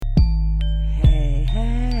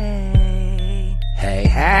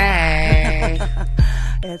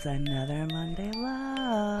It's another Monday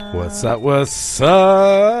Love. What's up? What's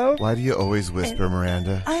up? Why do you always whisper,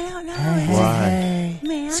 Miranda? I don't know. Why?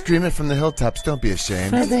 Man. Scream it from the hilltops. Don't be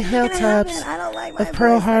ashamed. From the hilltops I don't like my of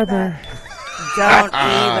Pearl voice like Harbor. that.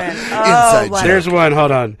 Don't even. Inside what? joke. There's one.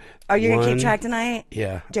 Hold on. Are you going to One. keep track tonight?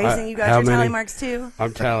 Yeah. Jason, you got how your tally many? marks too?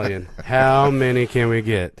 I'm tallying. How many can we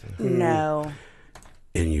get? No.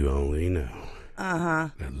 And you only know. A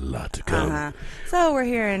lot to come. So we're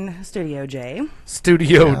here in Studio J.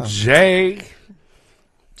 Studio J.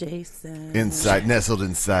 Jason. Nestled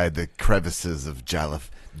inside the crevices of Jolliffe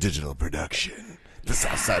Digital Production, the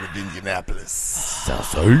south side of Indianapolis.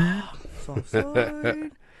 Southside.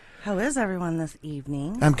 Southside. How is everyone this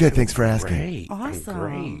evening? I'm good. Thanks for asking. Great. I'm Awesome.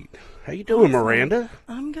 great. How you doing, Miranda?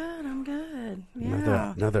 I'm good.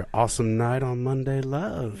 Yeah. Another awesome night on Monday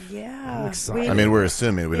Love. Yeah. I'm excited. I mean, we're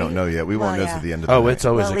assuming. We don't know yet. We won't know yeah. to the end of the Oh, night. it's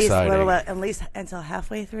always Well, at least, exciting. at least until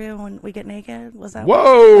halfway through when we get naked. Was that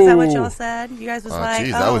Whoa! Was that what y'all said? You guys was Oh, like,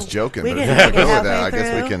 geez, oh, I was joking. we But get if naked you go with halfway that, I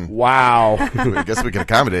guess we through. can. Wow. I guess we can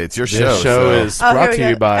accommodate. It's your show. This show so. is Oh, brought here to we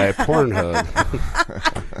you go. by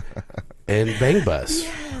Pornhub and Bang Bus,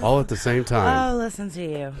 all at the same time. Oh, listen to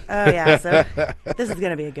you. Oh, yeah. So this is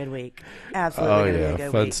going to be a good week. Absolutely Oh going to be yeah, a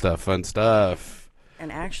good fun week. stuff, fun stuff.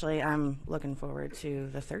 And actually, I'm looking forward to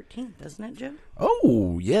the 13th, isn't it, Joe?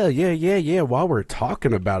 Oh yeah. While we're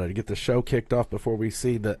talking about it, to get the show kicked off before we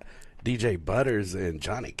see the DJ Butters and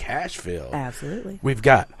Johnny Cashville. Absolutely. We've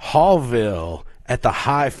got Hallville at the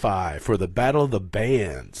Hi-Fi for the Battle of the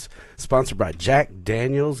Bands, sponsored by Jack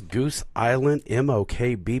Daniels, Goose Island,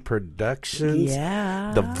 MOKB Productions.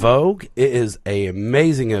 Yeah. The Vogue. It is an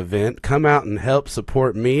amazing event. Come out and help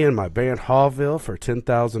support me and my band Hallville for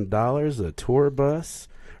 $10,000, a tour bus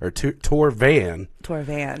or tour van. Tour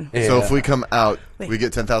van. So And, if we come out, Wait. we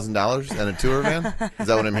get $10,000 and a tour van. Is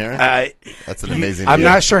that what I'm hearing? That's an amazing. I'm deal.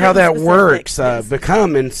 not sure how Get that specific, works. please. But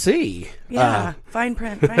come and see. Yeah. Fine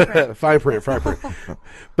print. Fine print. Fine print.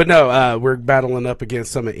 But no, we're battling up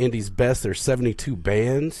against some of Indy's best. There's 72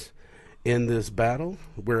 bands in this battle.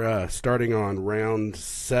 We're starting on round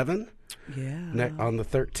 7 Yeah. on the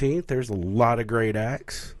 13th. There's a lot of great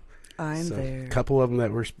acts. I'm So, there. a couple of them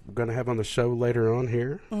that we're going to have on the show later on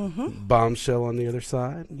here. Mm-hmm. Bombshell on the other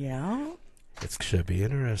side. Yeah. It should be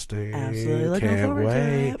interesting. Absolutely looking Can't forward to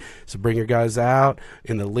wait. it. So bring your guys out.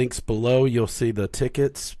 In the links below, you'll see the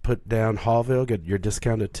tickets. Put down Hallville. Get your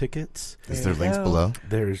discounted tickets. Is There there you links go. below?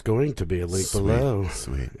 There's going to be a link Sweet, below.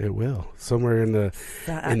 Sweet. It will. Somewhere in the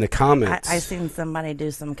So in the comments. I seen somebody do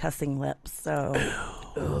some cussing lips. So,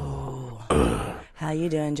 ooh. How you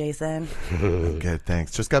doing, Jason? I'm good,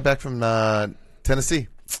 thanks. Just got back from Tennessee.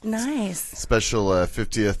 Nice. Special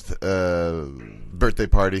 50th birthday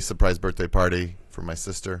party, surprise birthday party for my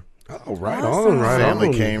sister. Oh, right Awesome. on, right Family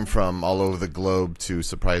on. came from all over the globe to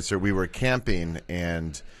surprise her. We were camping,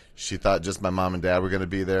 and she thought just my mom and dad were going to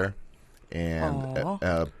be there. And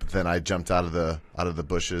Aw. then I jumped out of the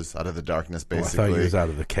bushes, out of the darkness, Oh, I basically. thought you was out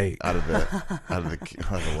of the cake. out of the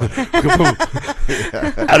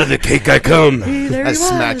what? Out of the cake I come. There I he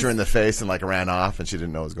smacked was. her in the face and ran off, and she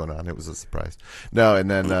didn't know what was going on. It was a surprise. No, and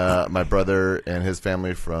then my brother and his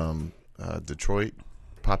family from Detroit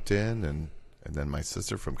popped in, and then my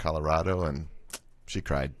sister from Colorado, and she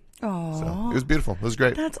cried. Aw. So it was beautiful. It was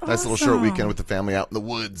great. That's Nice little short awesome. weekend with the family out in the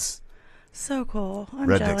woods, So cool. I'm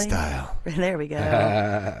redneck jelly. style. There we go.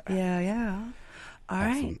 Yeah. All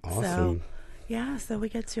right. Awesome. So, yeah, so we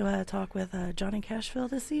get to talk with Johnny Cashville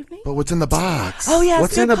this evening. But what's in the box? Oh, yeah.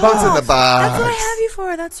 What's good in the call. box? What's in the box? That's what I have you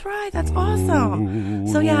for. That's right. That's awesome.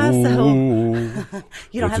 So, yeah, so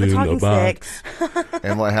you don't What's have the in talking the box? stick.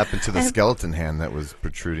 And what happened to the skeleton hand that was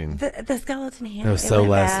protruding? The skeleton hand. That was it so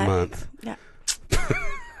went last back. month. Yeah.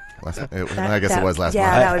 I guess it was last yeah,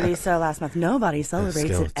 month. that would be so last month. Nobody celebrates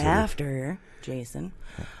it skeleton. after, Jason.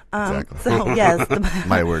 Exactly. So, yes.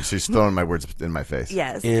 My words. She's throwing my words in my face.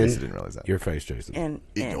 Yes. In case In you didn't realize that. your face, Jason. In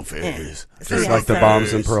your face. So, Just yeah, like the so-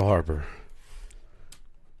 bombs in Pearl Harbor.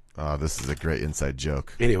 Oh, this is a great inside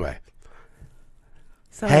joke. Anyway.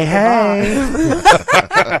 So Hey.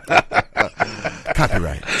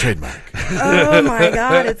 Copyright, trademark. Oh my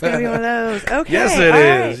God, it's gonna be one of those. Okay. Yes, it all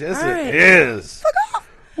is. right, Yes, all it right. is.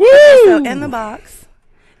 Woo! So in the box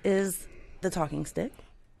is the talking stick,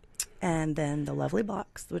 and then the lovely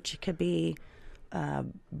box, which could be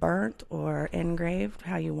burnt or engraved,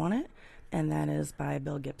 how you want it, and that is by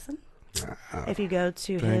Bill Gibson. If you go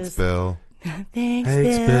to Thanks, his Bill. Thanks,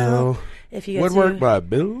 Bill. If you go Woodwork to by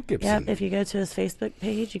Bill Gibson. Yep, if you go to his Facebook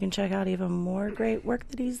page, you can check out even more great work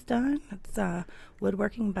that he's done. It's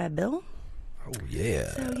Woodworking by Bill. Oh,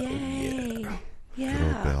 yeah. So yay. Yeah.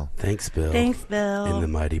 Good old Bill. Thanks, Bill. Thanks, Bill. In the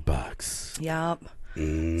mighty box. Yup. So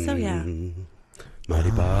yeah.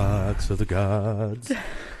 Mighty box of the gods.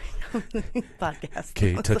 Podcast.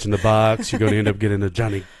 Keep touching the box. You're going to end up getting a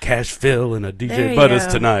Johnny Cashville and a There DJ you Butters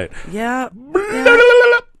go. tonight. Yep.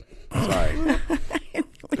 Sorry.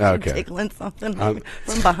 Okay. Okay. Tickling something from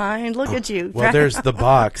behind. Look at you. Well, there's the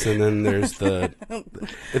box, and then there's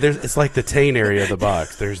it's like the taint area of the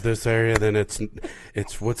box. There's this area, then it's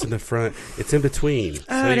what's in the front. It's in between.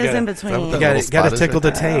 Oh, you it is gotta- in between. that You little got to spot is tickle right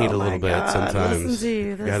the there? taint Oh a my little bit God, sometimes. listen to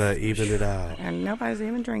you. This- Got to even it out. And nobody's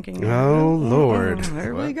even drinking. Oh, Lord.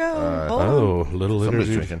 Here we What? go. Hold on. Oh, little Somebody's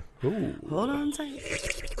interview. drinking. Hold on tight.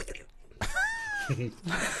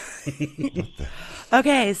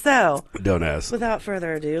 Okay, so Don't ask. without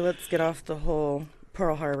further ado, let's get off the whole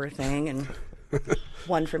Pearl Harbor thing. And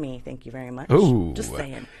one for me. Thank you very much. Ooh. Just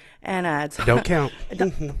saying. And Don't count. and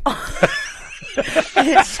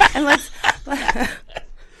let's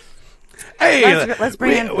Hey, let's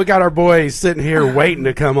bring in- we got our boy sitting here waiting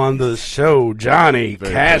to come on the show, Johnny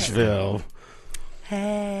Very Cashville.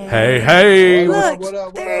 hey. Hey, Look, What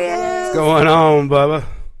up? there he is. what's going on, Bubba?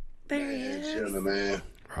 There he is. Chilling, man.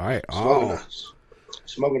 Right Smoking, on. a,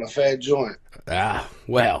 smoking a fat joint.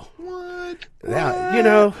 Well, What? now, you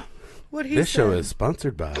know, What he this show said. is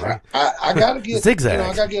sponsored by. I gotta get Zigzag.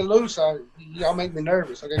 I gotta get loose. Y'all make me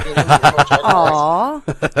nervous. I gotta get loose. Aw.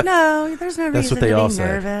 No, there's no That's reason what they to all be say.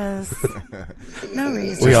 nervous. No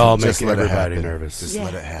reason. We all make Just let it everybody happen. nervous. Just Yeah.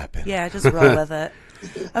 let it happen. Yeah, just roll with it.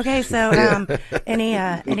 Okay, so any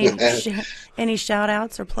shout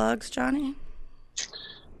outs or plugs, Johnny?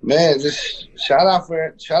 Man, just shout out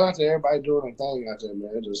to everybody doing their thing out there,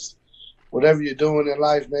 man. Just whatever you're doing in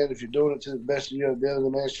life, man. If you're doing it to the best of your ability,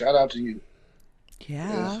 man, shout out to you.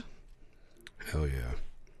 Yeah, Hell yeah,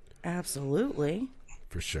 absolutely.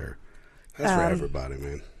 for sure. That's for everybody,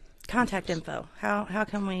 man. Contact info. How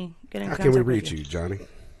can we get in How contact can we with reach you, Johnny?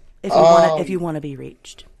 if you want to be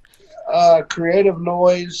reached? Creative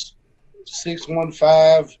Noise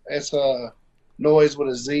 615. That's noise with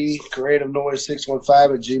a Z. Creative Noise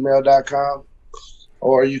 615 at gmail.com.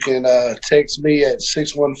 Or you can text me at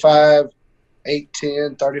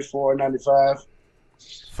 615-810-3495.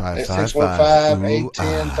 555.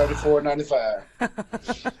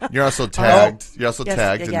 615-810-3495. You're also tagged. You're also Yes,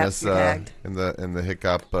 tagged in yes, this you're tagged. in the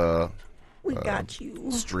hiccup We got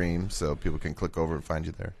you. stream, so people can click over and find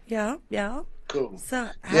you there. Yeah, yeah. Cool. So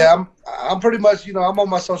Yeah, I'm pretty much, I'm on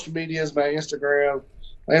my social medias, man. Instagram.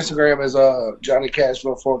 My Instagram is Johnny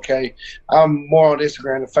Cashville 4K. I'm more on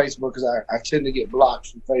Instagram than Facebook because I tend to get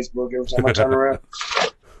blocked from Facebook every time I turn around.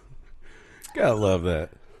 Gotta love that.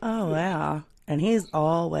 Oh wow. And he's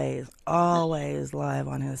always live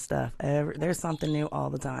on his stuff. There's something new all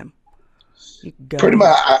the time. You can go. Pretty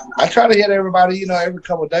much, I try to hit everybody, every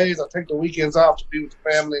couple of days. I take the weekends off to be with the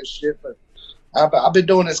family and shit. But I've been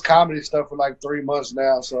doing this comedy stuff for like 3 months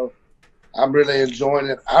now, so I'm really enjoying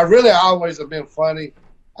it. I really always have been funny.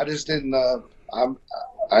 I just didn't. I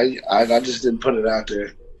just didn't put it out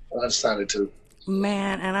there. I decided to.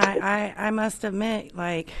 Man, and I must admit,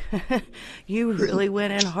 like, you really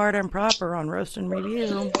went in hard and proper on Roast and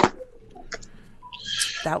Review.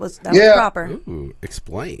 That was Yeah. proper. Ooh,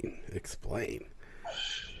 explain.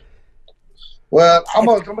 Well, I'm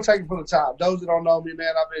gonna take it from the top. Those that don't know me,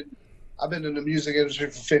 man, I've been in the music industry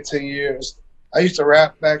for 15 years. I used to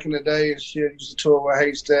rap back in the day and shit. Used to tour with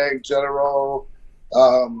Haystack, General,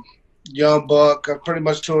 Young Buck. I pretty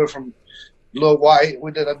much toured from Lil White. I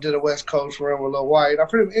did a West Coast run with Lil White.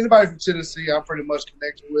 Anybody from Tennessee, I'm pretty much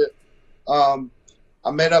connected with.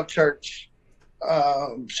 I met up Church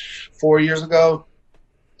 4 years ago,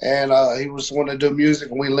 and he was wanting to do music,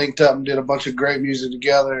 and we linked up and did a bunch of great music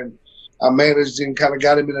together. And I managed and kind of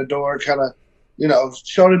got him in the door, kind of,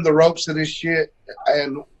 showed him the ropes of this shit,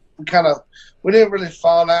 and we didn't really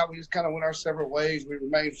fall out. We just kind of went our separate ways. We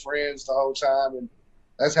remained friends the whole time, and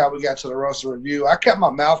that's how we got to the Roast and Review. I kept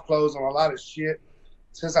my mouth closed on a lot of shit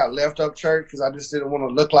since I left Up Church because I just didn't want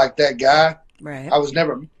to look like that guy. Right. I was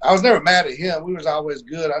never mad at him. We was always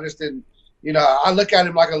good. I just didn't, I look at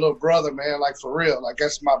him like a little brother, man, like for real. Like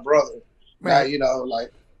that's my brother. Right. Now,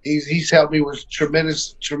 like he's helped me with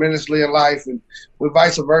tremendously in life, and with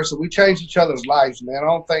vice versa. We changed each other's lives, man. I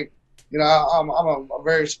don't think, I'm a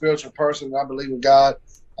very spiritual person, and I believe in God.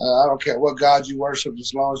 I don't care what God you worship,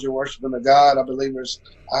 as long as you're worshiping the God. I believe there's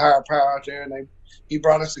a higher power out there, and he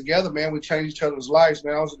brought us together, man. We changed each other's lives,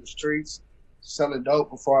 man. I was in the streets selling dope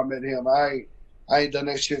before I met him. I ain't done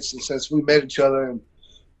that shit since we met each other, and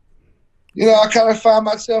I kind of find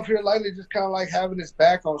myself here lately just kind of like having his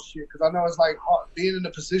back on shit because I know it's like hard being in the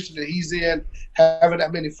position that he's in, having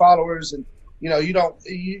that many followers, and you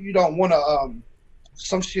don't want to.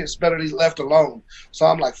 Some shit's better to be left alone. So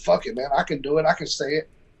I'm like, fuck it, man. I can do it. I can say it.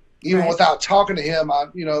 even Right. without talking to him, I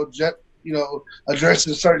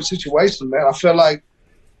addressing certain situations, man. I feel like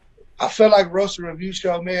Roasted Review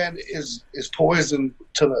Show, man, is poison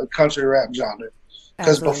to the country rap genre.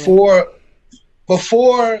 Because before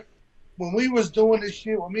when we was doing this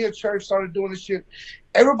shit, when me and Church started doing this shit,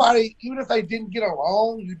 everybody, even if they didn't get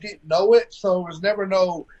along, you didn't know it. So there was never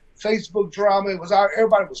no Facebook drama. It was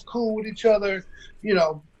everybody was cool with each other.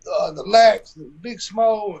 The Lex, the Big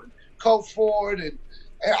Smo, and Colt Ford, and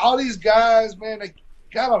all these guys, man, they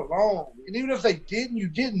got along. And even if they didn't, you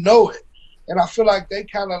didn't know it. And I feel like they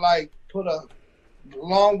kind of like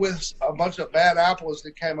along with a bunch of bad apples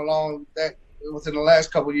that came along that within the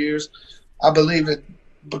last couple of years, I believe that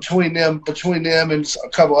between them and a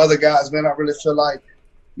couple other guys, man, I really feel like,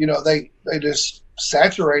 they just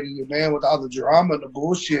saturated it, man, with all the drama and the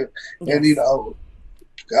bullshit. Yes. And,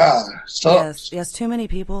 God, sucks. Yes. Too many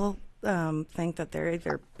people think that they're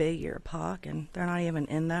either Biggie or Pac, and they're not even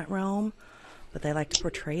in that realm, but they like to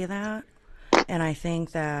portray that. And I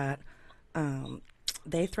think that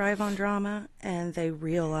they thrive on drama, and they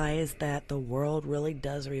realize that the world really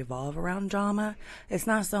does revolve around drama. It's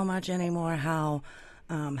not so much anymore how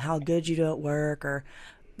good you do at work, or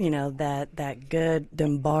that good,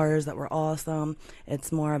 them bars that were awesome.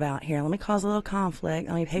 It's more about, here, let me cause a little conflict,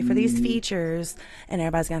 let me pay for these features, and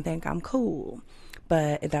everybody's gonna think I'm cool.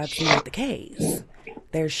 But that's not the case.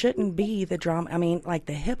 There shouldn't be the drama. I mean, like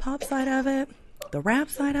the hip hop side of it, the rap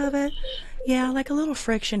side of it, yeah, like a little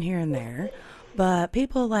friction here and there. But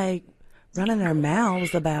people like running their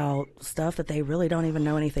mouths about stuff that they really don't even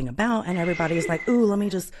know anything about, and everybody's like, ooh, let me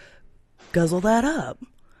just guzzle that up.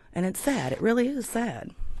 And it's sad. It really is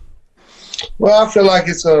sad. Well, I feel like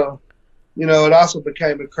it's it also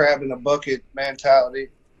became a crab in a bucket mentality.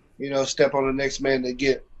 Step on the next man to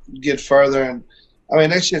get further. And I mean,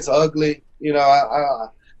 that shit's ugly. I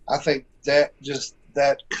think that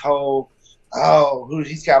whole,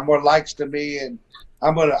 he's got more likes than me, and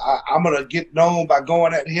I'm gonna get known by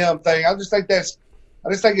going at him thing. I just think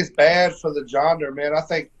it's bad for the genre, man. I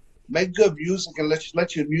think make good music and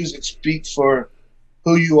let your music speak for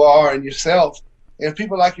who you are and yourself. And if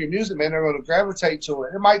people like your music, man, they're going to gravitate to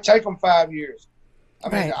it. It might take them 5 years. I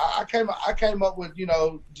mean, Right. I came up with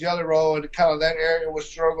Jelly Roll and kind of that area was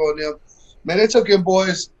struggling them. Man, it took them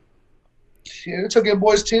boys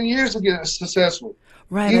 10 years to get successful.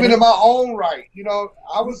 Right. Even in my own right, if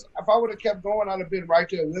I would have kept going, I'd have been right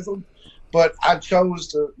there with them. But I chose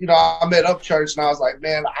to, I met Upchurch and I was like,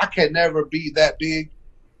 man, I can never be that big.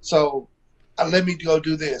 So let me go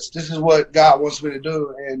do this. This is what God wants me to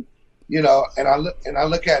do. And, and I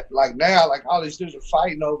look at like now, like all these dudes are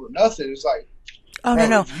fighting over nothing. It's like, Oh, bro,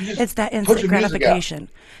 no. you just It's that put instant your music out. gratification.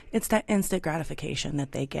 It's that instant gratification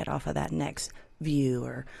that they get off of that next view,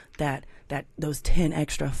 or that those 10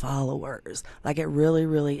 extra followers. Like, it really,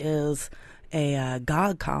 really is a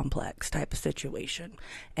God complex type of situation.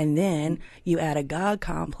 And then you add a God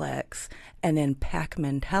complex, and then pack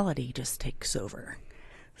mentality just takes over.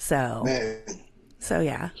 So, Man,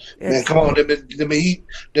 yeah. man, come on,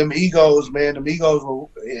 them egos, man. Them egos will,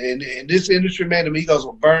 in this industry, man. Them egos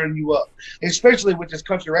will burn you up, especially with this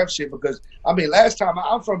country rap shit. Because I mean, last time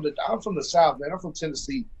I'm from the South, man. I'm from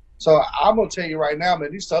Tennessee, so I'm gonna tell you right now,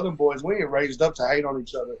 man. These Southern boys, we ain't raised up to hate on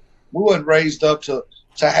each other. We weren't raised up to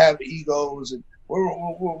have egos, and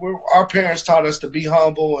our parents taught us to be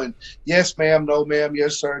humble and yes, ma'am, no, ma'am,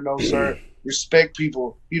 yes, sir, no, sir. Respect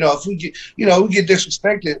people. If we get we get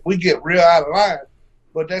disrespected, we get real out of line.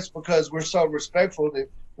 But that's because we're so respectful that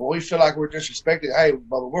when we feel like we're disrespected, hey,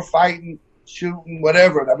 brother, we're fighting, shooting,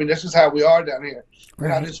 whatever. I mean, this is how we are down here. Right.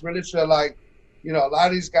 And I just really feel like, a lot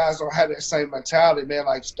of these guys don't have that same mentality, man.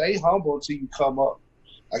 Like, stay humble until you come up.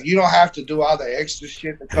 Like, you don't have to do all the extra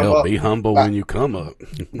shit to come Hell, up. be humble when you come up.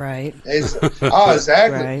 Right. Exactly.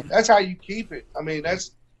 Right. That's how you keep it. I mean,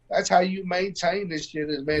 that's how you maintain this shit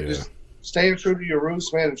is, man, just staying true to your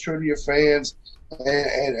roots, man, and true to your fans.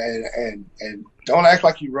 And don't act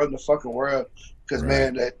like you run the fucking world, because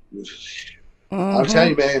man, I'm telling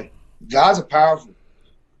you, man, God's are powerful.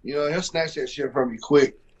 He'll snatch that shit from you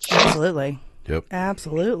quick. Absolutely. Yep.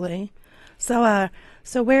 Absolutely. So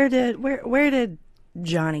where did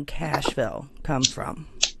Johnny Cashville come from?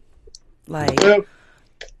 Like,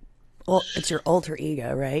 well, it's your alter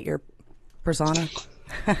ego, right? Your persona.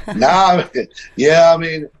 Yeah. I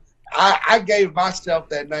mean, I gave myself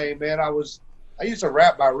that name, man. I used to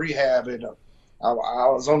rap by rehab, and I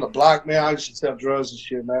was on the block, man. I used to sell drugs and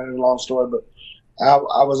shit, man. It's a long story, but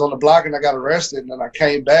I was on the block and I got arrested, and then I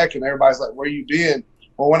came back, and everybody's like, "Where you been?"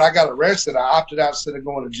 Well, when I got arrested, I opted out instead of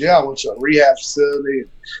going to jail. I went to a rehab facility and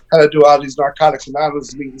had to do all these Narcotics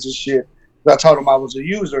Anonymous meetings and shit. I told them I was a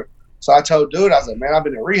user. So I told dude, I was like, man, I've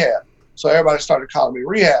been in rehab. So everybody started calling me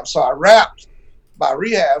Rehab. So I rapped by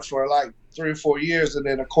Rehab for like 3 or 4 years. And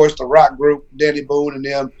then, of course, the rock group, Danny Boone and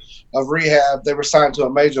them of Rehab, they were signed to a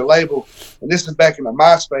major label. And this is back in the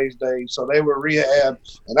MySpace days. So they were Rehab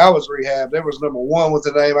and I was Rehab. They was number 1 with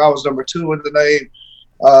the name. I was number 2 with the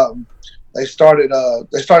name. They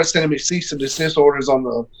started sending me cease and desist orders on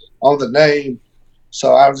the name.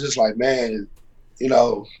 So I was just like, man, you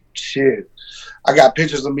know, shit. I got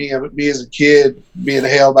pictures of me as a kid being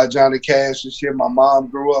held by Johnny Cash and shit. My mom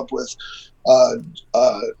grew up with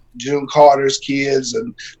June Carter's kids,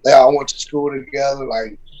 and they all went to school together.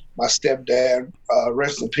 Like my stepdad,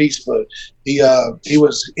 rest in peace, but he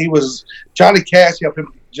was Johnny Cash helped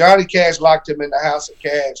him. Johnny Cash locked him in the house of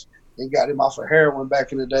Cash and got him off of heroin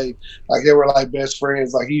back in the day. Like they were like best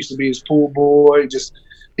friends. Like he used to be his pool boy.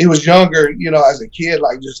 He was younger, you know, as a kid.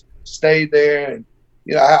 Like just stayed there. And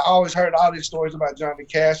you know, I always heard all these stories about Johnny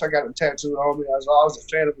Cash. I got him tattooed on me. I was always a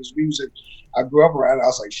fan of his music. I grew up around it. I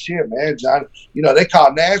was like, shit, man, Johnny. You know, they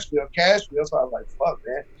call Nashville Cashville. So I was like, fuck,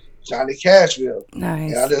 man, Johnny Cashville.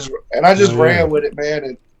 Nice. And I just ran with it, man,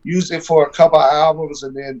 and used it for a couple of albums.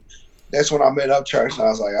 And then that's when I met Upchurch. And I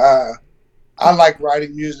was like, I like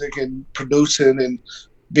writing music and producing and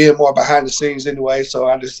being more behind the scenes anyway. So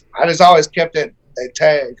I just always kept that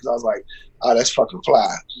tag because I was like, oh, that's fucking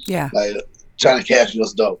fly. Yeah. Like Johnny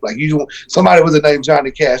Cashville's dope. Like somebody with the name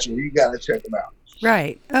Johnny Cashville, you gotta check him out.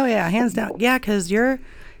 Right. Oh yeah, hands down. Yeah, because your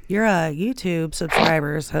YouTube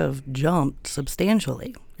subscribers have jumped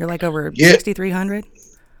substantially. You're like over 6,300.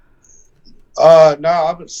 No, I'm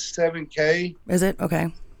at 7K. Is it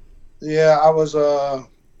okay? Yeah, I was.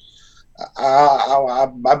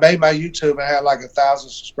 I made my YouTube and had like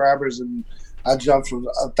 1,000 subscribers, and I jumped from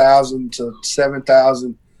 1,000 to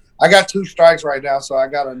 7,000. I got 2 strikes right now, so I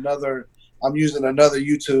got another. I'm using another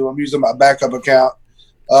YouTube. I'm using my backup account.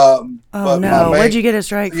 Oh no! What'd you get a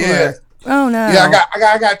strike for? Oh no! Yeah,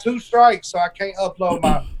 I got 2 strikes, so I can't upload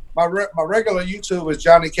my regular YouTube is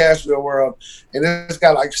Johnny Cashville World, and it's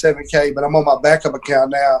got like 7K. But I'm on my backup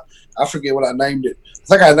account now. I forget what I named it. I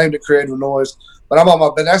think I named it Creative Noise, but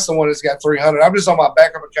but that's the one that's got 300. I'm just on my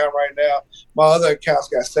backup account right now. My other account's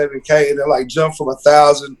got 7K, and they're like jumped from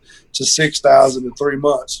 1,000 to 6,000 in 3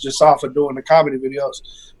 months just off of doing the comedy videos.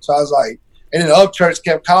 So I was like, and then Upchurch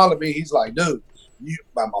kept calling me. He's like, dude,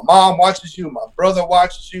 my mom watches you, my brother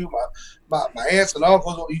watches you, my aunts and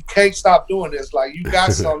uncles. You can't stop doing this. Like you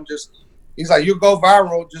got something. He's like, you go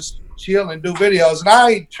viral. Just chill and do videos. And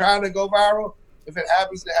I ain't trying to go viral. If it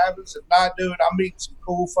happens, it happens. If not, dude, I'm meeting some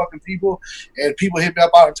cool fucking people, and people hit me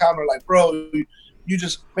up all the time. They're like, bro, you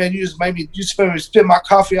just made me spit my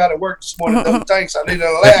coffee out at work this morning. No thanks. I needed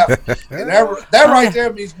a laugh. And that right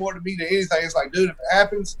there means more to me than anything. It's like, dude, if it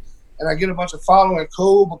happens and I get a bunch of following,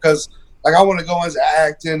 cool, because like I want to go into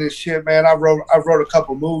acting and shit, man. I wrote a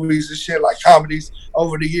couple movies and shit, like comedies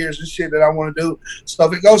over the years and shit that I want to do. So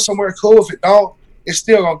if it goes somewhere, cool. If it don't, it's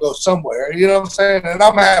still gonna go somewhere. You know what I'm saying? And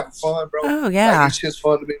I'm having fun, bro. Oh yeah, like, it's just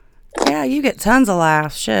fun to me. Yeah, you get tons of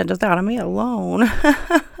laughs. Shit, just out of me alone.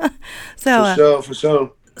 So for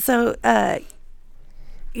sure. So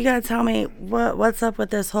you gotta tell me what's up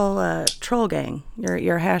with this whole troll gang.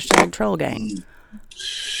 Your hashtag troll gang.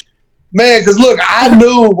 Man, because look, I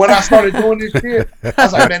knew when I started doing this shit, I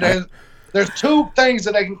was like, man, there's 2 things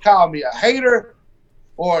that they can call me: a hater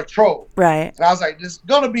or a troll. Right. And I was like, this is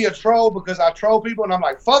gonna be a troll because I troll people, and I'm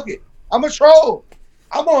like, fuck it, I'm a troll.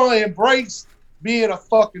 I'm gonna embrace being a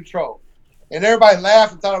fucking troll. And everybody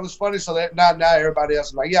laughed and thought it was funny, so that now everybody else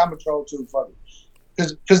is like, yeah, I'm a troll too, fuck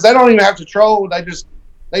it. Because they don't even have to troll, they just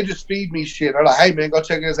feed me shit. They're like, hey man, go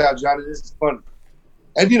check this out, Johnny, this is funny.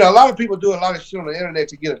 And you know, a lot of people do a lot of shit on the internet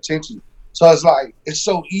to get attention. So it's like, it's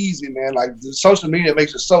so easy, man. Like the social media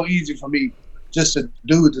makes it so easy for me just to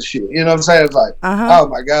do the shit. You know what I'm saying? It's like, oh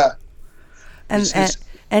my God.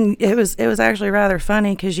 And it was actually rather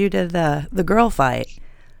funny because you did the girl fight.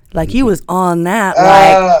 Like you was on that,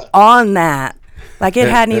 like it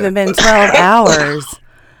hadn't even been 12 hours.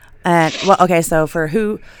 And well, okay, so for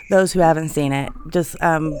those who haven't seen it, just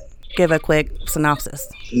give a quick synopsis.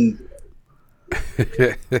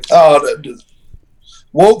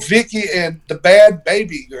 Woke Vicky and the Bad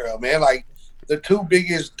Baby Girl, man, like the 2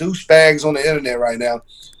 biggest douchebags on the internet right now.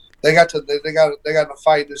 They got in a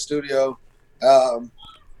fight in the studio.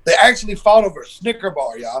 They actually fought over a Snicker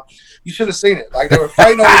bar, y'all. You should have seen it. Like they were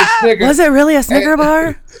fighting over the Snicker. Was it really a Snicker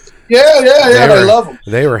bar? Yeah. They love them.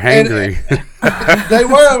 They were hangry. They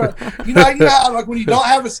were. You know how, like when you don't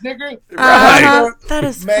have a Snicker, right? That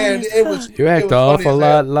is man. It was. You act an awful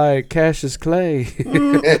lot like Cassius Clay.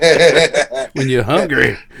 when you're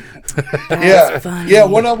hungry. Yeah, funny. yeah.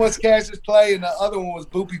 One of them was Cassius Clay, and the other one was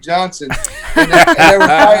Boopy Johnson, and they were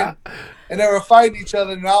fighting. And they were fighting each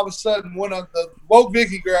other, and all of a sudden, one of the woke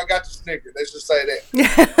Vicky girl got the Snicker. Let's just say that.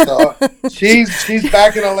 So she's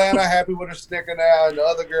back in Atlanta, happy with her Snicker now, and the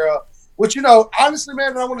other girl. Which honestly,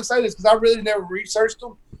 man, I want to say this because I really never researched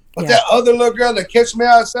them. But that other little girl that catch me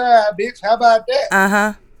outside, bitch, how about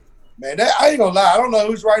that? Man, I ain't gonna lie. I don't know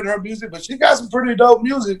who's writing her music, but she got some pretty dope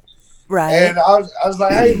music. Right. And I was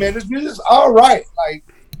like, hey, man, this music's all right. Like,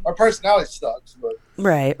 her personality sucks, but.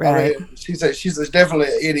 Right. I mean, she's definitely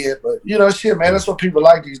an idiot, but shit, man, that's what people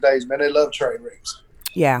like these days, man. They love train wrecks.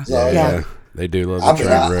 Yeah. So, Yeah. They do love the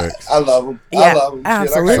train wrecks. I love them. Yeah, I love them.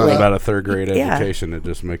 absolutely. Something about a third grade education that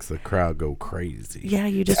just makes the crowd go crazy. Yeah,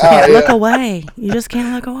 you just can't look away. You just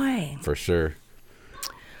can't look away. For sure.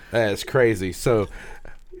 That's crazy. So,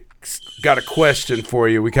 got a question for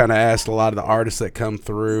you. We kind of asked a lot of the artists that come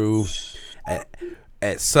through.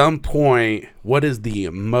 At some point, what is the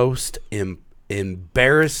most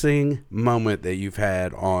embarrassing moment that you've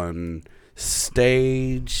had on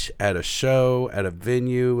stage, at a show, at a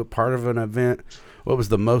venue, a part of an event? What was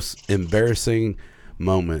the most embarrassing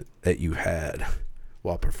moment that you had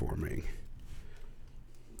while performing?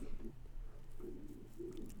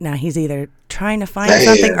 Now he's either trying to find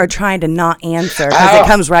something or trying to not answer because it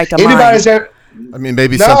comes right to anybody's mind. I mean,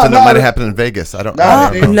 maybe something that might have happened in Vegas. I don't know.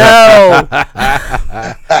 No.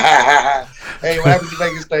 Hey, what happened to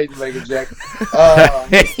Vegas stage in Vegas, Jack?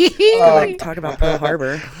 Talk about Pearl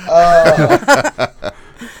Harbor.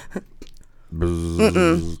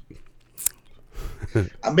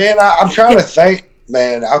 Man, I'm trying to think.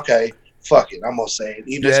 Man, okay, fuck it. I'm gonna say it.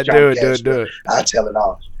 Even if do it. I'll tell it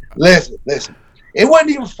all. Listen. It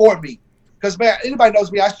wasn't even for me. Because, man, anybody knows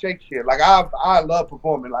me, I shake shit. Like, I love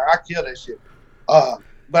performing. Like, I kill that shit. But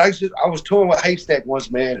I was touring with Haystack once,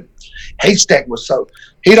 man. Haystack was so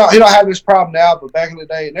he don't have this problem now, but back in the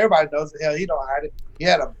day, and everybody knows the hell he don't hide it. He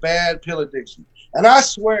had a bad pill addiction, and I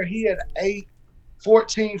swear he had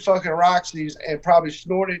 14 fucking Roxys and probably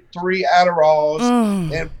snorted 3 Adderalls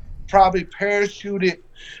and probably parachuted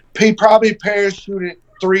 3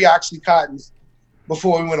 Oxycontins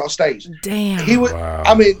before we went on stage. Damn. He was. Wow.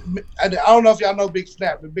 I mean, I don't know if y'all know Big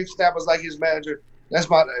Snap, but Big Snap was like his manager. That's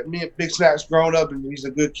me and Big Snap's grown up, and he's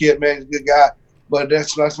a good kid, man. He's a good guy. But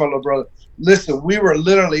that's my little brother. Listen, we were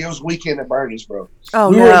literally, it was weekend at Bernie's, bro. Oh,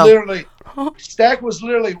 we no. were literally, Stack was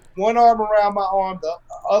literally one arm around my arm, the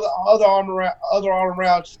other arm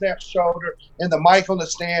around Snap's shoulder, and the mic on the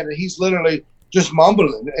stand, and he's literally just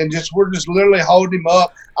mumbling, and we're just literally holding him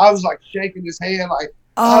up. I was like shaking his hand, like,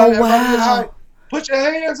 oh wow. Put your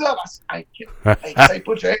hands up. I say,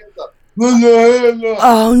 put your hands up. Put your hands up.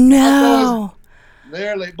 Oh no.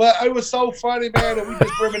 Literally, but it was so funny, man, and we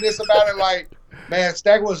just reminisce about it. Like, man,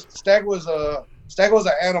 Stack was an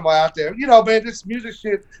animal out there. Man, this music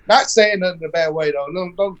shit. Not saying nothing in a bad way though.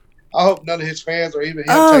 No, I hope none of his fans or even him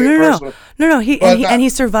take it personally. No. He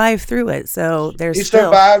survived through it. So he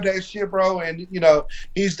survived that shit, bro, and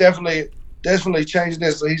he's definitely changing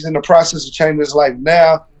this. So he's in the process of changing his life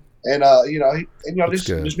now, and this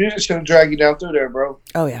music shouldn't drag you down through there, bro.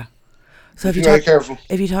 Oh yeah. So if you talk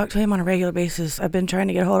to him on a regular basis, I've been trying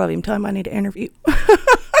to get a hold of him. Tell him I need to interview.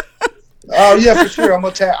 Oh yeah, for sure. I'm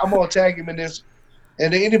gonna tag him in this,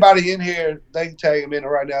 and anybody in here, they can tag him in it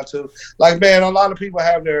right now too. Like, man, a lot of people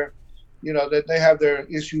have their, that they have their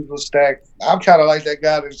issues with Stack. I'm kind of like that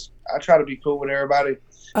guy. I try to be cool with everybody.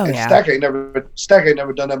 Oh and yeah. Stack ain't never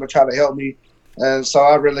done that, but try to help me, and so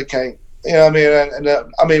I really can't. You know what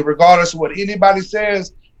I mean? And regardless of what anybody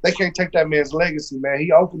says, they can't take that man's legacy, man.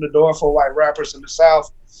 He opened the door for white rappers in the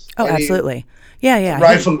South. Oh, absolutely. Yeah.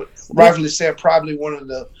 Rightfully said, probably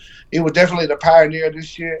he was definitely the pioneer of this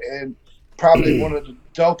shit, and probably one of the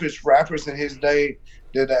dopest rappers in his day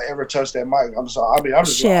that ever touched that mic. I'm sorry. I don't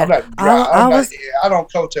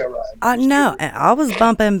coattail right. No, I was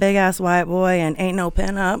bumping Big Ass White Boy and Ain't No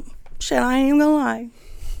Pin Up. Shit, I ain't even gonna lie.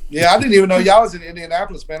 Yeah, I didn't even know y'all was in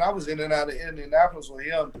Indianapolis, man. I was in and out of Indianapolis with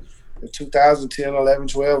him in 2010, 11,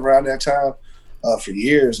 12, around that time, for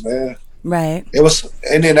years, man. Right. It was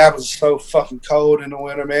Indianapolis was so fucking cold in the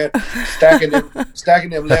winter, man. Stacking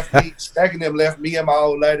them left me and my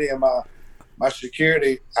old lady and my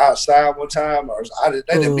security outside one time. They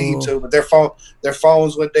didn't mean to, but their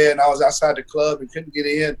phones went dead, and I was outside the club and couldn't get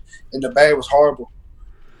in, and the bag was horrible.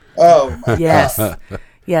 Oh my God.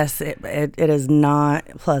 Yes, it is not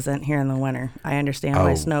pleasant here in the winter. I understand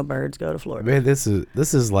why snowbirds go to Florida. Man, this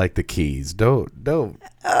is like the Keys. Don't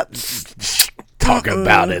talk Talk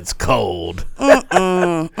about it's cold.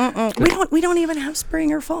 We don't even have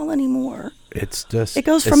spring or fall anymore. It's just It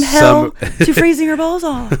goes from hell to freezing your balls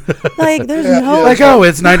off. Like there's no like, oh,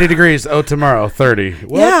 it's 90 degrees. Oh, tomorrow 30.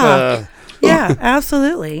 What Yeah. Yeah,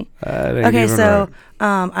 absolutely. That ain't Okay, even so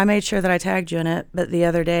right. I made sure that I tagged you in it, but the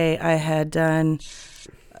other day I had done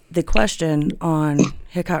the question on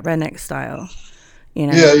Hick Hop Redneck Style. You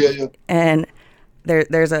know? Yeah. And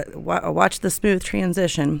there's a watch the smooth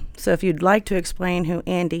transition. So if you'd like to explain who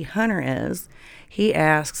Andy Hunter is, he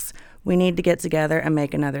asks, we need to get together and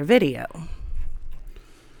make another video.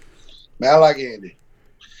 Man, I like Andy.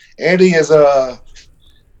 Andy is I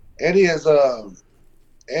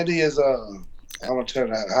don't tell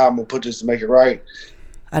you how I'm gonna put this to make it right.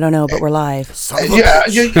 I don't know, but we're live. Yeah.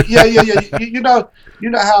 You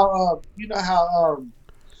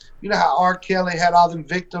know how R. Kelly had all them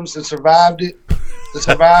victims and survived it. The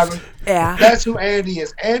survivor. Yeah. That's who Andy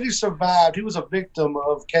is. Andy survived. He was a victim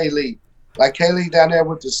of Kaylee. Like Kaylee down there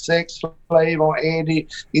with the sex slave on Andy.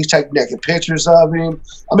 He's taking naked pictures of him.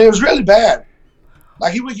 I mean, it was really bad.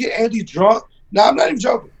 Like he would get Andy drunk. No, I'm not even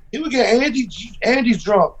joking. He would get Andy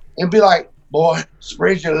drunk and be like, boy,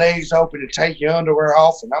 spread your legs open and take your underwear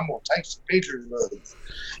off, and I'm going to take some pictures of it.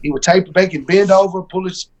 He would make him bend over, pull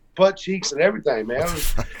his butt cheeks and everything, man.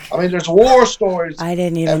 I mean, there's war stories. I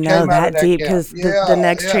didn't even know that deep because the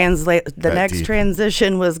next Deep.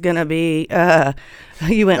 transition was gonna be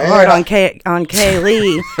you went hard on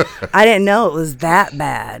Kaylee. I didn't know it was that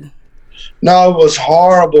bad. No, it was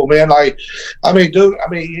horrible, man. Like, I mean, dude. I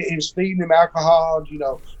mean, he was feeding him alcohol. You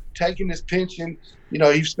know, taking his pension. You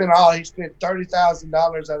know, he spent $30,000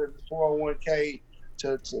 out of his 401k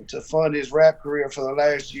to fund his rap career for the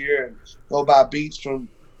last year and go buy beats from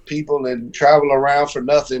people and travel around for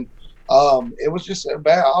nothing. It was just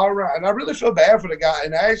bad all around, and I really feel bad for the guy.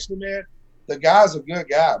 And actually, man, the guy's a good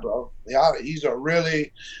guy, bro. Yeah, he's a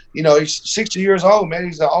really, you know, he's 60 years old, man.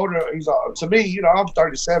 He's to me, you know, I'm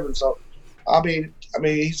 37, so I mean,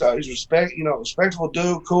 he's respectful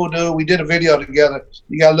dude, cool dude. We did a video together.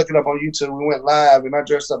 You gotta look it up on YouTube. We went live, and I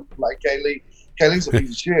dressed up like Kaylee. Kaylee's a piece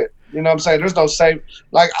of shit. You know what I'm saying? There's no saving.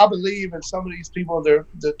 Like, I believe in some of these people they're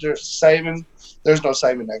saving. There's no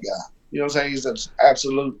saving that guy. You know what I'm saying? He's an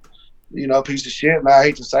absolute, you know, piece of shit. And I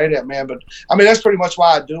hate to say that, man, but I mean that's pretty much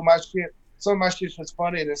why I do my shit. Some of my shit's just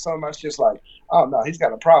funny, and then some of my shit's like, oh no, he's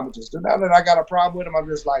got a problem with this. Now that I got a problem with him, I'm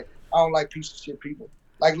just like, I don't like piece of shit people.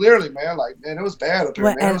 Like literally, man. Like, man, it was bad up here,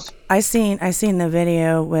 Well, man. and I seen the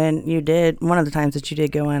video when you did one of the times that you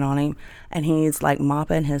did go in on him, and he's like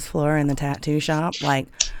mopping his floor in the tattoo shop. Like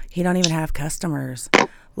he don't even have customers.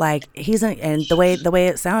 Like and the way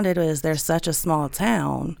it sounded was there's such a small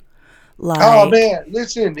town. Like, oh man,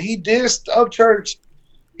 listen, he dissed Upchurch.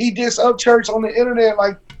 He dissed Upchurch on the internet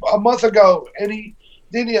like a month ago, and he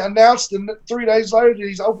announced 3 days later that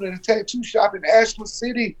he's opening a tattoo shop in Ashland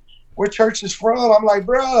City, where Church is from. I'm like,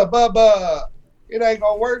 bruh, Bubba, it ain't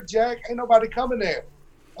gonna work, Jack. Ain't nobody coming there.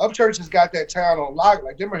 Upchurch has got that town on lock.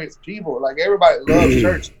 Like, them are his people. Like, everybody loves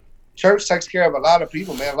Church. Church takes care of a lot of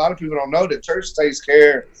people, man. A lot of people don't know that Church takes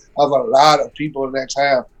care of a lot of people in that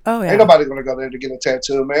town. oh yeah. Ain't nobody gonna go there to get a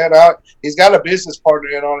tattoo, man. He's got a business partner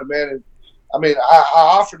in on it, man. And I mean, I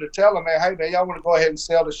offered to tell him, man, hey, man, y'all want to go ahead and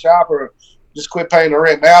sell the shop or just quit paying the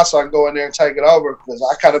rent now so I can go in there and take it over? Because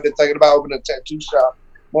I kind of been thinking about opening a tattoo shop.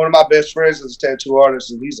 One of my best friends is a tattoo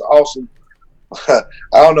artist, and he's awesome. I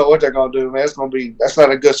don't know what they're gonna do, man. That's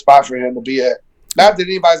not a good spot for him to be at. Not that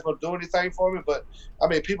anybody's gonna do anything for me, but I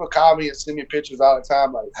mean, people call me and send me pictures all the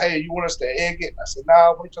time, like, "Hey, you want us to egg it?" I said,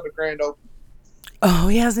 "No, wait till the grand opening." Oh,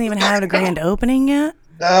 he hasn't even had a grand opening yet.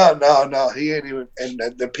 No, he ain't even. And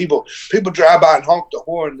the people drive by and honk the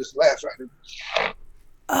horn and just laugh at him.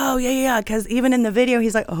 Oh yeah. Because even in the video,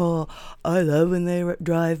 he's like, "Oh, I love when they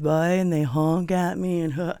drive by and they honk at me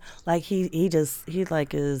and like he is."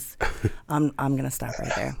 I'm gonna stop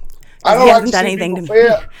right there. I don't He like hasn't to done see anything people to me.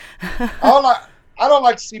 fail. I don't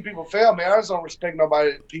like to see people fail, man. I just don't respect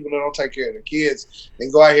people that don't take care of their kids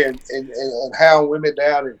and go out here and hound women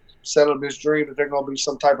down and sell them this dream that they're going to be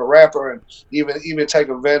some type of rapper and even take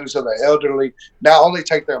advantage of the elderly. Not only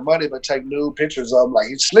take their money, but take nude pictures of them. Like,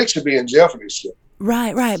 Slick should be in jail for this shit.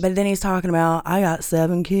 Right. But then he's talking about, I got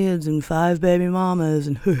 7 kids and 5 baby mamas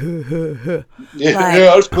and Yeah, Like-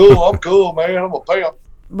 that's cool. I'm cool, man. I'm going to pay him.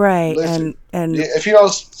 right. Listen, and Yeah, if he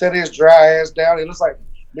don't set his dry ass down, he looks like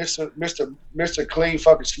Mr. Clean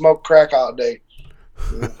fucking smoke crack all day.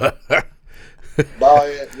 Bald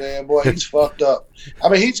head, man, boy, he's fucked up. I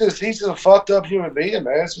mean, he's just a fucked up human being,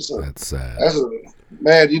 man. It's just That's sad.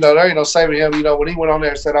 man. You know, there ain't no saving him. You know, when he went on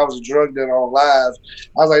there and said I was a drug dealer on live,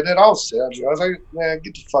 I was like, dude, I don't sell drugs. I was like, man,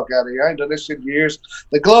 get the fuck out of here. I ain't done this shit in years.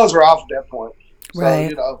 The gloves were off at that point. So, Right.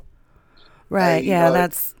 you know, Right. hey, you Yeah.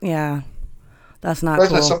 know, That's not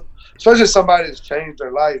especially cool. especially somebody that's changed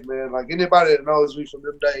their life, man. Like anybody that knows me from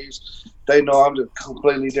them days, they know I'm just a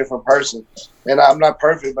completely different person. And I'm not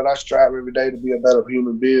perfect, but I strive every day to be a better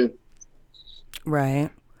human being. Right.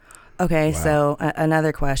 Okay. Wow. So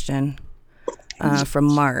another question from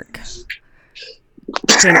Mark.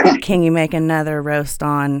 Can you make another roast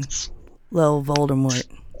on Lil Voldemort?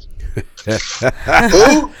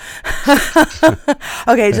 Who?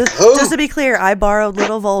 Okay, Who? just to be clear, I borrowed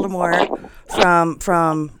Little Voldemort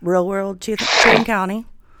from Real World Cheatham County.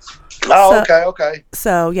 Oh, So- okay.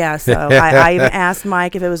 So yeah, I even asked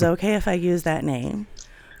Mike if it was okay if I used that name.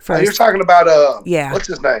 You're First, talking about Yeah. what's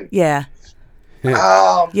his name? yeah,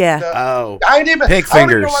 Yeah. Yeah. Oh, I ain't even. Pig I don't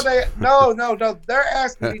even know fingers. what they. No. They're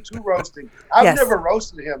asking me to roast him. I've Yes. never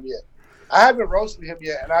roasted him yet. I haven't roasted him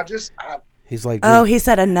yet, and he's like, Oh, he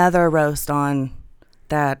said another roast on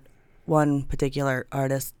that one particular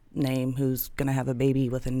artist name who's gonna have a baby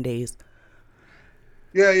within days.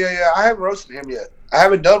 yeah. I haven't roasted him yet. I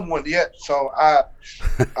haven't done one yet, so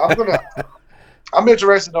I'm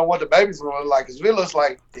interested on what the baby's gonna look like. Cause if it looks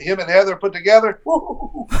like him and Heather put together,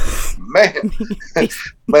 woo, man.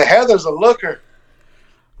 But Heather's a looker.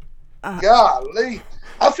 Golly,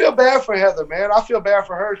 I feel bad for Heather, man. I feel bad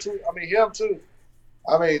for her too. I mean, him too.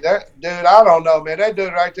 I mean, that dude. I don't know, man. That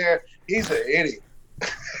dude right there, he's an idiot.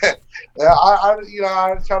 Yeah,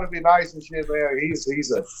 I try to be nice and shit, man.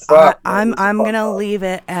 He's a fuck. man. I'm He's a gonna fuck. leave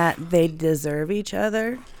it at they deserve each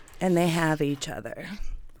other and they have each other.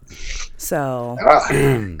 So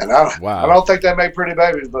Wow. I don't think they make pretty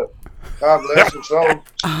babies, but God bless them. So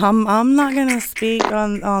I'm not gonna speak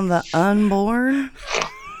on the unborn,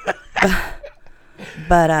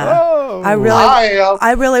 but I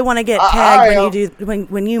really want to get tagged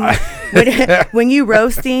when you do when you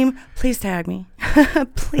roast him. Please tag me,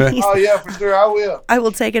 please. oh yeah, for sure I will. I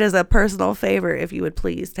will take it as a personal favor if you would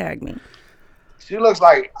please tag me. She looks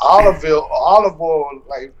like olive oil,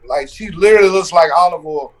 like she literally looks like olive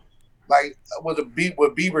oil, like with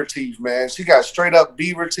beaver teeth, man. She got straight up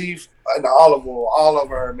beaver teeth and olive oil all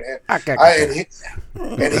over her, man.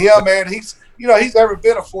 And him, man, he's every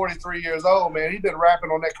bit of 43 years old, man. He's been rapping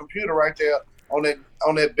on that computer right there on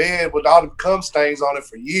that bed with all the cum stains on it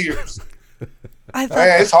for years. I thought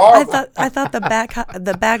Man, it's horrible. I thought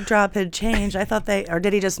the backdrop had changed. I thought or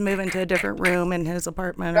did he just move into a different room in his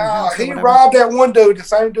apartment? Or Nah, house or he whatever? robbed that one dude, the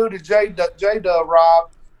same dude that J-Dub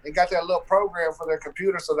robbed, and got that little program for their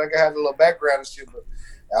computer so they can have a little background and shit.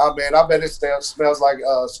 But, man, I bet it smells like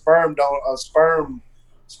sperm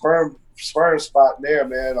spot in there,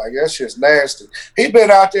 man. Like, that shit's nasty. He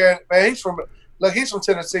been out there, man. He's from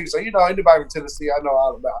Tennessee, so anybody from Tennessee I know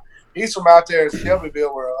all about. He's from out there in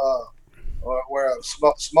Shelbyville where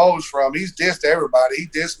Smo's from. He's dissed everybody. He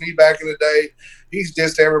dissed me back in the day. He's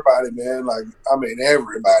dissed everybody, man. Like, I mean,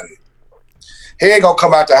 everybody. He ain't gonna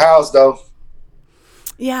come out the house though.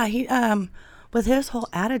 Yeah, he with his whole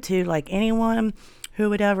attitude, like anyone who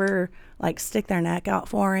would ever like stick their neck out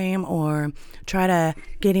for him or try to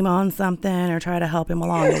get him on something or try to help him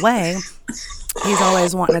along the way, he's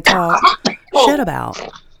always wanting to talk shit about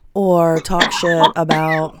or talk shit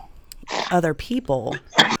about other people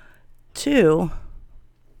too.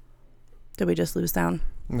 Did we just lose sound?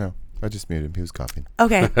 No, I just muted him. He was coughing.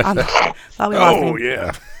 Okay. Thought we lost him.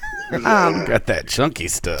 yeah. Got that chunky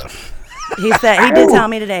stuff. He did tell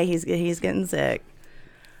me today he's getting sick.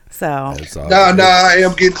 So That's all Nah, good. I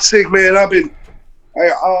am getting sick, man. I've been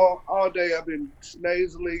all day. I've been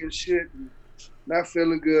nasally and shit, and not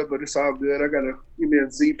feeling good, but it's all good. I gotta give me a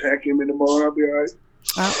Z-Pack in the morning. I'll be all right.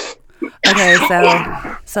 oh. Okay,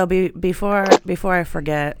 so before I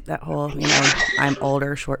forget that whole, I'm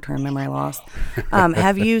older, short-term memory loss.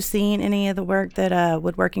 Have you seen any of the work that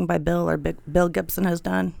Woodworking by Bill or Bill Gibson has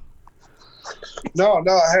done? No,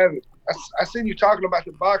 I haven't. I seen you talking about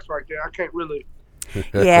the box right there. I can't really.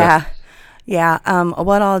 Yeah.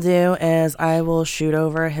 What I'll do is I will shoot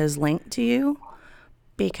over his link to you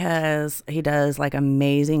because he does like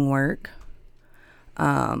amazing work.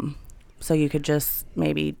 So you could just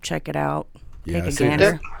maybe check it out. Yeah, Take I a seen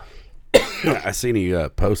gander. I seen he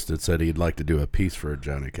posted, said he'd like to do a piece for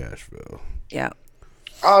Johnny Cashville. Yeah.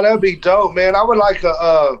 Oh, that'd be dope, man. I would like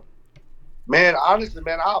man, honestly,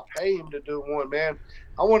 man, I'll pay him to do one, man.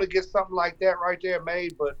 I want to get something like that right there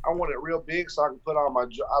made, but I want it real big so I can put on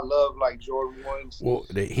I love like Jordan 1s. Well,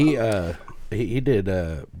 he did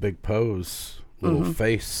Big Poe's little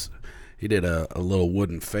face. He did a little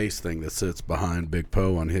wooden face thing that sits behind Big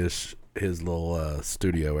Poe on his little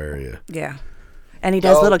studio area. Yeah. And he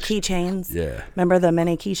does Oh, little keychains. Yeah. Remember the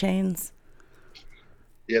mini keychains?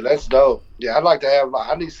 Yeah, that's dope. Yeah, I'd like to have.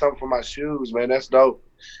 I need something for my shoes, man. That's dope.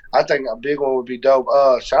 I think a big one would be dope.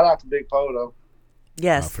 Shout out to Big Po though. Oh,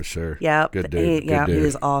 Yes. for sure. Yep. Good dude. Good He dude.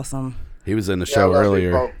 was awesome. He was in the Yeah, I show love Big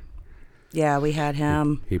earlier. Po. Yeah, we had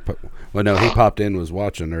him. He popped in, was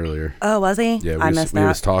watching earlier. Oh, was he? Yeah, I missed we that.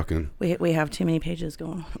 was talking. We have too many pages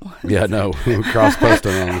going on. Yeah, no, cross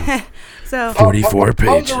posting on So 44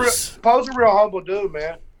 Po's pages. Po's a real humble dude,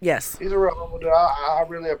 man. yes. He's a real humble dude. I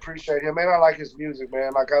really appreciate him, man. I like his music,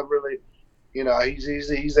 man. Like I really,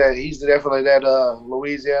 he's definitely that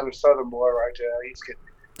Louisiana Southern boy right there. He's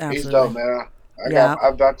dope, Absolutely. man.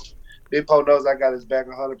 I've got Big Po knows I got his back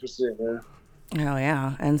 100%, man. Oh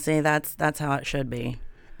yeah, and see that's how it should be.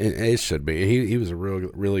 It should be. He was a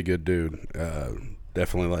really good dude.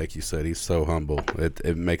 Definitely, like you said, he's so humble.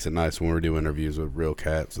 It makes it nice when we do interviews with real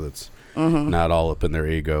cats that's not all up in their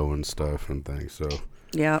ego and stuff and things. So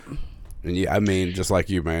Yep. and yeah, I mean, just like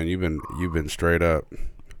you, man, you've been straight up.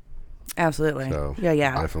 Absolutely. So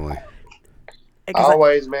Yeah. definitely.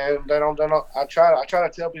 Always, man. They don't. I try to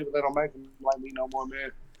tell people they don't make them like me no more,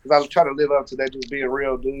 man. Because I try to live up to that, just being a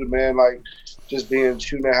real dude, man. Like just being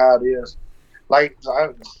shooting it how it is. Like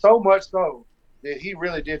so much so that he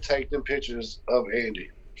really did take them pictures of Andy.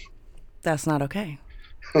 That's not okay.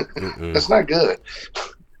 That's not good.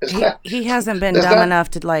 It's not. He hasn't been That's dumb not- enough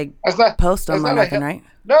to like That's not. post them that's or not a nothing, hel- right?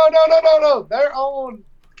 No. They're on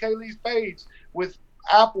Kaylee's page with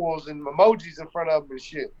apples and emojis in front of them and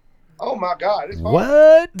shit. Oh my God! It's hard.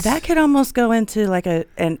 What? That could almost go into like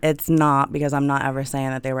and it's not because I'm not ever saying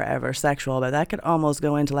that they were ever sexual, but that could almost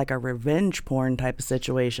go into like a revenge porn type of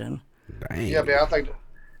situation. Dang. Yeah, man.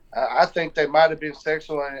 I think they might have been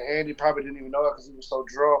sexual, and Andy probably didn't even know it because he was so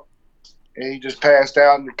drunk, and he just passed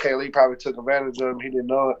out, and Kaylee probably took advantage of him. He didn't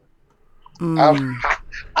know it. Mm,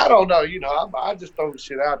 I don't know. I just throw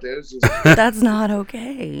shit out there. It's just that's not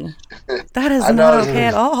okay. That is I not know. okay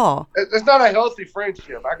at all. it's not a healthy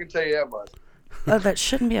friendship. I can tell you that much. That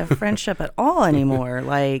shouldn't be a friendship at all anymore.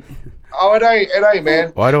 Like, Oh, it ain't,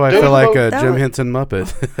 man. Why do I Dude, feel like a that Jim was- Henson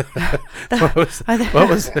Muppet?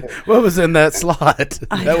 what was in that slot?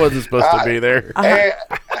 That wasn't supposed to be there.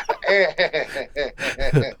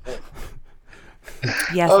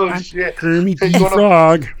 yes, Oh shit! Kermit the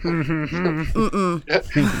Frog.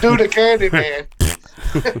 Do the candy man.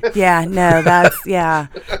 yeah, no, that's yeah,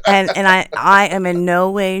 and I am in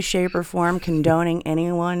no way, shape, or form condoning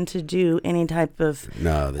anyone to do any type of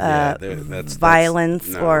No, that's violence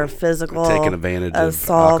no. or physical Taking advantage of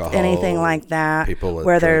assault, alcohol, anything like that, people at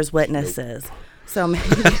where drugs. there's witnesses. So maybe,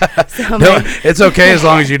 No, it's okay as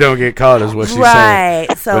long as you don't get caught, is what she's saying.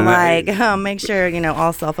 right. So But, like, make sure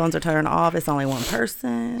all cell phones are turned off. It's only one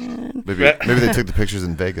person. Maybe they took the pictures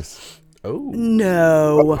in Vegas. Oh,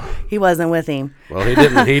 No, he wasn't with him. well, he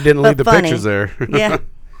didn't. He didn't leave the But funny. pictures there. Yeah.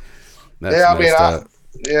 That's Yeah, I mean, messed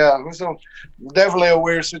up. it's definitely a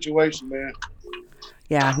weird situation, man.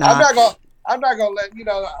 Yeah, I'm not gonna let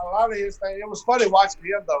a lot of his thing. It was funny watching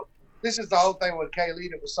him though. This is the whole thing with Kaylee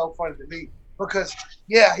that was so funny to me because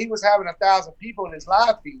he was having 1,000 people in his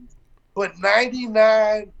live feed, but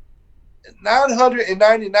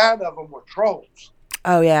 999 of them were trolls,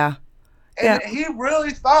 Oh yeah. and he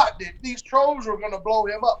really thought that these trolls were gonna blow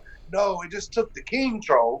him up. No, it just took the king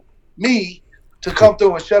troll, me, to come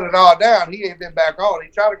through and shut it all down. He ain't been back on.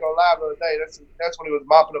 He tried to go live the other day. That's when he was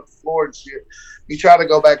mopping up the floor and shit. He tried to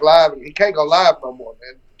go back live, and he can't go live no more,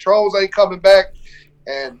 man. Trolls ain't coming back,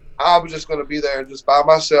 and I was just going to be there just by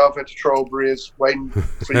myself at the troll bridge waiting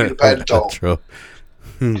for you to pay the toll.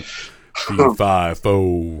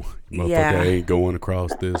 C5-4. Motherfucker Yeah. ain't going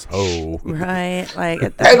across this hole. Right. Like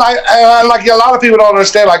And like a lot of people don't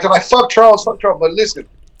understand. Like, they're like, fuck trolls. But listen,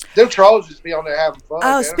 them trolls just be on there having fun. oh,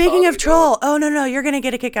 man. That's speaking all of they do. troll. Oh no, you're gonna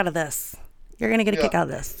get a kick out of this. You're gonna get a kick out of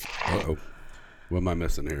this. Uh-oh. What am I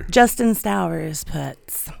missing here? Justin Stowers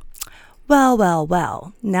puts,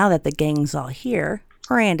 well, now that the gang's all here,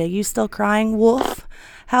 Miranda, you still crying wolf?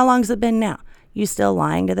 How long's it been now? You still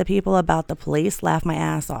lying to the people about the police? Laugh my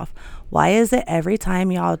ass off. Why is it every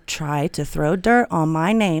time y'all try to throw dirt on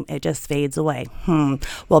my name, it just fades away?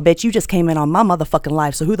 Well, bitch, you just came in on my motherfucking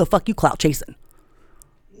life, so who the fuck you clout chasing?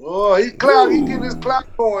 Oh, he getting his clout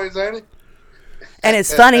coins, ain't he? And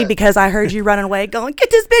it's funny because I heard you running away going,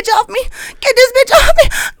 get this bitch off me! Get this bitch off me!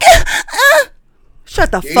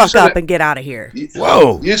 Shut the fuck up and get out of here.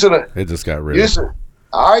 Whoa. You should have. It just got real.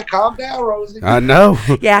 All right, calm down, Rosie. I know.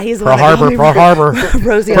 Yeah, he's the Pearl one that Harbor. called me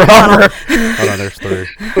Rosie Pearl O'Connell. Harbor. Hold on, there's three.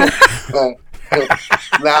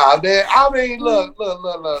 Nah, man. I mean, look,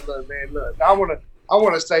 man. Look, I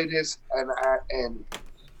wanna say this, and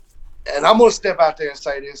I'm gonna step out there and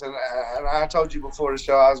say this, and I told you before the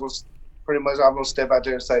show, I'm gonna step out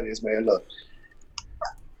there and say this, man. Look,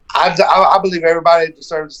 I believe everybody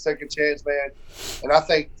deserves a second chance, man. And I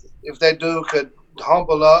think if that dude could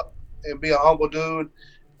humble up and be a humble dude,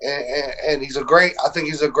 and I think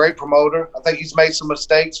he's a great promoter. I think he's made some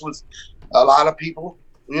mistakes with a lot of people.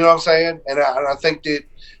 You know what I'm saying? And I think that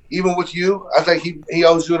even with you, I think he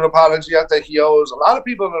owes you an apology. I think he owes a lot of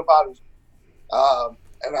people an apology.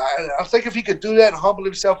 And I think if he could do that and humble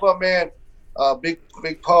himself up, man, Big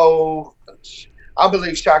Poe, I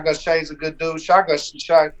believe Shotgun Shane's a good dude.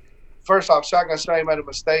 First off, Shotgun Shane made a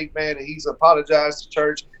mistake, man, and he's apologized to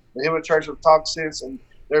church. And him and church have talked since, and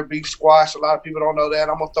their beef squash. A lot of people don't know that.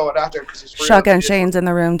 I'm gonna throw it out there because it's real. Shotgun Shane's in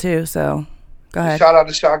the room too, so go ahead. Shout out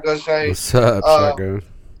to Shotgun Shane. What's up, Shotgun?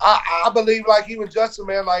 I believe, like, even Justin,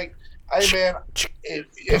 man, like, hey, man,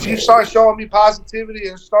 if you start showing me positivity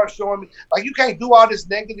and start showing me, like, you can't do all this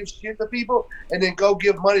negative shit to people and then go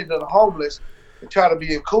give money to the homeless and try to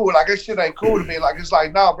be cool. Like, that shit ain't cool to me. Like, it's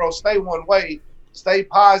like, nah, bro, stay one way, stay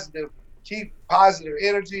positive, keep positive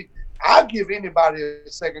energy. I'd give anybody a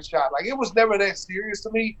second shot. Like, it was never that serious to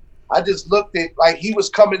me. I just looked at, like, he was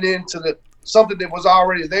coming into something that was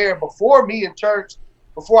already there before me in church,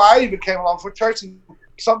 before I even came along for church.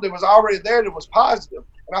 Something was already there that was positive.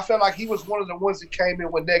 And I felt like he was one of the ones that came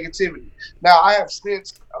in with negativity. Now, I have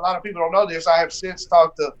since, a lot of people don't know this, I have since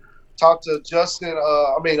talked to Justin,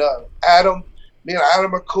 Adam. Me and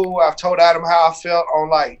Adam are cool. I've told Adam how I felt on,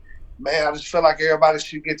 like, man, I just feel like everybody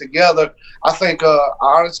should get together. I think,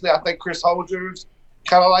 honestly, I think Chris Holger's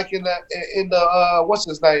kind of like in the what's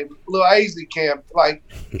his name, Lil AZ camp. Like,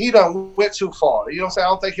 he done went too far. You know what I'm saying? I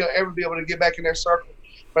don't think he'll ever be able to get back in their circle.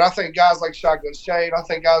 But I think guys like Shotgun Shane, I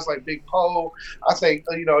think guys like Big Poe, I think,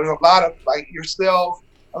 there's a lot of, like, yourself.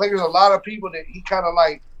 I think there's a lot of people that he kind of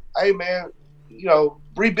like, hey, man,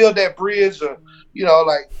 rebuild that bridge or,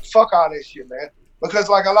 like, fuck all that shit, man. Because,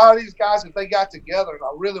 like, a lot of these guys, if they got together, and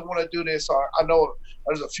I really want to do this, I know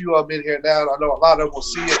there's a few of them in here now, and I know a lot of them will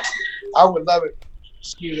see it. I would love it.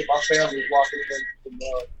 Excuse me, my family is walking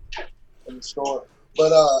in the store.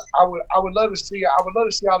 But I would love to see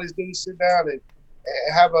all these dudes sit down and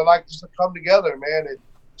have just to come together, man, and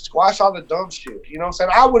squash all the dumb shit. You know what I'm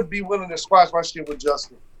saying? I would be willing to squash my shit with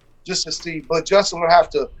Justin, just to see. But Justin would have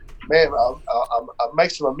to, man,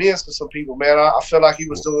 make some amends to some people, man. I feel like he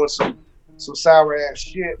was doing some sour ass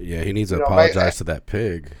shit. Yeah, he needs to apologize to that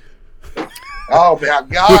pig. Oh my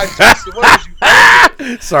God, Justin, what was you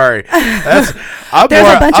thinking? Sorry,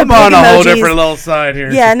 I'm on a whole different little side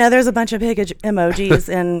here. Yeah, no, there's a bunch of pig emojis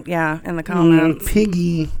in the comments.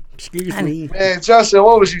 Piggy. Excuse me. Man, Justin,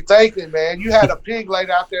 what was you thinking, man? You had a pig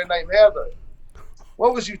laid out there named Heather.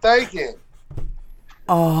 What was you thinking?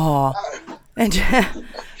 Oh. But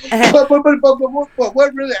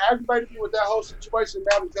what really aggravated me with that whole situation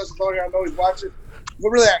now that Justin's on here, I know he's watching,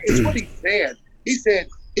 it's what he said. He said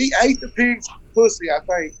he ate the pig's pussy, I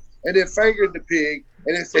think, and then fingered the pig,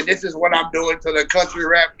 and then said, this is what I'm doing to the country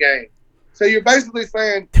rap game. So you're basically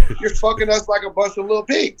saying you're fucking us like a bunch of little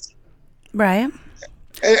pigs. Right.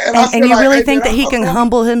 And you really think that he can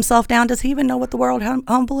humble himself down? Does he even know what the word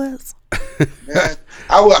humble is? Man,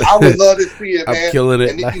 I would love to see it, man. I'm killing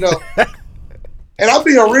it. And I'm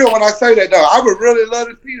being real when I say that, though. I would really love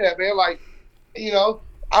to see that, man. Like,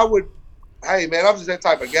 I would. Hey, man, I'm just that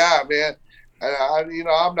type of guy, man. And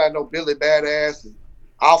I'm not no Billy Badass. And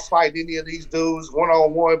I'll fight any of these dudes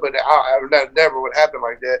one-on-one, but that never would happen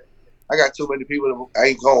like that. I got too many people that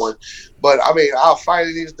ain't going. But, I mean, I'll fight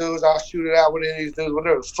these dudes. I'll shoot it out with any of these dudes,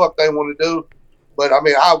 whatever the fuck they want to do. But, I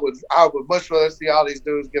mean, I would much rather see all these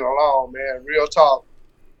dudes get along, man. Real talk.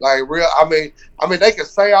 Like, I mean, they can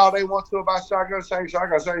say all they want to about Shotgun Shane.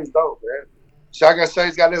 Shotgun Shane's dope, man. Shotgun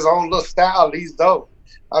Shane's got his own little style. He's dope.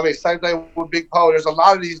 I mean, same thing with Big Poe. There's a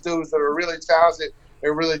lot of these dudes that are really talented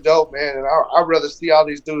and really dope, man. And I'd rather see all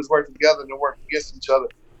these dudes work together than work against each other.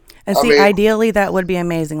 And ideally, that would be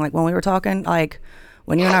amazing. Like, when we were talking, like,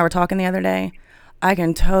 when you and I were talking the other day, I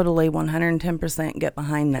can totally 110% get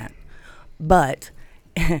behind that. But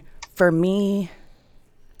for me,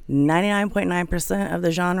 99.9% of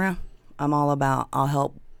the genre, I'm all about. I'll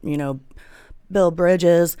help, build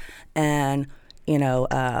bridges and,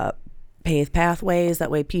 pave pathways.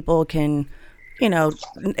 That way people can, it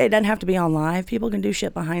doesn't have to be on live. People can do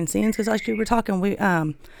shit behind scenes. Because like we were talking,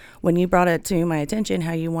 when you brought it to my attention,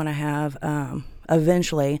 how you want to have,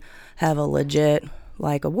 eventually have a legit,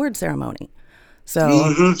 like, award ceremony.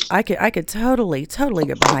 So I could totally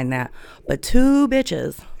get behind that. But two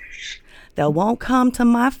bitches that won't come to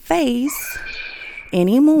my face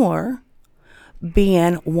anymore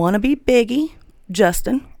being wannabe Biggie,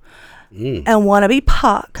 Justin, and wannabe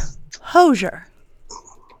Pac, Hozier.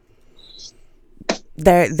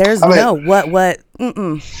 There's what.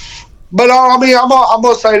 But I mean, I'm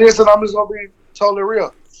gonna say this, and I'm just gonna be totally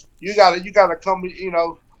real. You gotta come.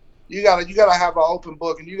 You gotta have an open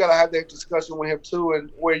book, and you gotta have that discussion with him too.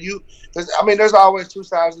 And where because I mean, there's always two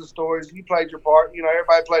sides of the stories. You played your part.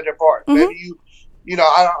 Everybody played their part. Mm-hmm. Maybe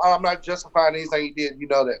I'm not justifying anything he did. You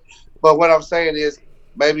know that. But what I'm saying is,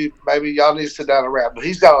 maybe y'all need to sit down and rap. But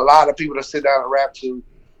he's got a lot of people to sit down and rap to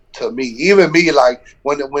me. Even me, like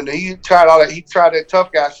when he tried all that, he tried that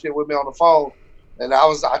tough guy shit with me on the phone. And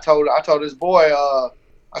I told this boy,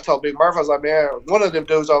 I told Big Murphy, I was like, man, one of them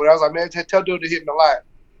dudes over there, I was like, man, tell dude to hit me the line.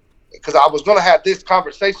 Because I was going to have this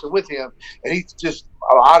conversation with him, and he's just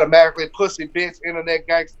automatically pussy, bitch, internet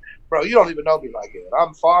gangster. Bro, you don't even know me like that.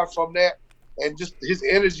 I'm far from that. And just his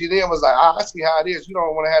energy then was like, I see how it is. You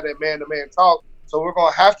don't want to have that man-to-man talk, so we're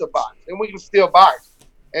going to have to box. And we can still box.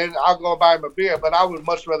 And I'll go buy him a beer, but I would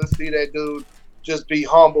much rather see that dude just be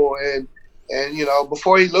humble and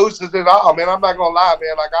before he loses it all, man. I'm not gonna lie,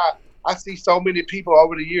 man. Like I see so many people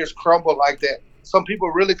over the years crumble like that. Some people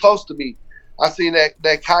really close to me, I seen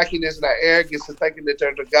that cockiness and that arrogance and thinking that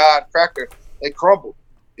they're the God cracker. They crumble.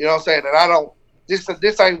 You know what I'm saying? And I don't.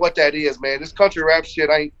 This ain't what that is, man. This country rap shit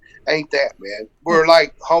ain't that, man. We're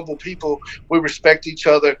like humble people. We respect each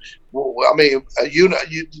other. I mean,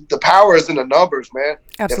 the power is in the numbers, man.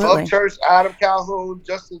 Absolutely. If Upchurch, Adam Calhoun,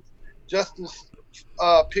 Justice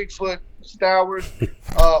Pigfoot, Stowers,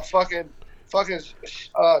 fucking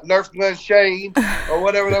Nerf Gun Shane, or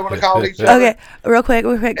whatever they want to call each other. Okay, real quick.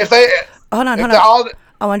 If they hold on.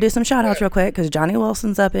 I want to do some shout outs real quick because Johnny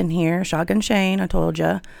Wilson's up in here. Shotgun Shane, I told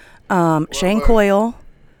you. Shane Coyle.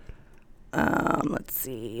 Let's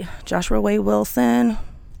see. Joshua Way Wilson.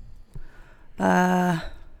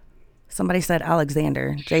 Somebody said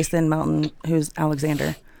Alexander. Jason Mountain, who's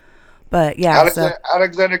Alexander. But yeah.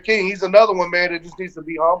 Alexander King, he's another one, man, that just needs to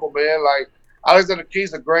be humble, man. Like, Alexander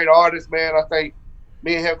King's a great artist, man. I think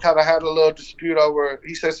me and him kind of had a little dispute over,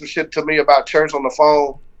 he said some shit to me about Church on the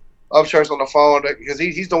phone, Upchurch on the phone, because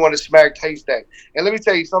he's the one that smacked Haystack. And let me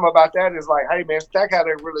tell you something about that is like, hey, man, Stack had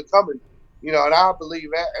it really coming. And I believe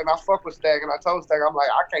that. And I fuck with Stack. And I told Stack, I'm like,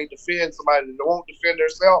 I can't defend somebody that won't defend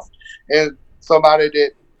themselves. And somebody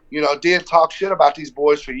that, did talk shit about these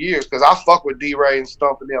boys for years. Because I fuck with D-Ray and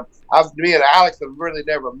Stump and them. Me and Alex have really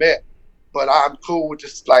never met. But I'm cool with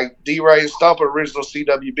just like D-Ray and Stump, original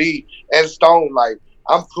CWB, and Stone. Like,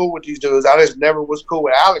 I'm cool with these dudes. I just never was cool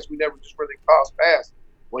with Alex. We never just really crossed paths.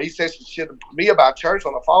 When he said some shit to me about Church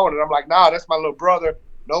on the phone, and I'm like, nah, that's my little brother.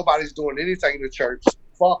 Nobody's doing anything in the church.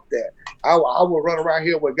 Fuck that. I will run around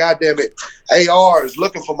here with goddamn it ARs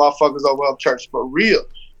looking for motherfuckers over up church, but real.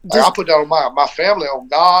 Like, I put that on my family, on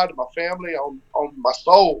God, my family, on my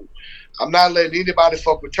soul. I'm not letting anybody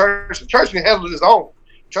fuck with church. The church can handle its own.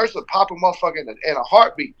 Church will pop a motherfucker in a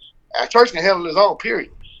heartbeat. Church can handle its own,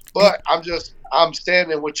 period. But I'm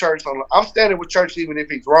standing with church. I'm standing with church even if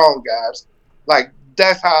he's wrong, guys. Like,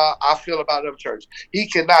 that's how I feel about Upchurch. He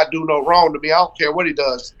cannot do no wrong to me. I don't care what he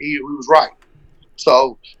does. He was right.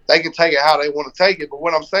 So they can take it how they want to take it. But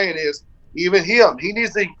what I'm saying is, even him, he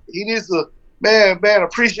needs to, man,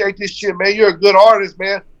 appreciate this shit, man. You're a good artist,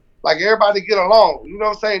 man. Like, everybody get along. You know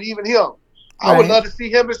what I'm saying? Even him. I would love to see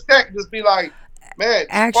him and Stack just be like, man,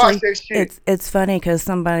 actually, that shit. It's funny because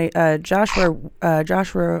somebody, Joshua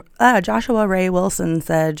Ray Wilson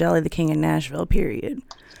said Jelly the King in Nashville, period.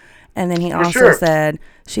 And then he also said,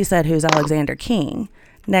 she said, who's Alexander King?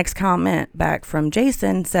 Next comment back from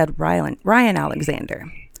Jason said Ryan Alexander.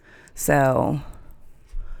 So,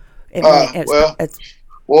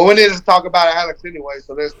 well, we need to talk about Alex anyway,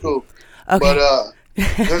 so that's cool. Okay.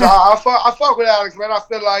 But I fuck with Alex, man. I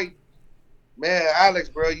feel like, man, Alex,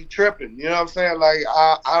 bro, you tripping. You know what I'm saying? Like,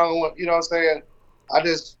 I don't want, you know what I'm saying? I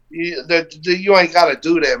just, you ain't got to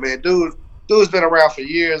do that, man. Dude's been around for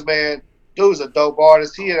years, man. Dude's a dope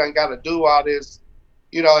artist. He ain't got to do all this.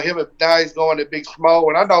 Him and now he's going to Big Smo,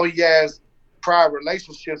 and I know he has prior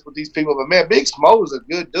relationships with these people, but man, Big Smo is a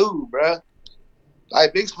good dude, bro.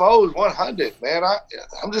 Like, Big Smo is 100, man.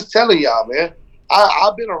 I'm just telling y'all, man.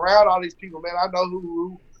 I've been around all these people, man. I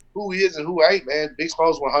know who is and who ain't, man. Big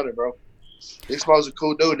Smo's 100, bro. Big Smo's a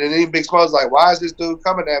cool dude. And then Big Smo's like, why is this dude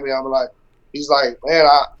coming at me? I'm like, he's like, man,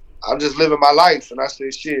 I'm just living my life. And I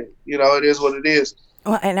said, shit, it is what it is.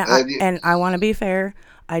 Well, and I want to be fair.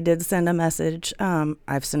 I did send a message.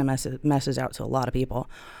 I've sent a message out to a lot of people.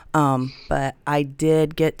 But I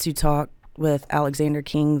did get to talk with Alexander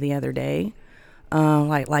King the other day.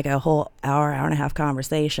 Like a whole hour and a half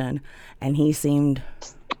conversation. And he seemed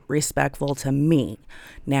respectful to me.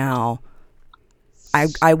 Now,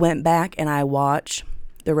 I went back and I watched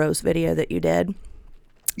the roast video that you did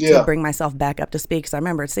to bring myself back up to speed because I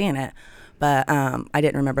remember seeing it, but I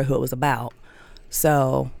didn't remember who it was about.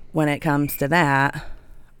 So when it comes to that,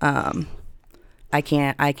 I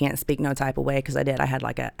can't speak no type of way because I had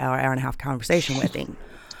like an hour and a half conversation with him.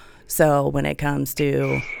 So when it comes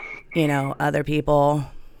to, other people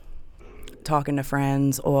talking to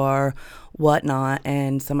friends or whatnot,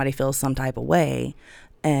 and somebody feels some type of way,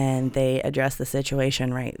 and they address the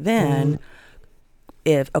situation right then.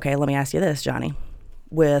 Okay, let me ask you this, Johnny,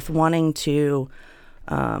 with wanting to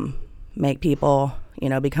make people,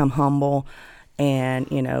 become humble and,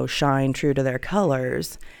 shine true to their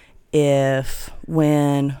colors. If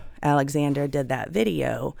when Alexander did that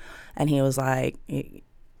video and he was like,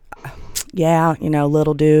 yeah,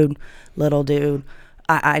 little dude,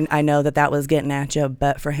 I know that was getting at you,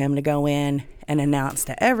 but for him to go in and announce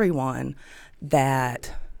to everyone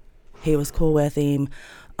that he was cool with him,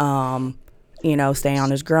 stay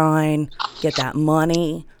on his grind, get that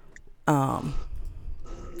money.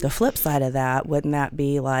 The flip side of that, wouldn't that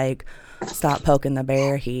be like, stop poking the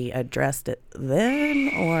bear? He addressed it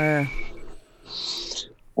then, or?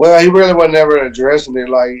 Well, he really wasn't ever addressing it.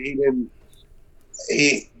 Like, he didn't.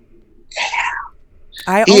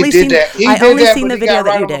 I only seen the video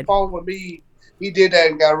that you did. On the phone with me. He did that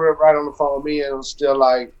and got right on the phone with me, and was still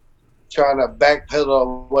like trying to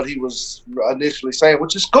backpedal what he was initially saying,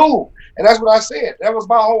 which is cool. And that's what I said. That was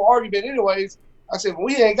my whole argument, anyways. I said, well,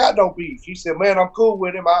 we ain't got no beef. He said, man, I'm cool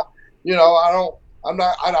with him. I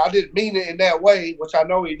didn't mean it in that way, which I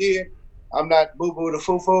know he did. I'm not boo-boo the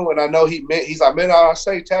foo-foo, and I know he's like, man, I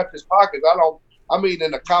say tap his pockets. I mean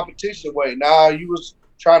in a competition way. Nah, you was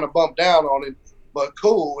trying to bump down on him, but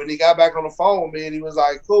cool. And he got back on the phone with me, and he was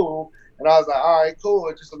like, cool. And I was like, all right, cool.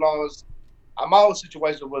 It's just as long as my whole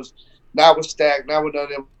situation was not with Stack, not with none of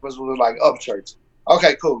them, was like Upchurch.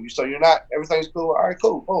 Okay, cool. So you're not, everything's cool. All right,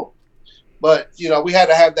 cool, boom. But, we had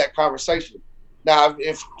to have that conversation. Now,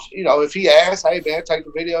 if he asked, hey, man, take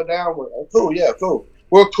the video down, cool, yeah, cool.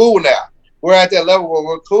 We're cool now. We're at that level where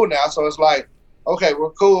we're cool now. So it's like, okay, we're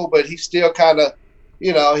cool, but he's still kind of,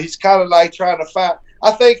 he's kind of like trying to find. I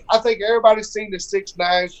think everybody's seen the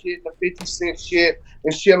 6ix9ine shit, the 50 Cent shit,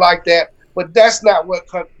 and shit like that. But that's not what,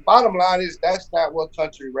 bottom line is, that's not what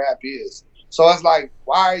country rap is. So it's like,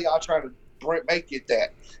 why are y'all trying to make it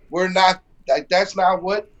that? We're not, like, that's not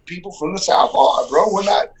what people from the South are, bro.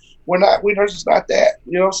 We're just not that.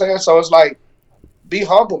 You know what I'm saying? So it's like, be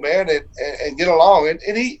humble, man, and get along.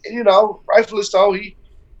 And he, rightfully so,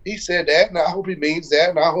 he said that, and I hope he means that,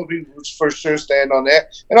 and I hope he would for sure stand on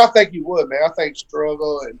that. And I think he would, man. I think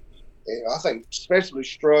Struggle and I think especially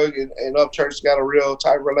Strug and Upchurch got a real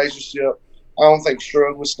tight relationship. I don't think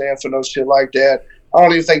Strug would stand for no shit like that. I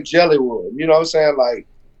don't even think Jelly would. You know what I'm saying? Like,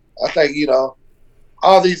 I think,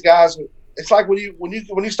 all these guys, it's like when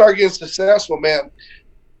you start getting successful, man,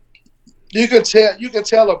 you can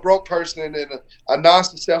tell a broke person and a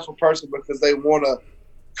non-successful person because they want to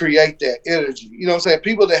create that energy. You know what I'm saying?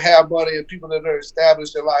 People that have money and people that are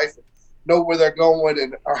established in life and know where they're going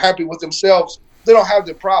and are happy with themselves, they don't have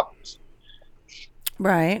the problems.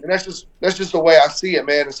 Right. And that's just the way I see it,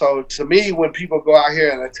 man. And so to me, when people go out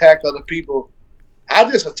here and attack other people, I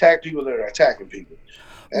just attack people that are attacking people.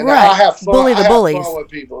 And right. I have fun. Bully the bullies. Fun with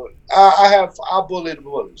people. I bully the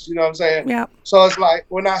bullies. You know what I'm saying? Yeah. So it's like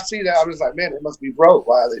when I see that, I'm just like, man, they must be broke.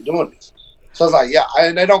 Why are they doing this? So it's like, yeah,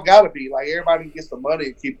 and they don't gotta be. Like, everybody gets the money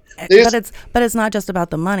and keep this. But it's not just about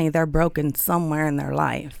the money. They're broken somewhere in their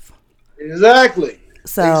life. Exactly.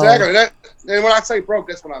 So exactly. And when I say broke,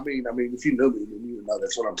 that's what I mean. I mean, if you knew me, then you would know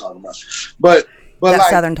that's what I'm talking about. But that like,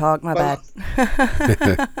 Southern talk, my bad.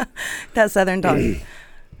 That Southern talk.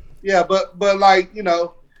 Yeah, but like,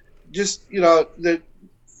 just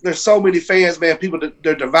there's so many fans, man. People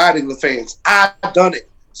they're dividing the fans. I've done it,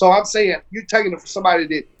 so I'm saying you're taking it for somebody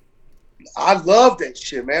that I love that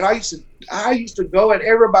shit, man. I used to go at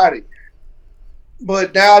everybody,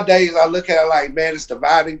 but nowadays I look at it like, man, it's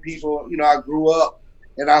dividing people. I grew up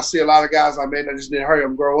and I see a lot of guys like, man, I just didn't hurry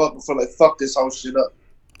them grow up before they fuck this whole shit up.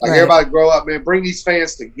 Like, right. Everybody grow up, man. Bring these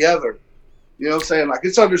fans together. You know what I'm saying? Like,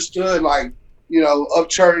 it's understood, like,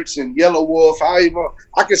 Upchurch and Yellow Wolf. I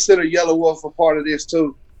consider Yellow Wolf a part of this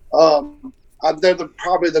too. They're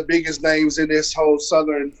probably the biggest names in this whole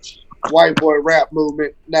Southern white boy rap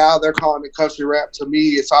movement. Now they're calling it country rap. To me,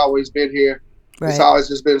 it's always been here. Right. It's always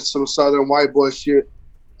just been some Southern white boy shit.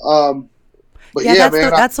 But yeah,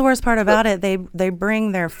 that's the worst part about it. They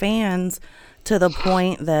bring their fans to the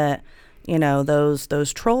point that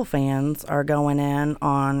those troll fans are going in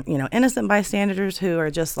on, innocent bystanders who are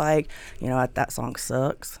just like, that song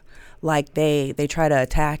sucks. Like they try to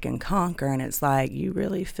attack and conquer, and it's like, you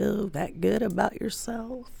really feel that good about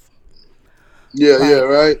yourself? Yeah, like, yeah,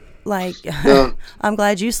 right. Like, yeah. I'm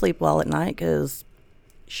glad you sleep well at night, because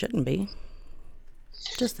you shouldn't be.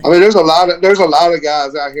 Just I mean, saying. there's a lot of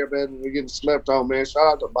guys out here, man, that are getting slept on, man. Shout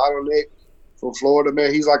out to Bottleneck from Florida,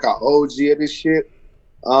 man. He's like an OG of this shit.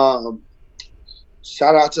 Um,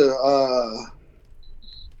 Shout out to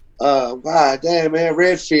God damn, man,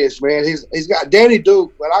 Redfish, man. He's got Danny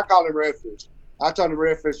Duke, but I call him Redfish. I thought the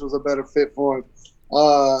Redfish was a better fit for him.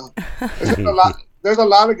 There's a lot. There's a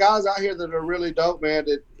lot of guys out here that are really dope, man.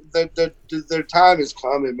 That their time is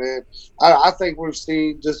coming, man. I think we've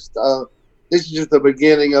seen just this is just the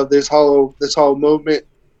beginning of this whole movement.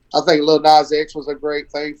 I think Lil Nas X was a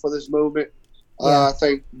great thing for this movement. Yeah. I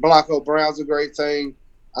think Blanco Brown's a great thing.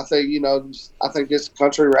 I think I think this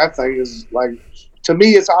country rap thing is like, to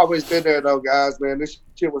me, it's always been there though, guys. Man, this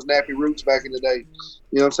shit was Nappy Roots back in the day.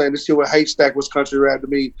 You know what I'm saying? This shit with Haystack was country rap to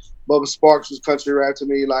me. Bubba Sparks was country rap to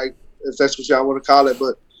me, like if that's what y'all want to call it.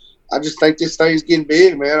 But I just think this thing's getting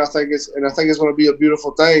big, man. I think it's going to be a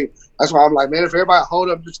beautiful thing. That's why I'm like, man, if everybody hold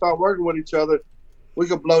up and just start working with each other, we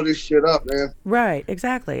could blow this shit up, man. Right,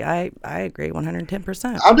 exactly. I agree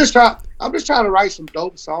 110%. I'm just trying to write some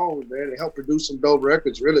dope songs, man, and help produce some dope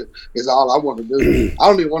records. Really, is all I want to do. I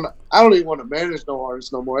don't even want to manage no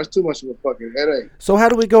artists no more. That's too much of a fucking headache. So how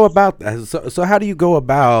do we go about that? So how do you go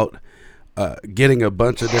about getting a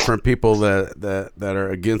bunch of different people that are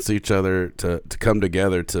against each other to come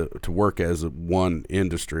together to work as one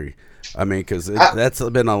industry? I mean, because that's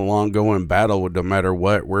been a long going battle with no matter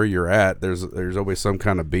where you're at. There's always some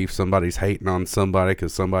kind of beef. Somebody's hating on somebody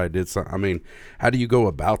because somebody did something. I mean, how do you go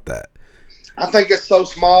about that? I think it's so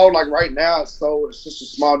small. Like right now, it's just a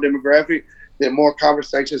small demographic that more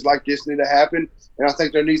conversations like this need to happen. And I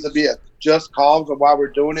think there needs to be a just cause of why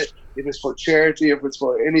we're doing it. If it's for charity, if it's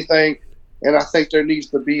for anything. And I think there needs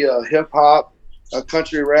to be a hip hop, a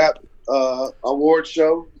country rap award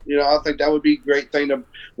show. You know, I think that would be a great thing to.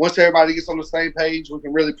 Once everybody gets on the same page, we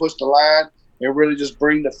can really push the line and really just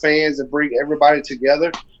bring the fans and bring everybody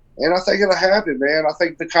together. And I think it'll happen, man. I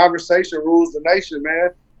think the conversation rules the nation, man.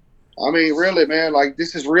 I mean, really, man, like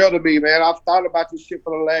this is real to me, man. I've thought about this shit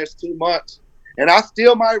for the last 2 months, and I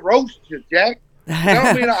still might roast you, Jack. You know what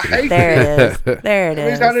I mean? I hate There it is. There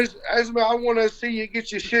it is. I want to see you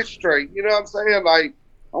get your shit straight. You know what I'm saying? Like,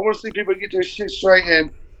 I want to see people get their shit straight and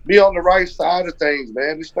be on the right side of things,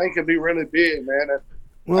 man. This thing can be really big, man.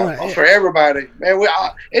 For everybody, man.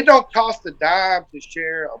 It don't cost a dime to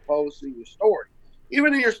share a post in your story.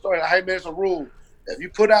 Even in your story, like, hey, man, it's a rule. If you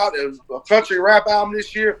put out a country rap album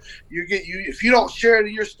this year, if you don't share it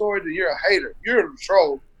in your story, then you're a hater. You're a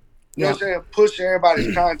troll. You know what I'm saying? Push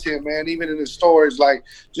everybody's content, man, even in the stories. Like,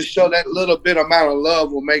 just show that little bit amount of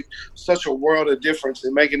love will make such a world of difference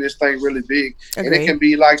in making this thing really big. Agreed. And it can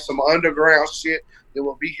be like some underground shit that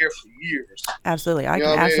will be here for years. Absolutely. I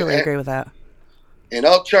can absolutely agree with that. And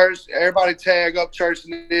Upchurch, everybody tag Upchurch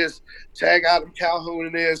in this, tag Adam Calhoun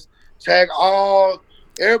in this, tag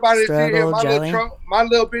everybody that's here, my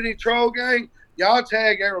little bitty troll gang. Y'all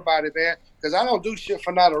tag everybody, man, because I don't do shit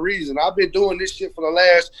for not a reason. I've been doing this shit for the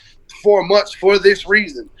last 4 months for this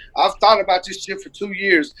reason. I've thought about this shit for 2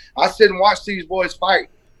 years. I sit and watch these boys fight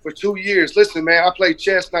for 2 years. Listen, man, I play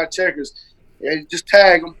chess, not checkers. And just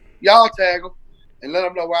tag them. Y'all tag them. And let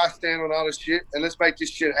them know where I stand on all this shit. And let's make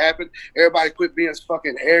this shit happen. Everybody quit being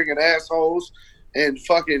fucking arrogant assholes and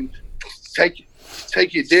fucking take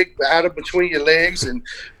your dick out of between your legs and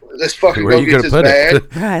let's fucking go get this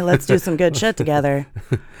bag. Right, let's do some good shit together.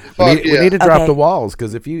 We need to drop the walls,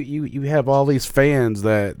 because if you have all these fans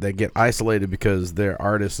that get isolated because their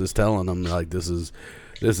artist is telling them, like, this is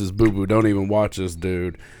boo-boo, don't even watch this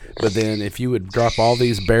dude. But then if you would drop all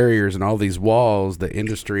these barriers and all these walls, the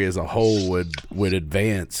industry as a whole would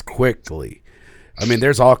advance quickly. I mean,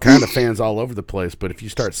 there's all kind of fans all over the place, but if you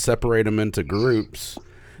start separating them into groups,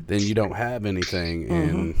 then you don't have anything,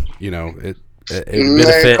 and you know it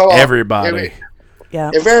benefit everybody.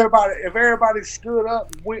 If everybody stood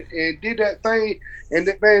up and did that thing,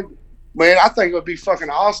 and man, I think it would be fucking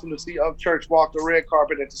awesome to see Upchurch walk the red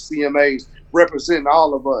carpet at the CMAs representing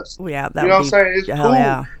all of us. Yeah, you know what I'm saying? It's cool.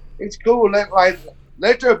 Yeah. It's cool.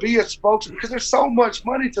 Let there be a spokesman, because there's so much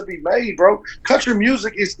money to be made, bro. Country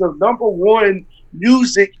music is the #1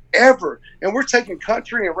 music ever, and we're taking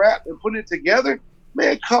country and rap and putting it together.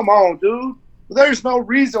 Man, come on, dude. There's no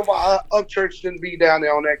reason why Upchurch shouldn't be down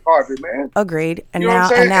there on that carpet, man. Agreed. And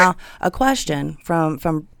now a question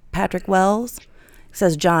from Patrick Wells. It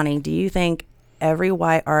says, Johnny, do you think every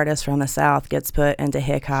white artist from the South gets put into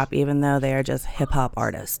hip hop, even though they are just hip hop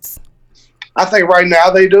artists? I think right now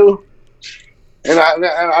they do. And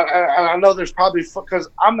I know there's probably, because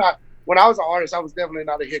when I was an artist, I was definitely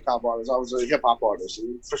not a hip hop artist. I was a hip hop artist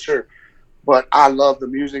for sure. But I love the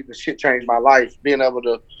music. The shit changed my life, being able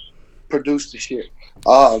to produce the shit.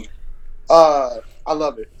 I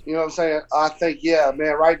love it. You know what I'm saying? I think, yeah,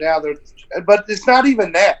 man, right now but it's not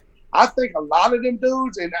even that. I think a lot of them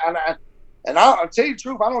dudes, and I'll tell you the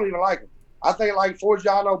truth, I don't even like them. I think like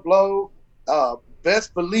Forgiano Blow,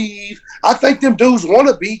 Best Believe. I think them dudes want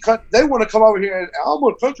to they want to come over here and I'm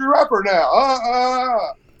a country rapper now.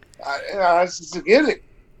 I just get it.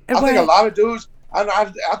 I think a lot of dudes.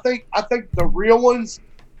 I think the real ones.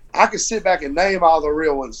 I can sit back and name all the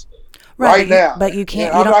real ones right now. But you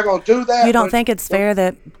can't. I'm not going to do that. You don't think it's fair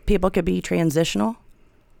that people could be transitional?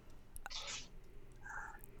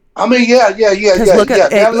 I mean, yeah. Look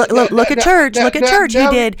at Church. Look at Church.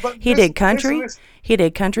 He did country. He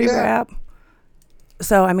did country rap.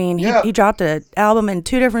 So I mean, he dropped an album in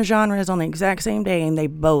 2 different genres on the exact same day, and they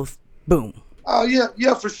both boom. Oh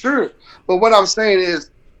yeah, for sure. But what I'm saying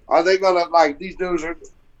is, are they gonna like these dudes are?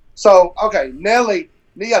 So okay, Nelly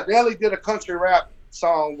did a country rap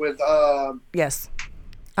song with yes,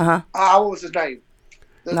 what was his name?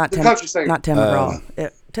 The Tim, country singer, not Tim McGraw.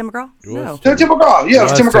 Tim McGraw? No, Tim McGraw. Yeah, it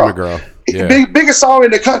was Tim McGraw. Yeah. Biggest song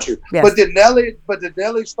in the country. Yes. But did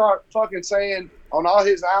Nelly start fucking saying on all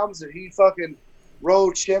his albums that he fucking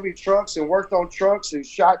rode Chevy trucks and worked on trucks and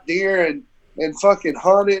shot deer and fucking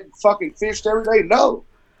hunted and fucking fished every day? No.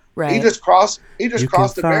 Right. He just crossed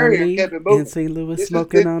the barrier and kept it moving. In St. Louis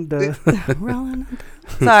smoking on the rolling.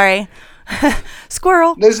 Sorry.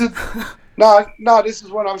 Squirrel. This is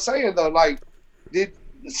what I'm saying though. Like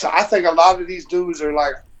so I think a lot of these dudes are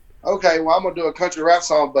like, okay, well I'm gonna do a country rap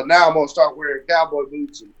song, but now I'm gonna start wearing cowboy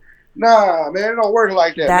boots. Nah, man, it don't work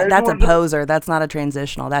like that. That's a poser. That's not a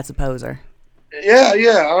transitional. That's a poser. Yeah.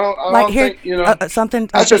 I don't think, you know,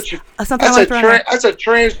 something. That's a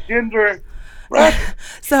transgender rap.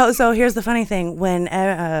 So here's the funny thing: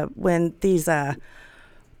 when these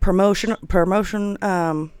promotional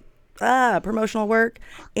work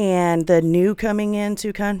and the new coming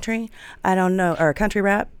into country, I don't know, or country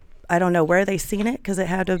rap, I don't know where they seen it because it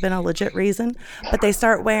had to have been a legit reason, but they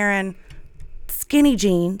start wearing skinny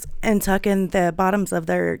jeans and tucking the bottoms of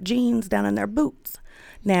their jeans down in their boots.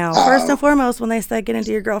 Now, first and foremost, when they said get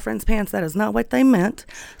into your girlfriend's pants, that is not what they meant.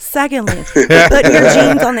 Secondly, putting your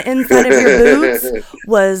jeans on the inside of your boots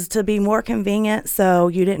was to be more convenient so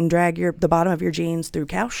you didn't drag the bottom of your jeans through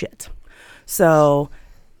cow shit. So,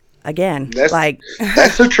 again, that's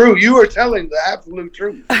the truth. You are telling the absolute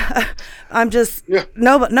truth. I'm just,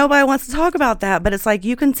 nobody wants to talk about that, but it's like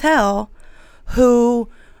you can tell who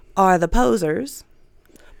are the posers.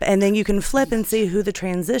 And then you can flip and see who the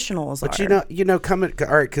transitionals are. But coming all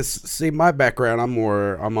right, because see, my background, I'm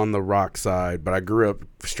on the rock side, but I grew up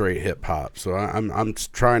straight hip hop, so I'm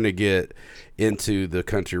trying to get into the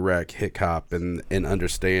country rap hip hop and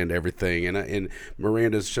understand everything. And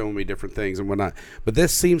Miranda's showing me different things and whatnot. But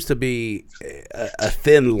this seems to be a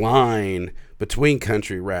thin line between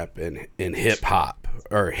country rap and hip hop,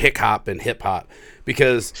 or hip hop and hip hop.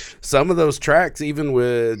 Because some of those tracks, even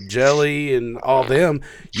with Jelly and all them,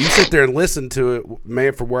 you sit there and listen to it,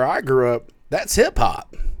 man, from where I grew up, that's hip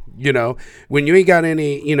hop. You know, when you ain't got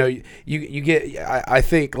any, you know, you get, I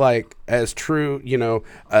think like as true, you know,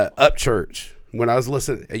 Upchurch, when I was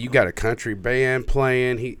listening, you got a country band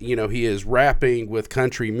playing, he is rapping with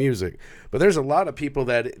country music. But there's a lot of people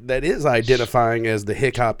that is identifying as the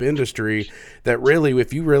hip hop industry that really,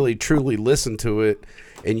 if you really truly listen to it,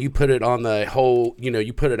 and you put it on the whole, you know,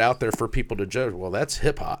 you put it out there for people to judge. Well, that's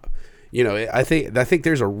hip hop. You know, I think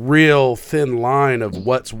there's a real thin line of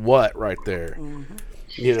what's what right there. Mm-hmm.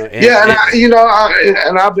 You know,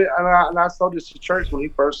 I told this to Church when he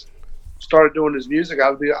first started doing his music.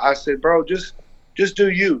 I said, bro, just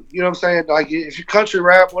do you. You know what I'm saying? Like if you country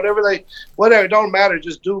rap, whatever, it don't matter.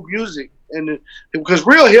 Just do music, and because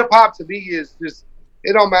real hip hop to me is just.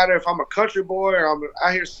 It don't matter if I'm a country boy or I'm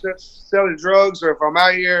out here selling drugs or if I'm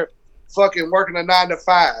out here fucking working a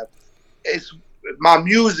 9-to-5. It's my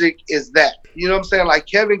music is that. You know what I'm saying? Like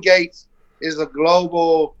Kevin Gates is a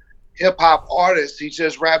global hip hop artist. He's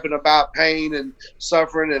just rapping about pain and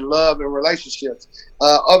suffering and love and relationships.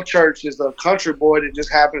 Upchurch is a country boy that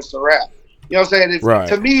just happens to rap. You know what I'm saying? Right.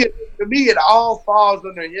 To me, it all falls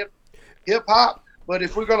under hip hop. But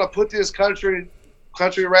if we're gonna put this country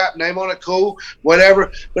rap name on it, cool, whatever.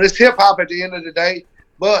 But it's hip hop at the end of the day.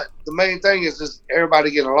 But the main thing is just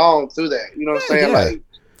everybody getting along through that. You know what I'm saying? Yeah. Like,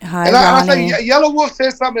 Hi, and I think Yellow Wolf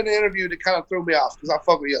said something in the interview that kind of threw me off because I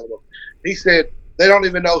fuck with Yellow Wolf. He said they don't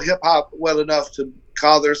even know hip hop well enough to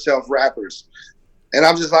call themselves rappers, and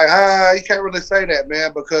I'm just like, you can't really say that,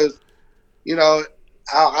 man, because you know.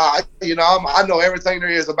 I know everything there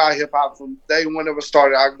is about hip hop from day one it was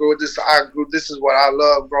started. I grew with this. This is what I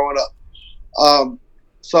love growing up.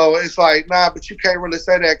 So it's like, nah, but you can't really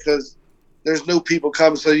say that because there's new people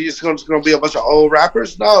coming, so you're just going to be a bunch of old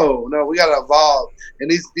rappers. No, we got to evolve, and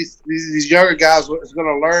these younger guys is going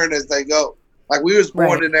to learn as they go. Like we was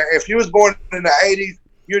born in there. If you was born in the '80s,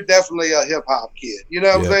 you're definitely a hip hop kid. You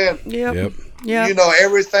know what I'm saying? Yep. You know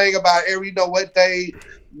everything about you know what day.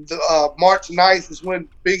 March 9th is when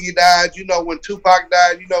Biggie died. You know when Tupac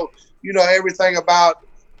died. You know everything about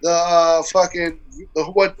the the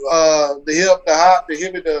hip, the hop, the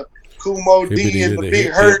hippie, the Kumo D, and the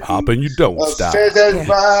Big Hurt, hop, and you don't stop. Fantastic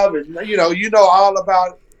Five, and you know all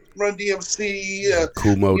about Run DMC,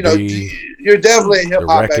 Kumo D. You're definitely a hip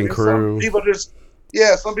hop baby. Crew.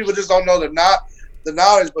 Some people just don't know the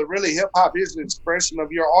knowledge, but really hip hop is an expression of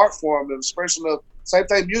your art form, an expression of same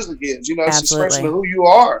thing music is. You know, it's an expression of who you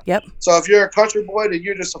are. Yep. So if you're a country boy, then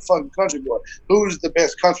you're just a fucking country boy. Who's the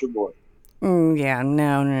best country boy? Yeah,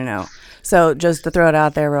 no. So just to throw it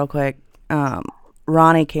out there real quick,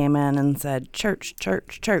 Ronnie came in and said, church.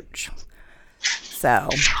 So.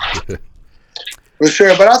 For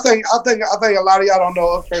sure, but I think a lot of y'all don't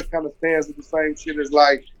know Upchurch kind of stands with the same shit as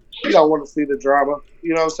like, you don't want to see the drama.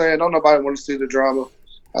 You know what I'm saying? Don't nobody want to see the drama.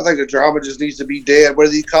 I think the drama just needs to be dead,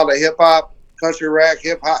 whether you call it hip hop, country rap,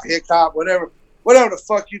 hip hop, whatever the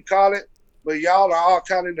fuck you call it. But y'all are all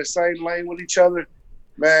kind of in the same lane with each other.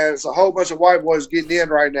 Man, it's a whole bunch of white boys getting in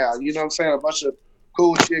right now. You know what I'm saying? A bunch of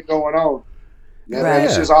cool shit going on. Man, right.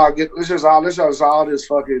 Let's just all this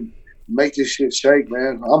fucking make this shit shake,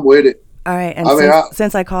 man. I'm with it. All right, and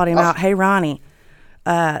since I called him out, hey Ronnie,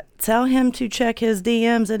 tell him to check his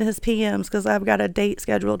DMs and his PMs because I've got a date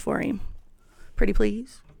scheduled for him. Pretty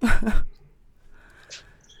please.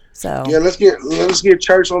 So yeah, let's get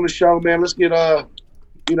Church on the show, man. Let's get let's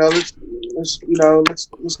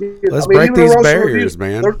break these barriers,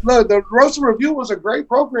 man. The Roasted Review was a great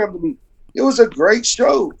program to me. It was a great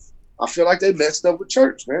show. I feel like they messed up with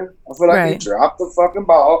Church, man. I feel like they dropped the fucking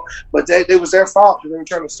ball, but it was their fault because they were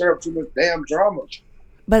trying to stir up too much damn drama.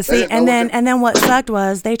 But see, and then what sucked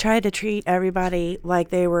was they tried to treat everybody like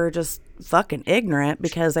they were just fucking ignorant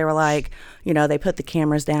because they were like, you know, they put the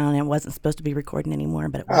cameras down and it wasn't supposed to be recording anymore,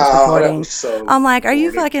 but it was recording. I'm like, are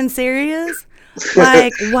you fucking serious?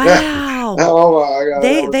 Like, wow. Oh my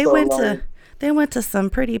God. They went to some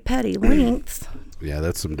pretty petty lengths. Yeah,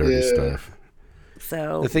 that's some dirty stuff.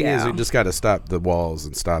 So the thing is, you just got to stop the walls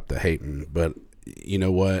and stop the hating. But you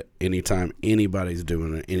know what? Anytime anybody's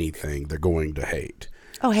doing anything, they're going to hate.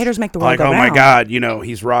 Oh, haters make the world go round. round. My God, you know,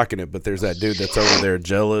 he's rocking it, but there's that dude that's over there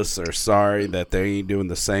jealous or sorry that they ain't doing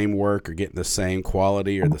the same work or getting the same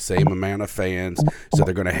quality or the same amount of fans, so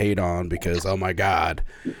they're going to hate on because, oh my God,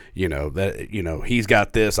 he's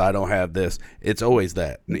got this, I don't have this. It's always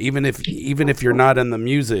that. Even if you're not in the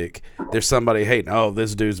music, there's somebody hating, oh,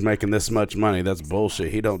 this dude's making this much money. That's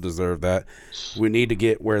bullshit. He don't deserve that. We need to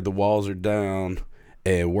get where the walls are down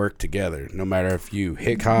and work together, no matter if you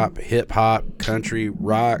hip hop, country,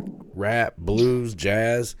 rock, rap, blues,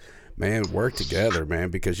 jazz, man, work together, man,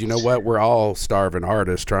 because you know what? We're all starving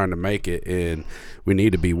artists trying to make it, and we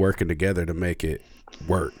need to be working together to make it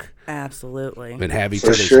work. Absolutely. And have each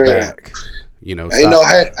other's back. You know, ain't no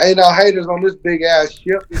haters on this big ass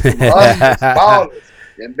ship. Ballers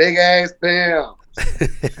and big ass pounds. Oh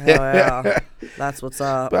yeah, that's what's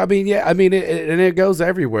up. But it goes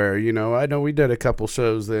everywhere. You know, I know we did a couple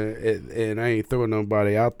shows and I ain't throwing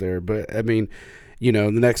nobody out there, but I mean, you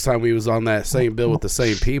know, the next time we was on that same bill with the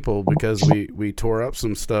same people because we tore up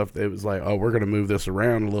some stuff, it was like, oh, we're gonna move this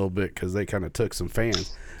around a little bit because they kind of took some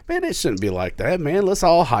fans. Man, it shouldn't be like that, man. Let's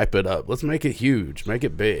all hype it up. Let's make it huge, make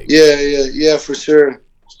it big. Yeah, for sure.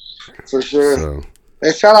 So.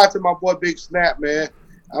 And shout out to my boy Big Snap, man.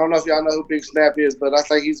 I don't know if y'all know who Big Snap is, but I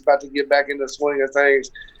think he's about to get back into the swing of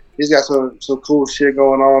things. He's got some cool shit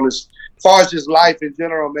going on. As far as just life in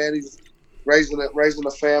general, man, he's raising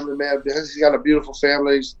a family, man. He's got a beautiful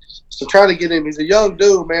family. So trying to get him, he's a young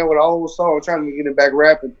dude, man, with an old song. Trying to get him back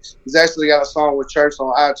rapping. He's actually got a song with Church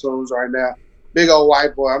on iTunes right now. Big old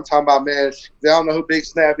white boy. I'm talking about, man, they don't know who Big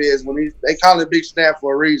Snap is. They call him Big Snap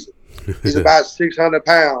for a reason. He's about 600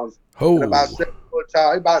 pounds. Oh. About 7 foot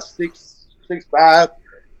tall. He's about 6'5".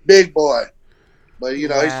 Big boy, but you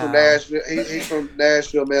know He's from Nashville. He's from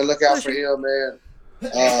Nashville, man. Look out for him, man.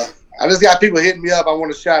 I just got people hitting me up. I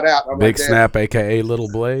want to shout out. Big Snap, aka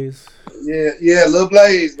Little Blaze. Yeah, Little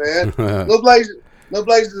Blaze, man. Little Blaze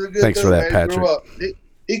is a good. Thanks dude, for that, man. Patrick.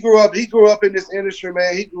 He grew up in this industry,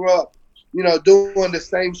 man. He grew up, you know, doing the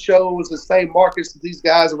same shows, the same markets that these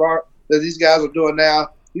guys are doing now.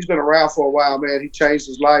 He's been around for a while, man. He changed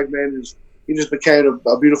his life, man. He just became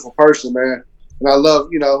a beautiful person, man. And I love,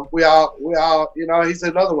 you know, we all, you know, he's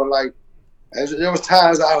another one. Like, And there was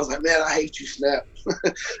times I was like, man, I hate you, Snap.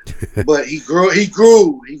 But he grew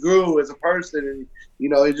as a person, and he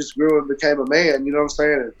just grew and became a man. You know what I'm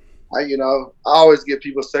saying? And I always give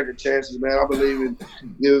people second chances, man. I believe in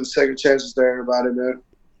giving second chances to everybody, man.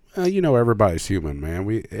 Everybody's human,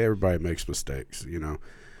 man. Everybody makes mistakes,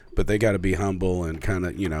 but they got to be humble and kind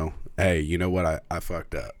of, hey, you know what? I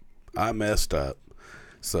fucked up. I messed up.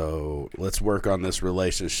 So let's work on this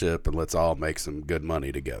relationship and let's all make some good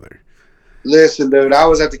money together. Listen, dude, I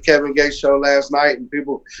was at the Kevin Gates show last night, and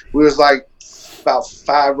we was like about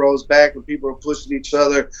 5 rows back, and people were pushing each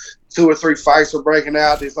other. 2 or 3 fights were breaking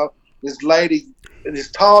out. This lady, this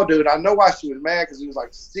tall dude, I know why she was mad, because he was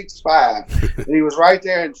like 6'5", and he was right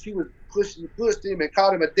there, and she was pushed him and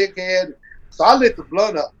called him a dickhead. So I lit the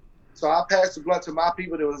blunt up. So I passed the blunt to my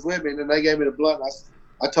people that was with me, and then they gave me the blunt.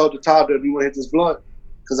 I told the tall dude, "You want to hit this blunt?"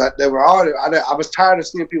 Because they were all there. I was tired of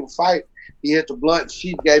seeing people fight. He hit the blunt, and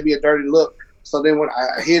she gave me a dirty look. So then when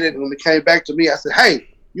I hit it, and when it came back to me, I said, "Hey,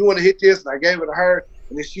 you want to hit this?" And I gave it to her.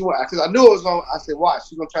 And then she went, because I knew it was going. I said, "Watch,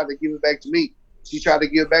 she's gonna try to give it back to me." She tried to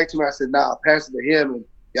give it back to me. I said, "Nah, pass it to him, and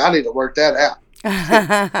y'all need to work that out."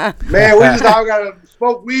 Man, we just all gotta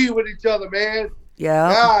smoke weed with each other, man.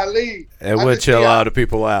 Yeah. Golly. It would chill a lot of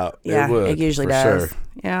people out. Yeah, it usually does. Sure.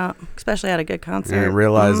 Yeah, especially at a good concert. And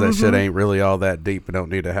realize that shit ain't really all that deep and don't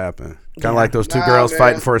need to happen. Kind of like those 2 girls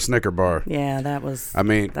fighting for a Snicker bar. Yeah, that was. I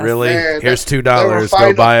mean, really? Man, here's $2.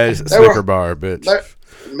 Go buy a Snicker bar, bitch.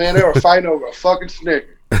 They were fighting over a fucking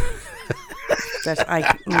Snicker.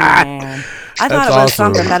 I thought it was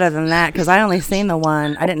something better than that, because I only seen the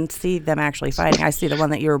one. I didn't see them actually fighting. I see the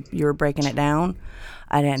one that you were breaking it down.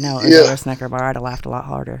 I didn't know it was over a Snicker bar. I'd have laughed a lot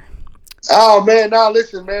harder. Oh man,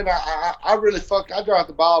 listen, man. I really I dropped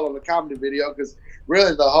the ball on the comedy video, because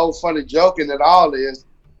really the whole funny joke in it all is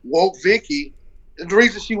woke Vicky. The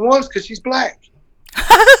reason she won is because she's black.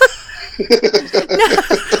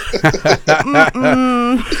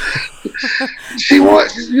 She won.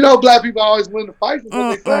 Black people always win the fight.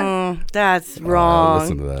 That's wrong.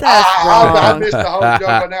 Listen to that. That's wrong. I missed the whole joke,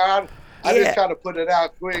 but now I just try to put it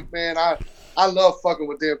out quick, man. I love fucking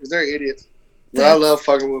with them because they're idiots. I love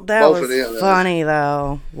fucking with both of them. That was funny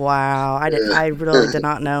though. Wow, I really did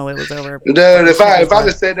not know it was over. Dude, if I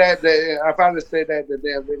just said that, the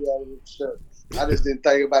damn video would shut. I just didn't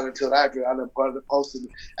think about it until after I done posted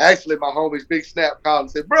it. Actually, my homie's Big Snap called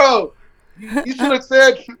and said, "Bro, you should have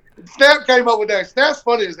said." Snap came up with that. Snap's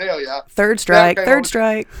funny as hell, y'all. Third strike. Yeah.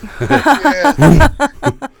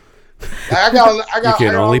 You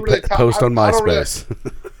can only post on MySpace.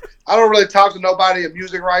 I don't really talk to nobody in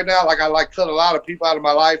music right now. Like, I cut a lot of people out of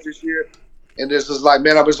my life this year. And this is like,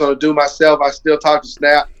 man, I'm just going to do myself. I still talk to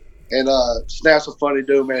Snap. And Snap's a funny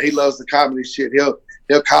dude, man. He loves the comedy shit.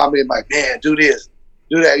 He'll call me and like, man, do this,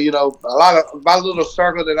 do that. A lot of my little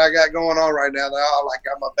circle that I got going on right now, they all like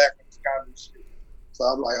got my back on this comedy shit. So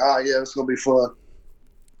I'm like, oh, yeah, it's going to be fun.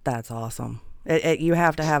 That's awesome. You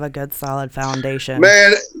have to have a good, solid foundation.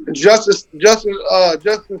 Man, Justin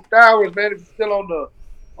Stowers, man, if you're still on the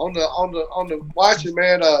watching,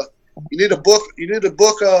 man, you need to book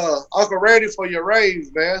Uncle Randy for your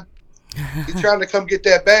raise, man. He's trying to come get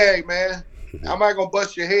that bag, man. I'm not gonna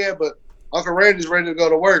bust your head, but Uncle Randy's ready to go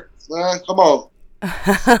to work. Come on.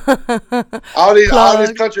 all these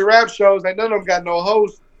country rap shows, ain't none of them got no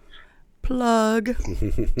host. Plug.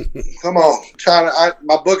 Come on,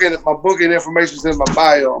 my booking information's in my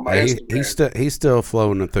bio on my Instagram. He's still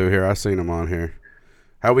floating through here. I seen him on here.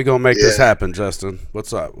 How we gonna make this happen, Justin?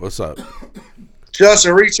 What's up?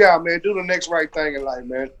 Justin, reach out, man. Do the next right thing in life,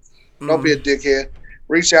 man. Don't be a dickhead.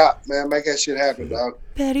 Reach out, man. Make that shit happen, dog.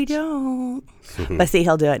 Betty don't. But see,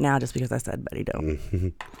 he'll do it now just because I said Betty don't.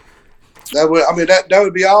 That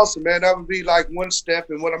would be awesome, man. That would be like one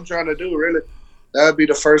step in what I'm trying to do, really. That would be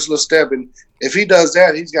the first little step. And if he does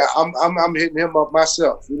that, I'm hitting him up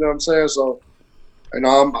myself. You know what I'm saying? So,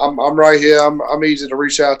 I'm right here. I'm easy to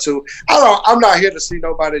reach out to. I'm not here to see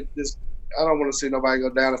nobody. I don't want to see nobody go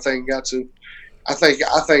down if they ain't got to. I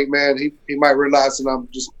think, man, he might realize that I'm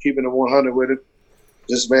just keeping it 100 with him.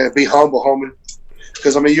 Just, man, be humble, homie.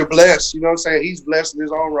 Because, you're blessed. You know what I'm saying? He's blessed in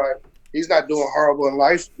his own right. He's not doing horrible in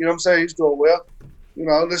life. You know what I'm saying? He's doing well.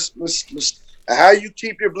 Let's how you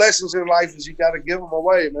keep your blessings in life is you got to give them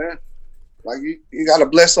away, man. Like, you got to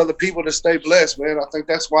bless other people to stay blessed, man. I think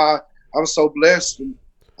that's why I'm so blessed. And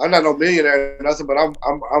I'm not no millionaire or nothing, but I'm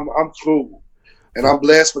cool. And I'm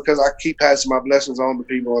blessed because I keep passing my blessings on to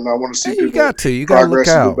people, and I want to see people you gotta look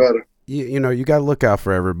out. Better. You got to look out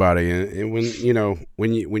for everybody, and when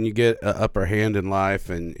you get an upper hand in life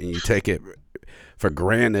and you take it for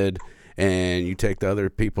granted, and you take the other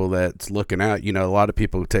people that's looking out. You know, a lot of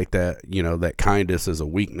people take that, you know, that kindness as a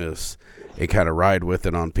weakness and kind of ride with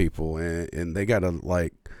it on people, and they gotta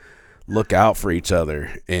like look out for each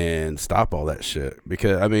other and stop all that shit,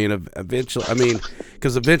 because I mean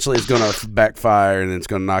eventually it's gonna backfire and it's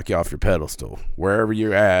gonna knock you off your pedestal wherever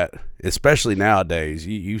you're at, especially nowadays.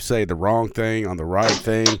 You say the wrong thing on the right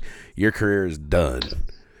thing, your career is done.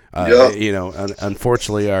 You know,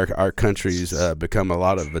 unfortunately our country's become a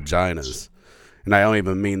lot of vaginas. And I don't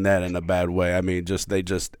even mean that in a bad way. I mean,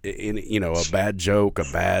 you know, a bad joke, a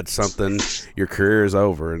bad something, your career is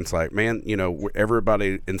over. And it's like, man, you know,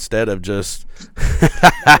 everybody, instead of just,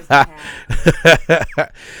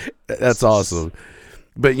 that's awesome.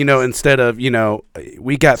 But, you know, instead of, you know,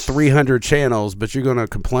 we got 300 channels, but you're going to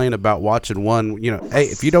complain about watching one, you know, hey,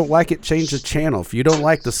 if you don't like it, change the channel. If you don't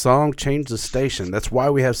like the song, change the station. That's why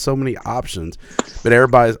we have so many options. But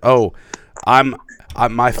everybody's,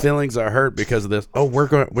 my feelings are hurt because of this. Oh, we're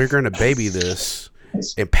going to baby this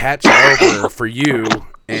and patch it over for you,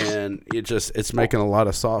 and it's making a lot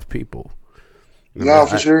of soft people. No,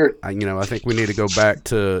 for sure. I think we need to go back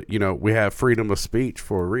to, you know, we have freedom of speech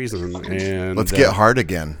for a reason, and let's get hard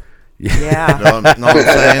again. Yeah. know what I'm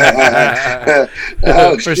saying?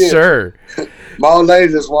 Oh, for shit. sure. My old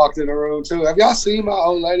lady just walked in the room too. Have y'all seen my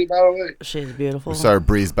old lady, by the way? She's beautiful. We saw her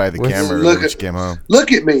breeze by the camera when she came home.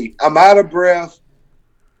 Look at me. I'm out of breath.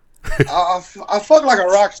 I fuck like a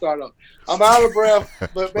rock star though. I'm out of breath,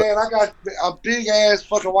 but man, I got a big ass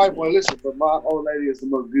fucking white boy. Listen, but my old lady is the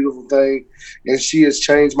most beautiful thing, and she has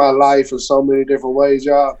changed my life in so many different ways,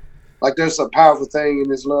 y'all. Like, there's a powerful thing in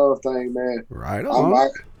this love thing, man. Right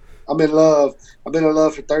on. I'm in love. I've been in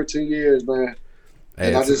love for 13 years, man.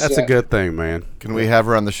 Hey, that's a good thing, man. Can we have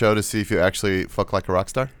her on the show to see if you actually fuck like a rock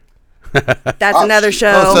star? That's another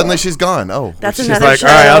show. Oh, suddenly she's gone. Oh, that's she's another like, show.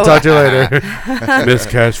 all right, I'll talk to you later, Miss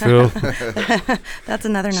Cashville. That's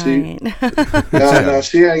another night. No,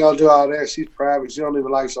 she ain't gonna do all that. She's private. She don't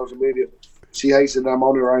even like social media. She hates it. I'm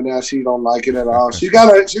on it right now. She don't like it at all. She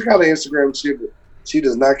got an Instagram shit, but she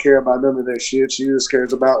does not care about none of that shit. She just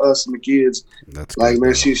cares about us and the kids. That's like, good,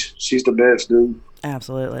 man, bro. she's the best, dude.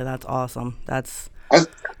 Absolutely, that's awesome. That's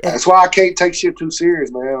why I can't take shit too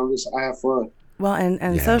serious, man. I have fun. Well,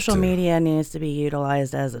 and social media needs to be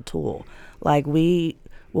utilized as a tool. Like when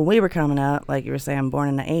we were coming up, like you were saying, born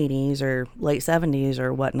in the 80s or late 70s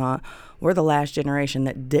or whatnot, we're the last generation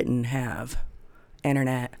that didn't have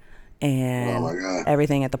internet and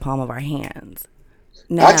everything at the palm of our hands.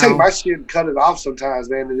 Now, I take my shit and cut it off sometimes,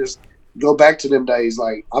 man, and just go back to them days.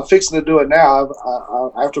 Like, I'm fixing to do it now.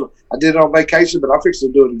 After I did it on vacation, but I'm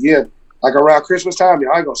fixing to do it again. Like around Christmas time,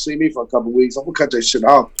 y'all ain't gonna see me for a couple of weeks. I'm gonna cut that shit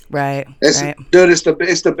off. Right. Dude, it's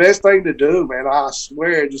the best thing to do, man. I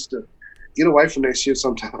swear, just to get away from that shit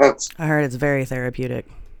sometimes. I heard it's very therapeutic.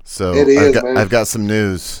 So it is, I've got some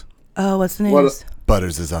news. Oh, what's the news?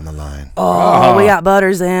 Butters is on the line. Oh, we got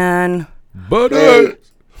Butters in. Butters.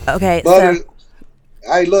 Okay, Butters.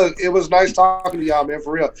 Hey, look, it was nice talking to y'all, man,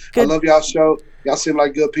 for real. Good. I love y'all show. Y'all seem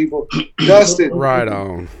like good people. Dustin. Right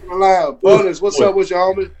on. Butters, what's up with you,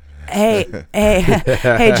 homie?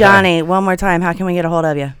 Hey, Johnny, one more time. How can we get a hold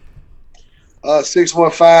of you?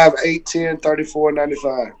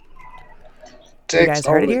 615-810-3495. You guys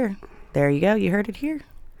heard it here. There you go. You heard it here.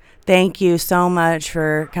 Thank you so much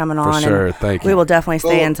for coming on. For sure. Thank you. We will definitely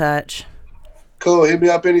stay in touch. Cool. Hit me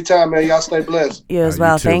up anytime, man. Y'all stay blessed. You as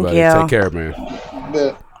well. You too, Thank buddy. you. Take care, man.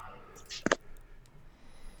 Yeah.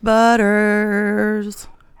 Butters.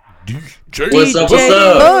 What's up?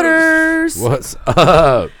 Butters. What's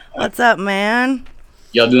up? What's up, man?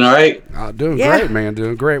 Y'all doing all right? Doing great, man.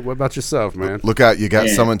 Doing great. What about yourself, man? Look out. You got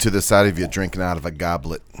someone to the side of you drinking out of a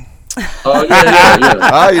goblet. Oh, yeah.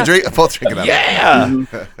 Ah, you both drinking out of Yeah.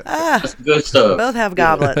 That's good stuff. Both have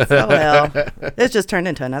goblets. Oh, well. It's just turned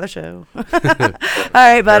into another show. All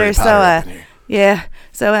right, Butters. So, yeah.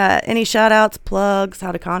 So, any shout-outs, plugs,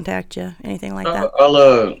 how to contact you, anything like that?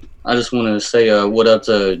 I just want to say what up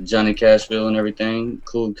to Johnny Cashville and everything.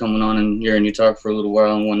 Cool coming on and hearing you talk for a little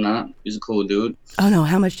while and whatnot. He's a cool dude. Oh, no.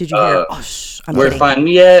 How much did you hear? Where to find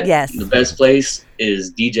me at? Yes. The best place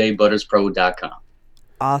is djbutterspro.com.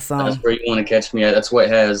 Awesome. That's where you want to catch me at. That's what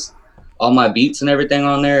has all my beats and everything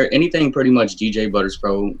on there. Anything pretty much DJ Butters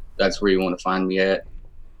Pro, that's where you want to find me at.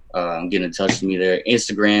 Get in touch with me there.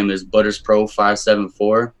 Instagram is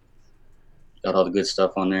ButtersPro574. Got all the good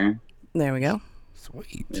stuff on there. There we go.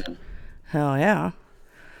 Sweet. Yeah. Hell yeah.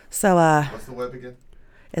 So, what's the web again?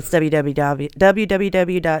 It's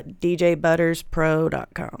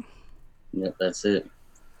www.djbutterspro.com. Yep, that's it.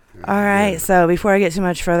 All right. So before I get too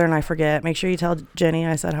much further and I forget, make sure you tell Jenny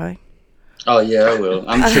I said hi. Oh yeah, I will.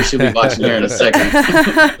 I'm sure she'll be watching here in a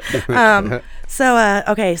second.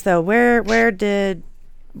 Okay, so where did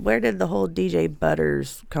the whole DJ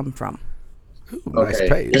Butters come from? Ooh, nice Okay,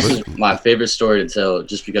 page. this is my favorite story to tell,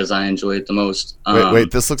 just because I enjoy it the most. Wait,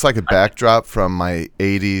 this looks like a backdrop from my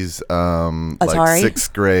 80s like Atari?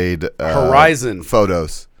 6th grade Horizon.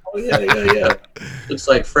 photos. Oh yeah. Looks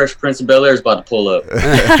like Fresh Prince of Bel Air is about to pull up.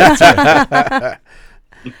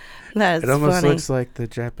 That's It almost funny. looks like the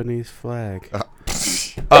Japanese flag.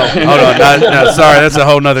 Oh, hold on. No, sorry. That's a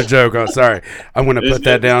whole nother joke. Oh, sorry. I'm going to put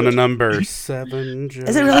that down to number 7.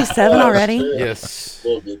 Is it really 7 already? Yes.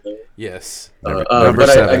 Yes. But Number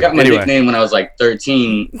 7. I got my Anyway. nickname when I was like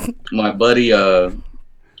 13. My buddy,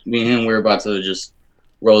 me and him, we were about to just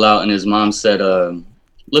roll out, and his mom said,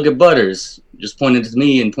 "Look at Butters." Just pointed to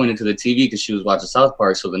me and pointed to the TV because she was watching South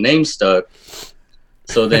Park, so the name stuck.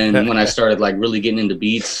 So then when I started like really getting into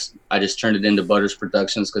beats, I just turned it into Butters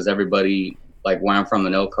Productions because everybody, like where I'm from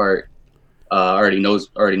in Elkhart, already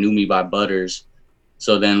knew me by Butters.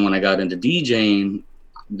 So then when I got into DJing,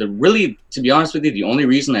 to be honest with you, the only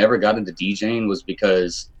reason I ever got into DJing was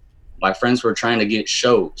because my friends were trying to get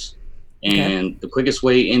shows. And the quickest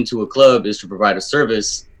way into a club is to provide a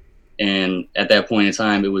service. And at that point in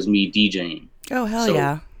time, it was me DJing. Oh, hell So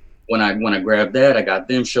yeah. when I grabbed that, I got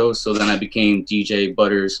them shows. So then I became DJ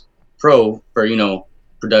Butters Pro for,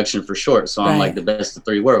 production for short. So I'm Right. like the best of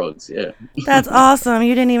 3 worlds. Yeah. That's awesome.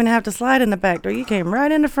 You didn't even have to slide in the back door. You came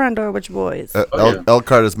right in the front door with your boys. yeah.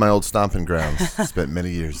 Elkhart is my old stomping grounds. Spent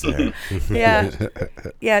many years there. Yeah.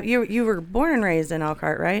 Yeah, you were born and raised in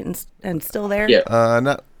Elkhart, right? And still there? Yeah.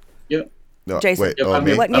 Not. Yep. No, Jason. wait. Yep, Oh, I'm,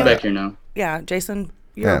 me? Wasn't I'm you? back here now. Yeah, Jason,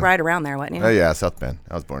 you Yeah. were right around there, wasn't you? Oh yeah, South Bend.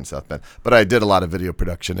 I was born in South Bend, but I did a lot of video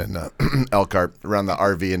production in Elkhart around the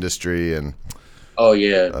RV industry and Oh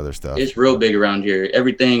yeah. other stuff. It's real big around here.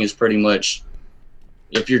 Everything is pretty much,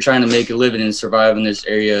 if you're trying to make a living and survive in this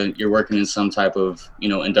area, you're working in some type of,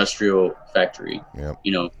 industrial factory. Yep.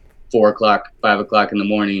 4 o'clock, 5 o'clock in the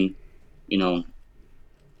morning, Oh,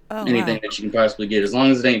 anything wow. that you can possibly get. As long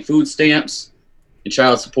as it ain't food stamps and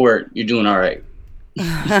child support, you're doing all right.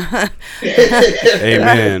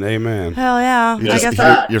 Amen. Amen. Hell yeah. You I just-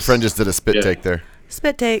 guess your friend just did a spit Yeah. take there.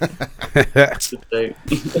 spit take.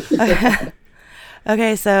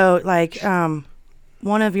 Okay, so like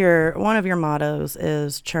one of your mottos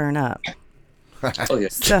is churn up. Oh yeah.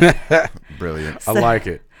 So Brilliant. I like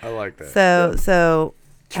it. I like that. so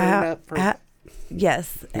Churn up for-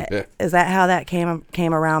 yes. Yeah. Is that how that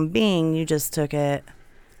came around being? You just took it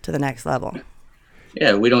to the next level.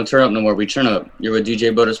 Yeah, we don't turn up no more. We turn up. You're with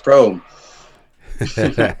DJ Butters Pro.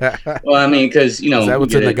 Well, I mean, because Is that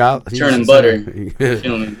what's you in the get got? it. Churning butter.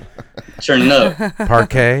 Feel me? Churning up.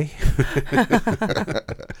 Parquet.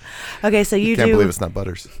 Okay, so you Can't do. believe it's not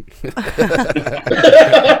Butters. Man,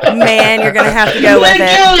 you're gonna have to go with it.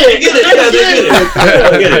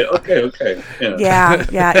 Get it. Okay. Yeah.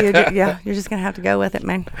 You're just gonna have to go with it,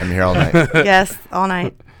 man. I'm here all night. Yes, all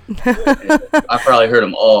night. I probably heard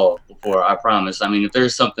them all before, I promise. I mean, if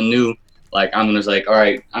there's something new, like I'm gonna like, all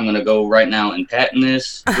right, I'm gonna go right now and patent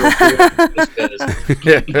this. Real quick, just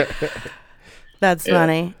 'cause- That's Yeah.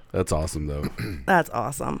 funny. That's awesome though. That's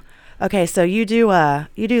awesome. Okay, so you do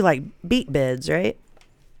like beat bids, right?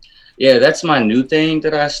 Yeah, that's my new thing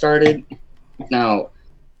that I started. Now,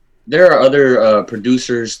 there are other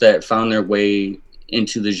producers that found their way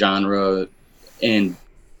into the genre, and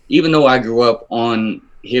even though I grew up on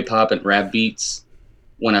hip hop and rap beats,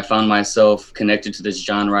 when I found myself connected to this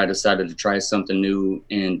genre, I decided to try something new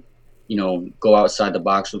and, go outside the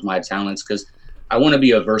box with my talents, because I want to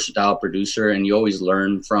be a versatile producer, and you always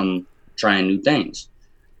learn from trying new things.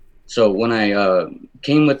 So when I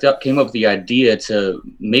came up with the idea to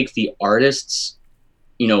make the artists,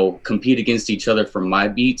 compete against each other for my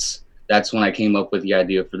beats, that's when I came up with the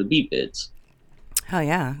idea for the beat bids. Hell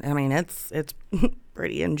yeah. I mean, it's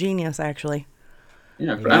pretty ingenious, actually.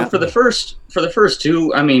 Yeah, for the first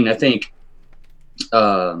 2, I mean, I think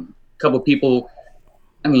a couple people,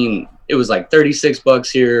 I mean, it was like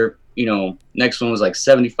 $36 here. Next one was like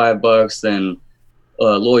 $75. Then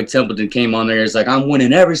Lloyd Templeton came on there. He's like, I'm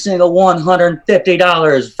winning every single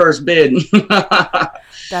 $150 first bid.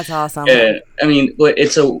 That's awesome. Yeah, I mean, but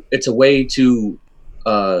it's a way to,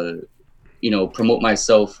 promote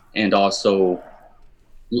myself and also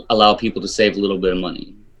allow people to save a little bit of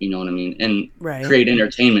money. You know what I mean? And Right. create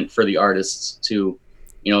entertainment for the artists to,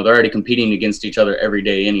 they're already competing against each other every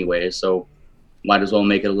day anyway. So might as well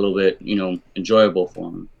make it a little bit, enjoyable for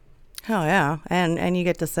them. Hell yeah. And you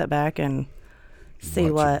get to sit back and see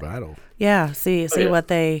Watch what it battle. yeah, see yeah. what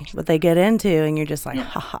they get into, and you're just like,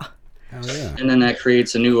 haha. Hell yeah. And then that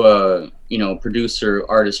creates a new, producer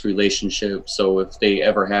artist relationship. So if they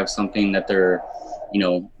ever have something that they're,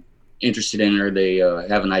 interested in, or they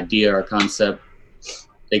have an idea or concept,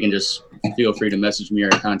 they can just feel free to message me or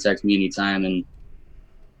contact me anytime. And,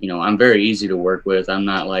 I'm very easy to work with. I'm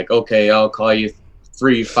not like, okay, I'll call you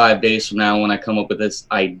 3-5 days from now when I come up with this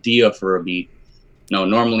idea for a beat. No,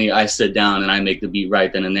 normally I sit down and I make the beat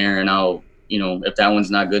right then and there, and I'll, if that one's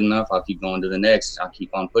not good enough, I'll keep going to the next. I'll keep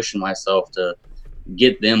on pushing myself to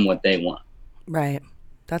get them what they want. Right.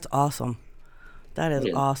 That's awesome. That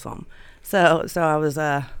is awesome. So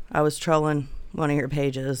I was trolling one of your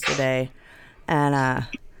pages today, and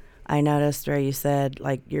I noticed where you said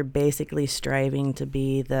like you're basically striving to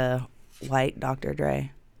be the white Dr.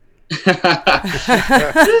 Dre. Great idea,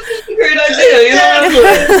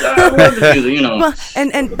 I love to do, Well,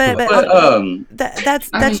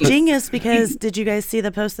 that's genius, because did you guys see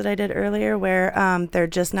the post that I did earlier where they're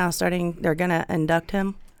just now starting? They're gonna induct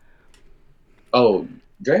him. Oh,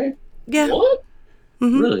 Dre? Yeah. What?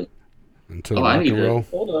 Mm-hmm. Really? Until I rock need and to roll.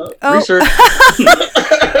 hold up. Oh. Research.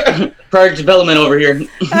 Product development over here.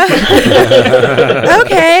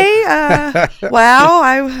 Okay.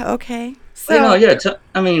 Wow. Okay. So I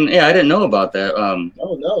didn't know about that. Oh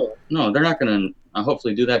no. No, they're not gonna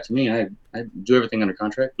hopefully do that to me. I do everything under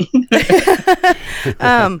contract.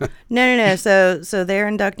 No. So they're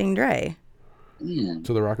inducting Dre. Man,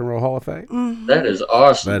 To the Rock and Roll Hall of Fame. Mm-hmm. that is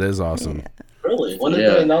awesome. That is awesome. Really? When did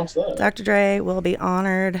Yeah. they announce that? Dr. Dre will be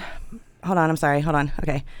honored. Hold on. I'm sorry. Hold on.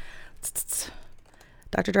 Okay.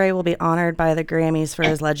 Dr. Dre will be honored by the Grammys for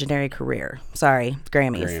his legendary career. Sorry,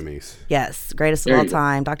 Grammys. Grammys. Yes, greatest of There all you go.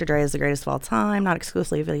 time. Dr. Dre is the greatest of all time, not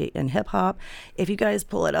exclusively in hip hop. If you guys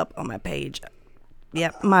pull it up on my page,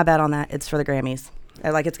 yep, my bad on that. It's for the Grammys.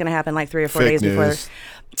 Like it's gonna happen like 3 or 4 Fake days before. news.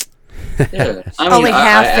 Yeah. Only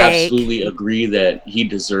half I fake. absolutely agree that he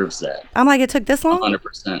deserves that. I'm like, it took this long.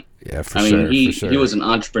 100%. Yeah, for I sure. mean, for sure. he was an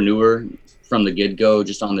entrepreneur from the get-go,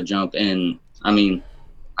 just on the jump. And I mean,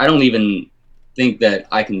 I don't even think that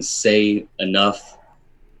I can say enough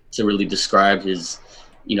to really describe his,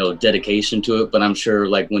 dedication to it. But I'm sure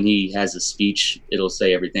like when he has a speech, it'll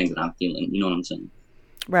say everything that I'm feeling. You know what I'm saying?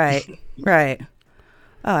 Right.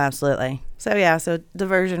 Oh, absolutely. So yeah, so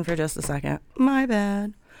diversion for just a second. My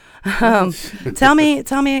bad. Tell me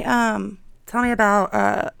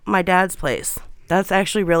about my dad's place. That's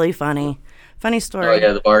actually really funny. Funny story. Oh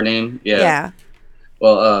yeah, the bar name. Yeah.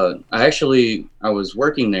 Well, I was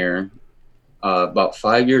working there about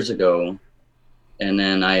 5 years ago, and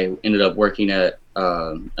then I ended up working at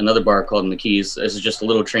another bar called McKee's. This is just a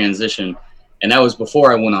little transition, and that was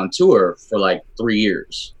before I went on tour for like 3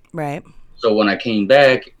 years. Right. So when I came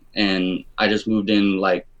back, and I just moved in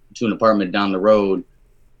like to an apartment down the road,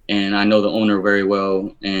 and I know the owner very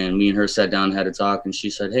well, and me and her sat down and had a talk, and she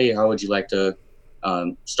said, "Hey, how would you like to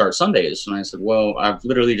start Sundays?" And I said, "Well, I've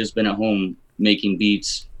literally just been at home making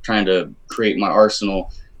beats, trying to create my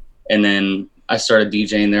arsenal." And then I started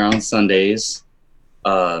DJing there on Sundays,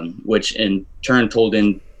 which in turn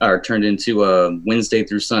turned into Wednesday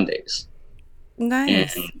through Sundays.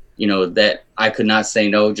 Nice. And that I could not say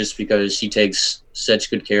no, just because she takes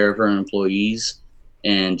such good care of her employees,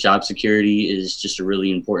 and job security is just a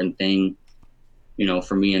really important thing,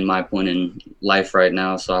 for me and my point in life right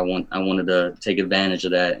now. So I wanted to take advantage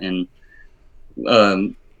of that, and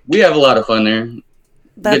we have a lot of fun there.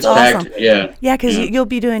 That's Gets awesome. packed, yeah. Yeah, because you'll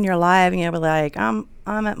be doing your live, and you'll be like, I'm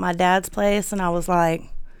at my dad's place, and I was like,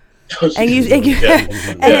 and you and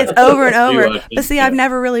it's over and over. But see, I've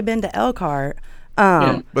never really been to Elkhart.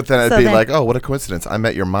 But then I'd So be then- like, oh, what a coincidence. I'm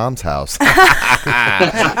at your mom's house. Boom!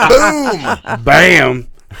 Bam.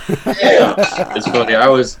 It's funny. I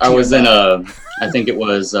was in I think it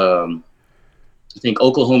was Oklahoma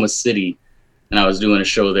City, and I was doing a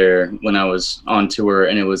show there when I was on tour,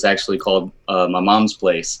 and it was actually called My Mom's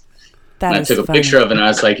Place. That And I is took a funny. picture of it, and I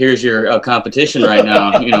was like, "Here's your competition right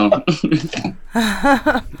now."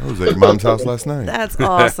 I was at your mom's house last night. That's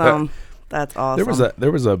awesome. That's awesome.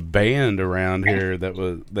 There was a band around here that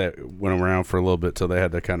went around for a little bit till they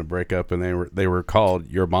had to kind of break up, and they were called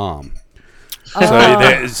Your Mom.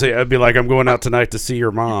 Oh. So I'd be like, I'm going out tonight to see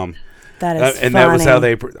your mom. That is And funny. that was how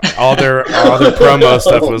they all their promo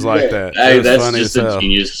stuff was like that. Hey, It was that's funny just as a hell.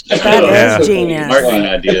 genius. That Yeah. is genius. Marketing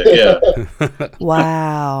idea. Yeah.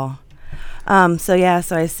 Wow. So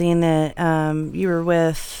I seen that you were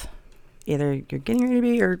with either you're getting ready to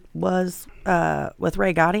be or was with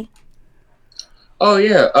Ray Gotti. Oh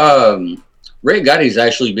yeah. Ray Gotti's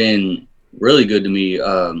actually been really good to me.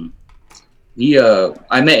 I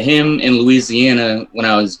met him in Louisiana when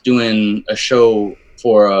I was doing a show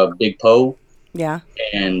for Big Poe, Yeah.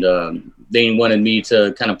 and they wanted me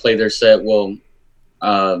to kind of play their set. Well,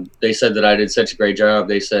 they said that I did such a great job.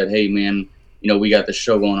 They said, hey, man, we got the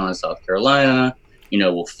show going on in South Carolina.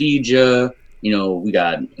 We'll feed you. We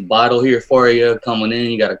got a bottle here for you coming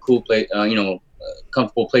in. You got a cool place,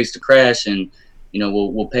 comfortable place to crash, and,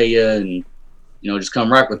 we'll pay you, and, just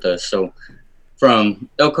come rock with us. So from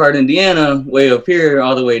Elkhart, Indiana, way up here,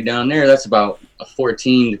 all the way down there, that's about a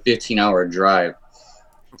 14 to 15 hour drive.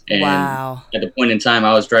 And wow. At the point in time,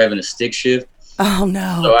 I was driving a stick shift. Oh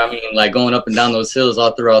no. So I mean, like going up and down those hills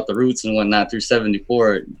all throughout the routes and whatnot through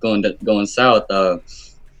 74, going south.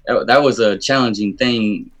 That was a challenging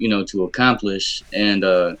thing, to accomplish. And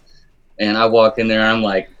I walk in there, I'm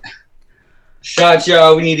like, "Shot,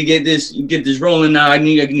 y'all, we need to get this rolling now. I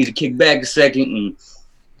need to kick back a second." And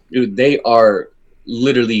dude, they are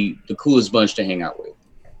literally the coolest bunch to hang out with.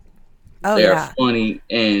 Oh, they yeah. are funny,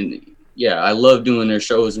 and yeah, I love doing their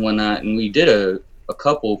shows and whatnot. And we did a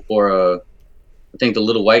couple for I think the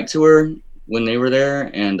Little White tour when they were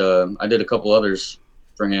there, and I did a couple others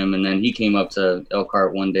for him. And then he came up to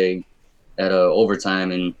Elkhart one day at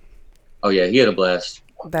overtime, and oh yeah, he had a blast.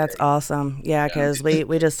 That's awesome. Yeah, because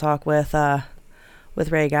we just talked with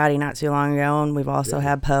Ray Gotti not too long ago, and we've also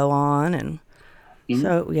had Poe on, and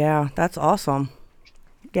so yeah, that's awesome.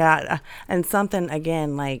 Yeah, and something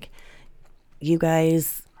again, like you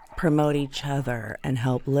guys promote each other and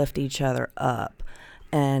help lift each other up,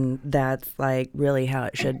 and that's like really how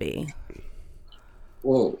it should be.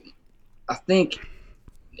 Well, I think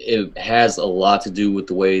it has a lot to do with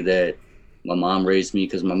the way that my mom raised me,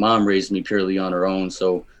 because my mom raised me purely on her own.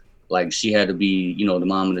 So like she had to be, the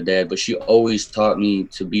mom and the dad, but she always taught me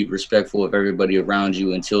to be respectful of everybody around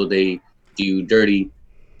you until they do you dirty,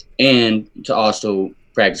 and to also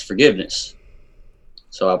practice forgiveness.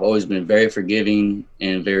 So I've always been very forgiving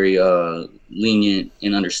and very lenient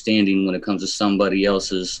and understanding when it comes to somebody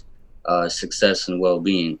else's success and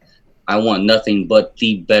well-being. I want nothing but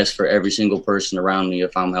the best for every single person around me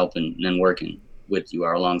if I'm helping and working with you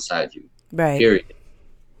or alongside you. Right. Period.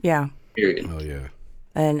 Yeah. Period. Oh yeah.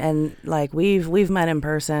 And like we've met in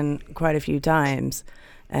person quite a few times,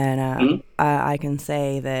 and I can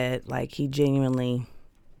say that like he genuinely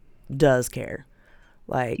does care.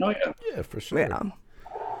 Like, Oh yeah. Yeah, for sure. yeah.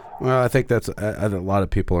 Well, I think that's a lot of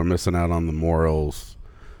people are missing out on the morals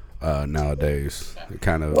nowadays.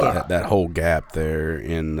 Kind of that whole gap there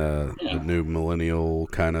in the new millennial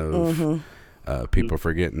kind of people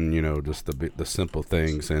forgetting, just the simple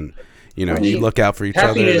things, and you look out for each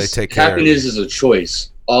other. They take care. Happiness is a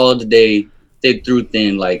choice. All the day, thick through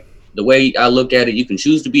thin. Like the way I look at it, you can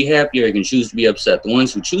choose to be happy or you can choose to be upset. The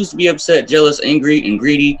ones who choose to be upset, jealous, angry, and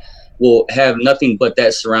greedy will have nothing but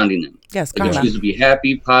that surrounding them. Yes, If you karma. choose to be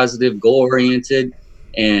happy, positive, goal-oriented,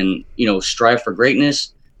 and strive for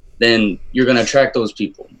greatness, then you're going to attract those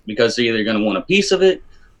people because they're either going to want a piece of it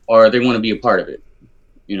or they want to be a part of it.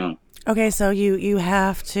 Okay, so you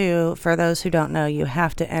have to, for those who don't know, you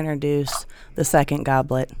have to introduce the second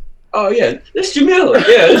goblet. Oh yeah, this Jamil.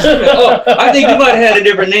 Yeah, this Jamil. Oh, I think you might have had a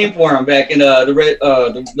different name for him back in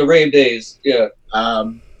the rave days. Yeah.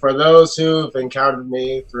 For those who've encountered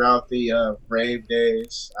me throughout the rave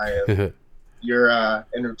days, I am your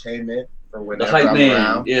entertainment for The whenever hype I'm man.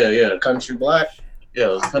 around. Yeah. Country Black. Yeah,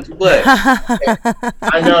 it was Country Black.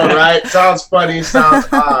 I know, right? Sounds funny, sounds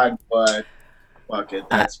odd, but fuck it,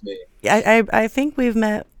 that's me. I think we've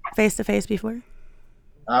met face to face before.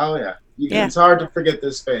 Oh yeah. Yeah. It's hard to forget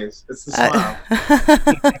this face. It's the smile.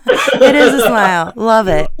 It is a smile. Love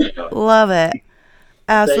it. Love it.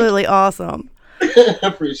 Absolutely awesome.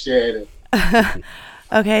 Appreciate it.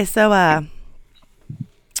 Okay, so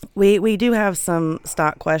we do have some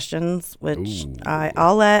stock questions, which Ooh.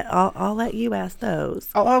 I'll let you ask those.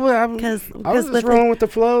 Oh, I was with just rolling with the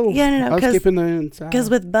flow. Yeah, no, I was 'cause- keeping the inside. Because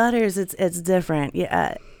with Butters, it's different.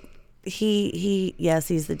 Yeah, he yes,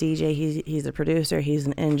 he's the DJ. He's a producer. He's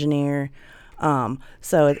an engineer.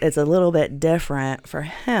 So it's a little bit different for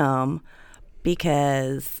him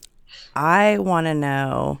because I want to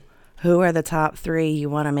know who are the top 3 you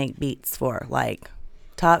want to make beats for. Like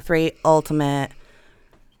top 3 ultimate.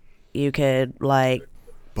 You could like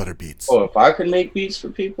Butter beats. Oh, if I could make beats for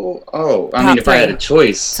people? Oh, I Top mean, if I had 3. a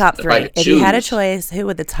choice. top if 3. I could If you had a choose. choice, who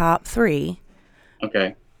would the top 3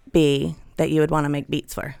 Okay. be that you would want to make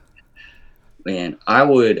beats for? Man, I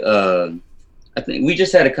would. I think we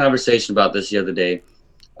just had a conversation about this the other day.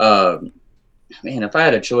 Man, if I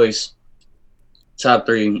had a choice, top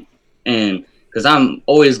 3, and because I'm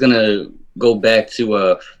always gonna go back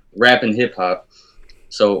to rap and hip hop.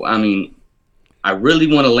 So I mean, I really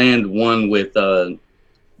want to land one with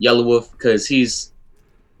Yellow Wolf because he's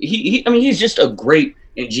just a great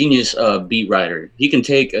ingenious beat writer. He can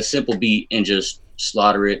take a simple beat and just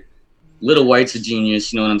slaughter it. Little White's a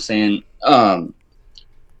genius, you know what I'm saying?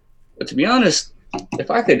 But to be honest,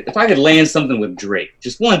 if I could land something with Drake,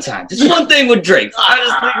 just one time, just one thing with Drake, I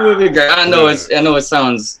just think it would be great. I know it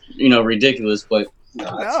sounds ridiculous, but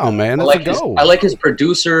No, man, I that's like a goal. I like his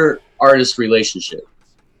producer artist relationship.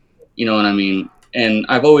 You know what I mean? And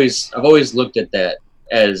I've always looked at that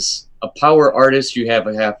as a power artist. You have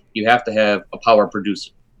to have a power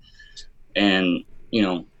producer, and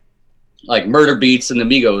like Murder Beats and the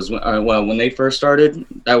Migos. When they first started,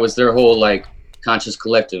 that was their whole like conscious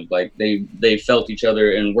collective. Like they felt each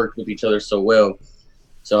other and worked with each other so well.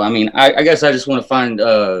 So I mean, I guess I just want to find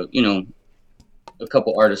a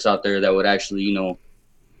couple artists out there that would actually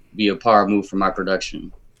be a power move for my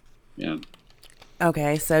production. Yeah.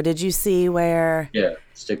 Okay, so did you see where Yeah,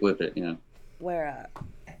 stick with it. Yeah. where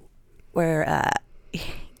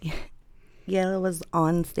Yellow was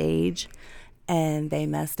on stage and they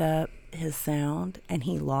messed up his sound and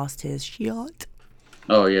he lost his shot?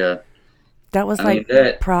 Oh yeah. That was I mean, like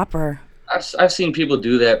that- proper. I've seen people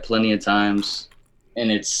do that plenty of times,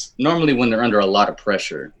 and it's normally when they're under a lot of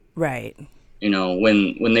pressure. Right.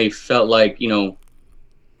 When they felt like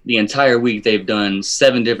the entire week they've done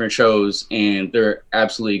 7 different shows and they're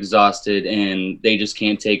absolutely exhausted and they just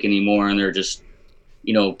can't take anymore and they're just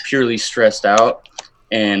purely stressed out,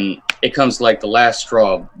 and it comes to like the last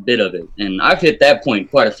straw bit of it. And I've hit that point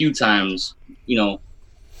quite a few times,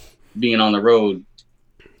 being on the road.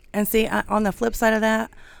 And see, on the flip side of that,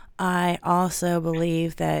 I also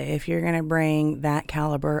believe that if you're going to bring that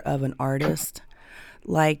caliber of an artist,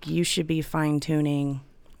 like you should be fine tuning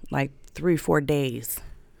like 3-4 days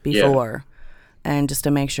before, and just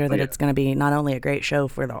to make sure that it's going to be not only a great show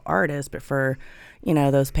for the artist, but for,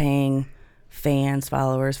 those paying fans,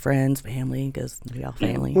 followers, friends, family, because we all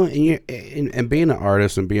family. Well, and being an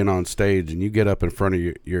artist and being on stage, and you get up in front of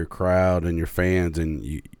your crowd and your fans, and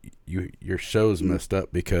your show's messed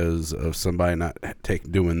up because of somebody not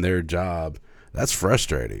doing their job. That's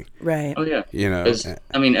frustrating. Right. Oh yeah. 'Cause, And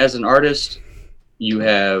I mean, as an artist, you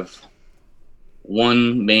have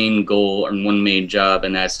one main goal and one main job,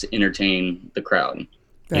 and that's to entertain the crowd.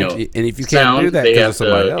 Right. if you can't Sound, do that they because have of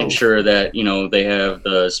somebody to else, ensure that they have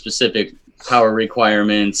the specific power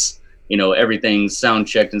requirements. Everything's sound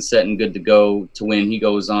checked and set and good to go to when he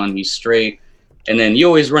goes on, he's straight. And then you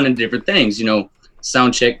always run into different things.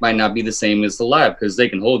 Sound check might not be the same as the live because they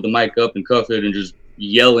can hold the mic up and cuff it and just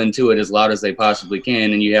yell into it as loud as they possibly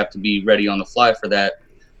can, and you have to be ready on the fly for that.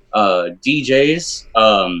 DJs,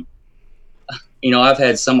 I've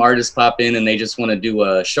had some artists pop in and they just want to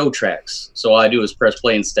do show tracks. So all I do is press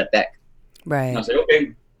play and step back. Right. And I say,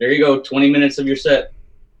 okay, there you go, 20 minutes of your set.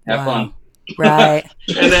 Have Wow. fun. Right.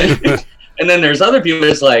 And then there's other people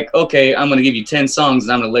that's like, okay, I'm going to give you 10 songs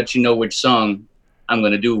and I'm going to let you know which song I'm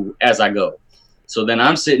going to do as I go. So then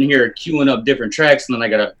I'm sitting here queuing up different tracks, and then I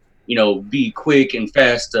got to, be quick and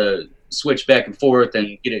fast to switch back and forth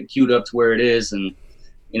and get it queued up to where it is. And,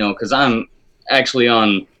 because I'm actually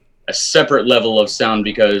on a separate level of sound,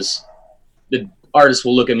 because the artist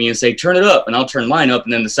will look at me and say, turn it up, and I'll turn mine up,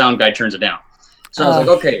 and then the sound guy turns it down. So I was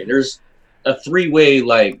like, okay, there's a 3-way,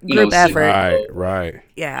 like, Group effort. right.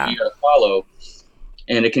 Yeah. you gotta follow,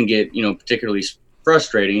 and it can get particularly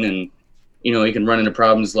frustrating, and you can run into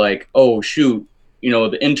problems like, oh shoot,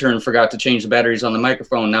 the intern forgot to change the batteries on the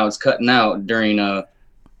microphone, now it's cutting out during a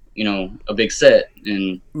big set.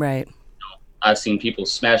 And Right. I've seen people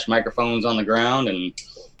smash microphones on the ground and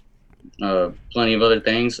plenty of other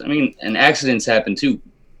things. I mean, and accidents happen too,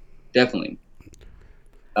 definitely.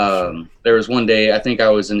 There was one day, I think I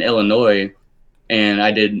was in Illinois, and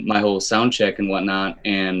I did my whole sound check and whatnot,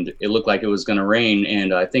 and it looked like it was going to rain.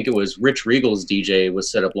 And I think it was Rich Regal's DJ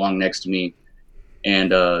was set up long next to me,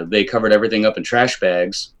 and they covered everything up in trash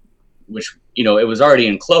bags, which, it was already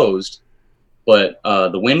enclosed, but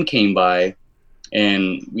the wind came by,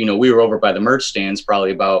 and, we were over by the merch stands,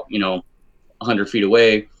 probably about, 100 feet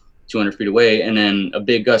away, 200 feet away. And then a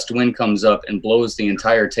big gust of wind comes up and blows the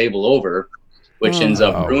entire table over, which ends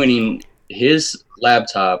up ruining his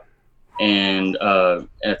laptop. And I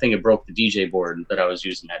think it broke the DJ board that I was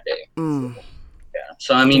using that day. Mm. Yeah.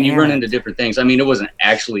 So, I mean, you run into different things. I mean, it wasn't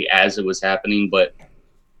actually as it was happening, but,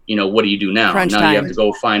 what do you do now? Crunch now time. you have to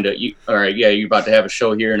go find all right, yeah, you're about to have a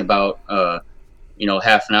show here in about,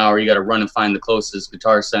 half an hour. You got to run and find the closest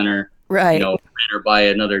Guitar Center, Right. rent or buy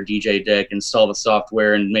another DJ deck, install the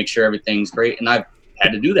software, and make sure everything's great. And I've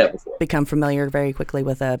had to do that before. Become familiar very quickly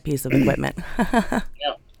with a piece of equipment.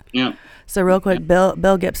 Yeah. So real quick,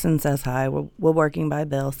 Bill Gibson says hi. We're working by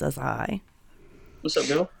Bill says hi. What's up,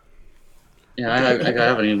 Bill? Yeah, I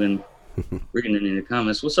haven't even reading it in the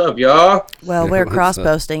comments. What's up, y'all? Well, we're What's cross up?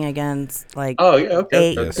 posting against like Oh yeah,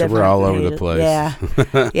 okay. 8 Yeah, so different we're all over the pages. place.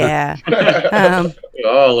 Yeah. Yeah. We're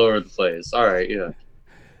all over the place. All right, yeah.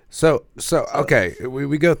 So okay,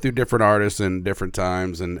 we go through different artists and different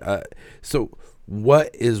times, and so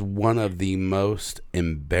what is one of the most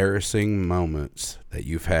embarrassing moments that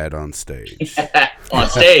you've had on stage? On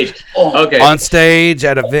stage. Okay. On stage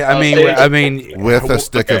at a stage. I mean With a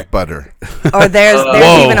stick of butter. Or there's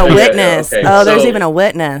Whoa. even a Okay, witness. okay. Oh, there's So- even a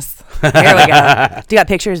witness. Here we go. Do you got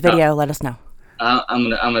pictures, video? Let us know. I'm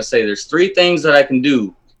gonna say there's 3 things that I can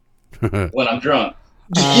do when I'm drunk.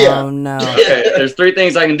 Oh no. Okay, there's 3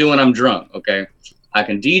 things I can do when I'm drunk. Okay, I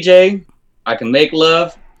can DJ, I can make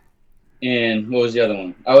love, and what was the other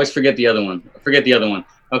one? I always forget the other one.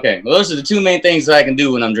 Okay, well, those are the 2 main things that I can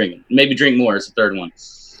do when I'm drinking. Maybe drink more is the 3rd one.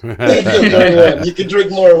 You can drink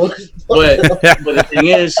more. But the thing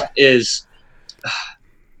is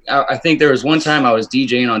I think there was one time I was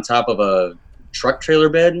DJing on top of a truck trailer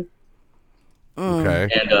bed, Okay.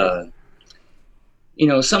 and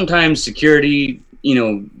sometimes security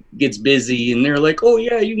gets busy, and they're like, oh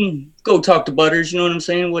yeah, you can go talk to Butters, you know what I'm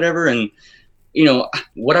saying, whatever. And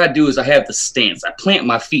what I do is I have the stance. I plant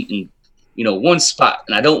my feet in one spot,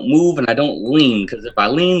 and I don't move and I don't lean, because if I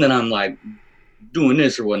lean, then I'm like doing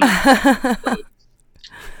this or whatnot.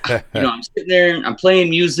 I'm sitting there and I'm playing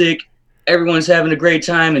music, everyone's having a great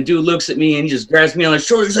time, and dude looks at me and he just grabs me on the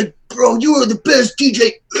shoulder. He's like, bro, you are the best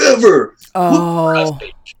DJ ever. Oh.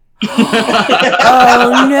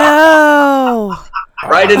 Oh no.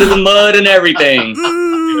 Right into the mud and everything.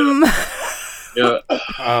 Mm. Yeah.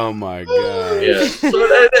 Oh my god. Yeah. So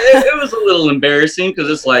it was a little embarrassing, because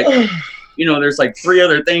it's like, there's like 3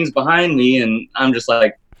 other things behind me, and I'm just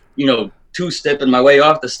like, 2-stepping my way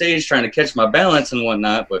off the stage trying to catch my balance and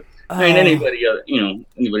whatnot. But I mean, anybody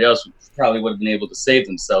else probably would have been able to save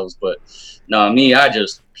themselves. But no, me, I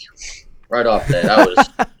just right off that. I was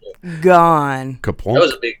Gone. Kaplunk. that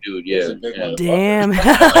was a big dude. Yeah. That's a big Yeah. one. Damn. Fuck,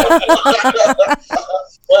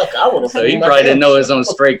 I would have. So he probably didn't know his own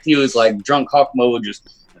strength. He was like drunk hawk mode,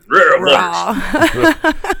 just Raw.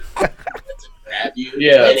 grab you.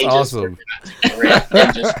 Yeah. and he just Awesome. grab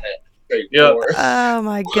and just straight Yep. forward. Oh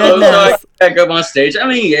my So I goodness. back up on stage. I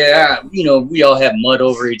mean, yeah, we all have mud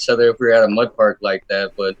over each other if we're at a mud park like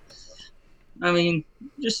that. But I mean,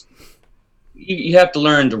 just you have to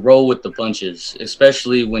learn to roll with the punches,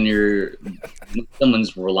 especially when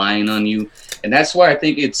someone's relying on you. And that's why I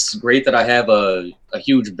think it's great that I have a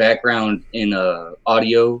huge background in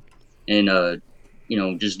audio and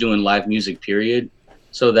just doing live music, period.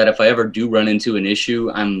 So that if I ever do run into an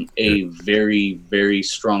issue, I'm a very, very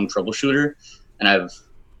strong troubleshooter. And I've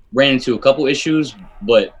ran into a couple issues,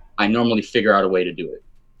 but I normally figure out a way to do it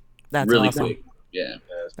That's really awesome. quick. Yeah.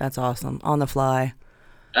 That's awesome. On the fly.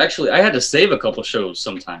 Actually, I had to save a couple shows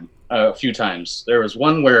a few times. There was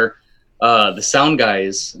one where the sound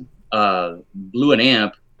guys blew an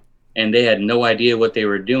amp, and they had no idea what they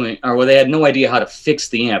were doing, or they had no idea how to fix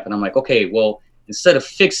the amp. And I'm like, okay, well, instead of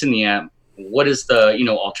fixing the amp, what is the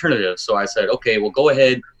alternative? So I said, okay, well, go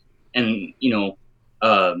ahead and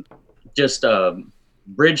just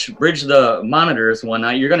bridge the monitors and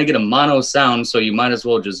whatnot. You're gonna get a mono sound, so you might as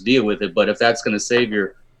well just deal with it. But if that's gonna save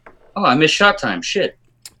your, I missed shot time. Shit.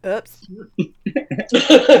 Oops.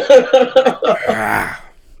 Ah.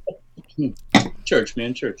 Church,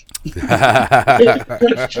 man, church.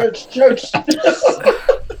 Church.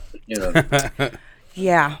 Yeah.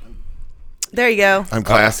 Yeah. There you go. I'm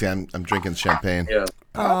classy. I'm drinking champagne. Yeah.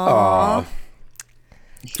 Aw.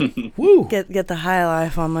 Woo. Get the high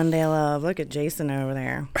life on Monday Love. Look at Jason over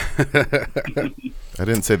there. I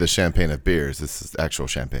didn't say the champagne of beers. This is actual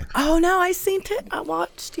champagne. Oh no, I seen it. I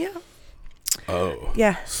watched. Yeah. Oh.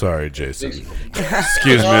 Yeah. Sorry, Jason.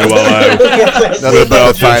 Excuse me while I Nothing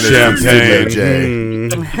but the finest champagne.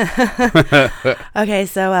 Studio J. Okay,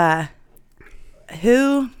 so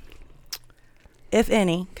who, if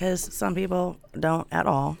any, because some people don't at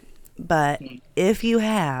all, but if you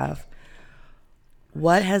have,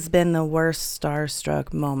 what has been the worst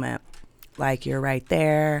starstruck moment? Like you're right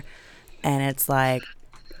there, and it's like,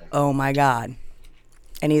 oh my God.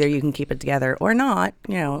 And either you can keep it together or not,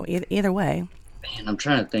 either way. Man, I'm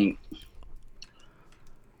trying to think.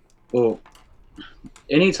 Well,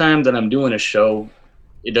 anytime that I'm doing a show,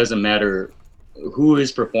 it doesn't matter who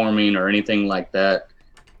is performing or anything like that.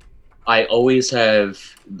 I always have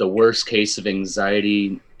the worst case of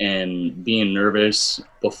anxiety and being nervous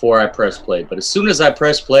before I press play. But as soon as I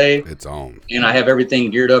press play, It's on. and I have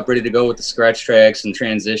everything geared up, ready to go with the scratch tracks and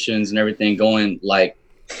transitions and everything going, like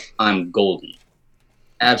I'm golden.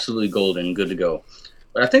 Absolutely golden, good to go.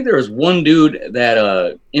 But I think there was one dude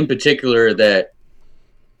that, in particular, that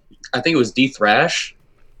I think it was D Thrash.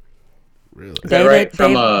 Really? Is that right?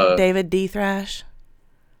 From David D. Thrash.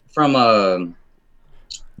 From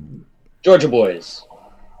Georgia Boys.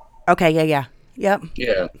 Okay, yeah. Yep.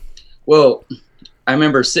 Yeah. Well, I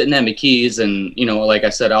remember sitting at McKee's, and like I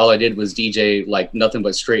said, all I did was DJ like nothing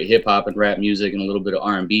but straight hip hop and rap music and a little bit of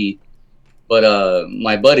R&B. But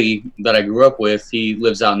my buddy that I grew up with, he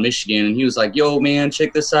lives out in Michigan, and he was like, "Yo, man,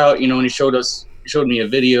 check this out!" And he showed me a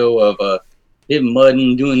video of him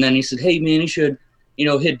mudding, doing that. And he said, "Hey, man, you should,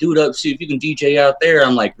 hit dude up, see if you can DJ out there."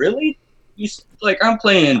 I'm like, "Really? I'm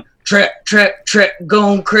playing trap,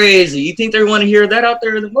 going crazy. You think they want to hear that out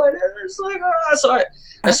there in the mud?" It's like, oh. So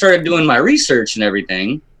I started doing my research and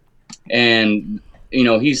everything, and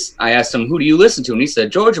I asked him, "Who do you listen to?" And he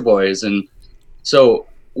said, "Georgia Boys." And so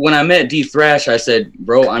when I met D Thrash, I said,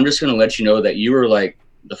 "Bro, I'm just gonna let you know that you were like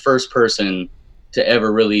the first person to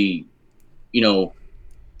ever really,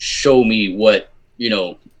 show me what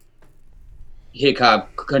hip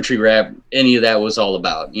hop, country rap, any of that was all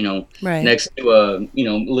about." Right. Next to a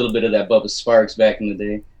little bit of that Bubba Sparks back in the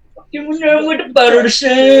day. You was there with the butter to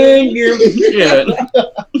sing. Yeah.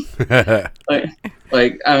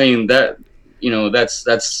 I mean that.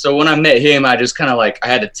 That's so when I met him, I just kind of I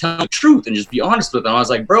had to tell him the truth and just be honest with him. I was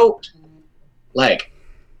like, "Bro, I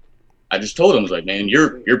just told him, I was like, man,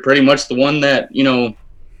 you're pretty much the one that,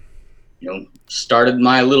 started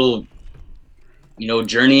my little,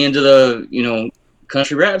 journey into the,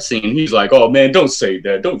 country rap scene." He's like, "Oh man, don't say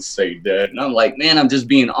that. And I'm like, "Man, I'm just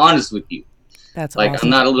being honest with you." That's awesome. awesome.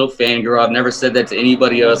 I'm not a little fangirl. I've never said that to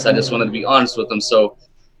anybody else. I just wanted to be honest with them. So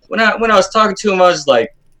when I was talking to him, I was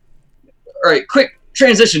like, "All right, quick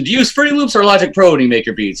transition. Do you use Fruity Loops or Logic Pro when you make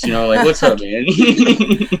your beats? What's up, man?"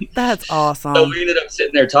 That's awesome. So we ended up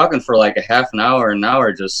sitting there talking for like a half an hour,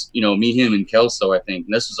 just, me, him, and Kelso, I think.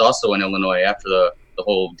 And this was also in Illinois after the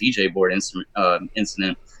whole DJ board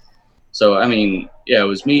incident. So, I mean, yeah, it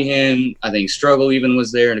was me, him, I think Struggle even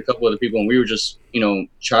was there, and a couple other people, and we were just,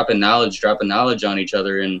 dropping knowledge on each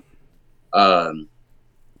other. And,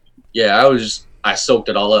 yeah, I soaked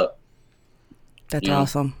it all up. That's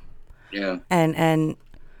awesome. Yeah. And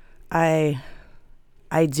I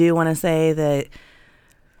do want to say that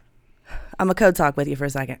I'm a code talk with you for a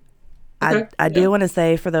second. Okay. I do want to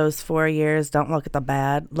say for those 4 years, don't look at the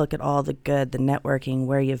bad, look at all the good, the networking,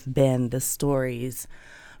 where you've been, the stories,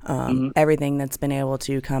 everything that's been able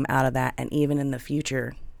to come out of that. And even in the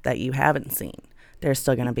future that you haven't seen, there's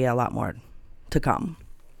still going to be a lot more to come.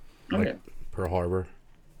 Okay. Pearl Harbor.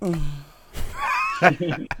 Didn't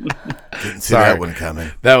see that one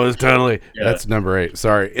coming. That was totally. Yeah. That's number 8.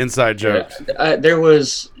 Sorry, inside jokes. There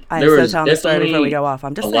was telling the story before we definitely go off.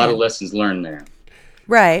 I'm just a saying. lot of lessons learned there.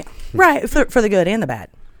 Right. For the good and the bad.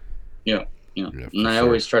 Yeah. Yeah, And I sure.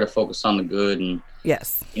 always try to focus on the good, and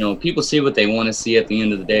Yes. people see what they want to see at the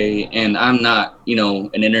end of the day. And I'm not, an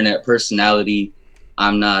internet personality.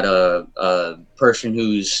 I'm not a person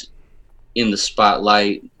who's in the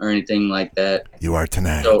spotlight or anything like that. You are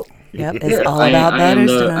tonight. So Yep. It's all about I am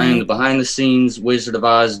butters the tonight. behind the scenes Wizard of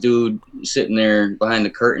Oz dude sitting there behind the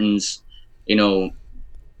curtains,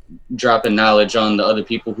 dropping knowledge on the other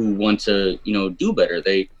people who want to, do better.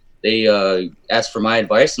 They ask for my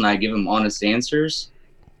advice, and I give them honest answers.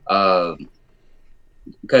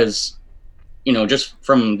 Because, just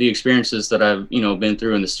from the experiences that I've, been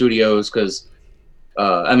through in the studios, because,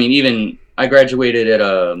 even I graduated at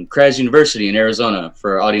Kraz University in Arizona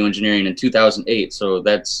for audio engineering in 2008. So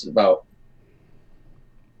that's about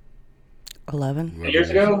 11 years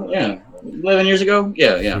ago. Yeah. 11 years ago.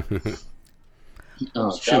 Yeah.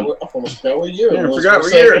 Oh, shoot. I almost forgot what year. Yeah, forgot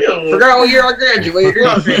what year I graduated. It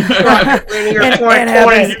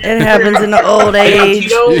happens in the old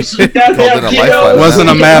age. Wasn't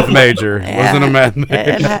a math major. Yeah. Wasn't a math major.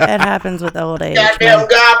 It happens with old age. Goddamn man.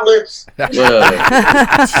 goblins.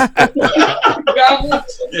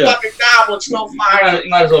 Goblins. Yeah. Fucking goblins, no fire.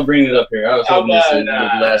 You might as well bring it up here. I was hoping this would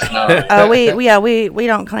last now. We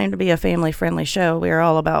don't claim to be a family friendly show. We are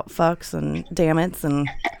all about fucks and damn it's and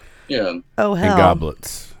Yeah. oh hell. And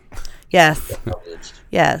goblets. Yes.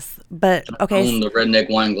 Yes. But okay. Own the redneck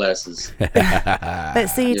wine glasses. But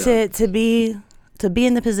see, Yeah. to be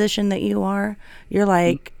in the position that you are, you're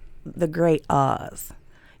like the great Oz.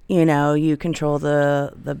 You control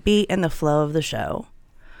the beat and the flow of the show,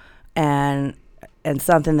 and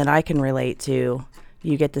something that I can relate to.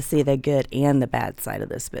 You get to see the good and the bad side of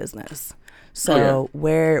this business. So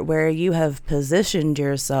where you have positioned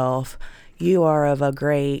yourself, you are of a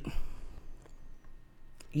great.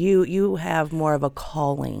 You have more of a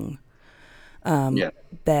calling.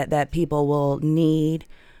 That people will need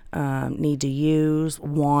need to use,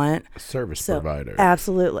 want. Service So, provider.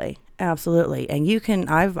 Absolutely. Absolutely. And you can,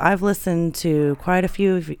 I've listened to quite a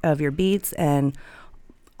few of your beats, and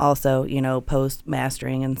also, post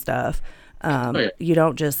mastering and stuff. You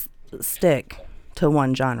don't just stick to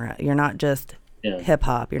one genre. You're not just hip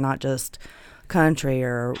hop. You're not just country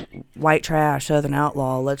or white trash, southern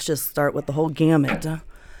outlaw. Let's just start with the whole gamut.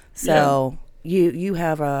 So you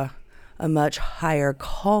have a much higher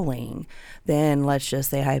calling than, let's just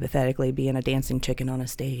say, hypothetically, being a dancing chicken on a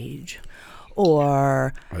stage.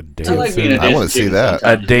 Or A dancing, I want to see that.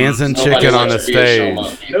 a dancing chicken on the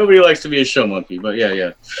stage. Nobody likes to be a show monkey, but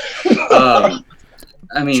yeah.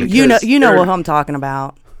 I mean, you know what I'm talking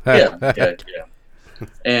about. yeah.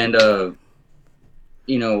 And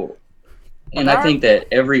and I think that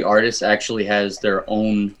every artist actually has their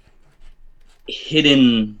own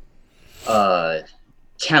hidden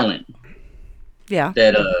talent. Yeah.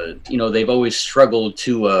 That they've always struggled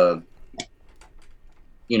to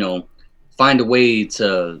find a way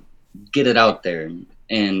to get it out there.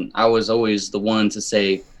 And I was always the one to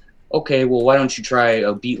say, okay, well, why don't you try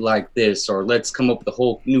a beat like this, or let's come up with a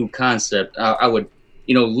whole new concept. I would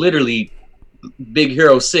literally Big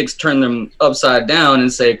Hero 6 turn them upside down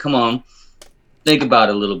and say, come on, think about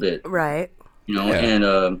it a little bit. Right.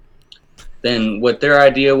 And then what their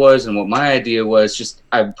idea was and what my idea was, just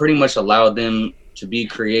I pretty much allowed them to be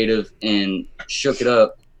creative and shook it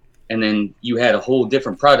up. And then you had a whole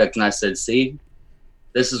different product. And I said, see,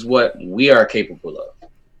 this is what we are capable of.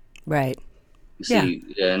 Right. See,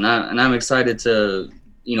 and I'm excited to,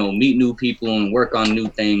 meet new people and work on new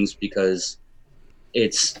things, because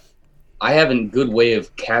I have a good way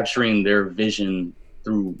of capturing their vision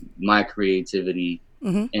through my creativity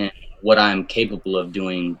and what I'm capable of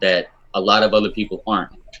doing that a lot of other people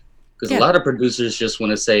aren't. Because a lot of producers just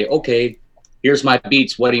want to say, okay, here's my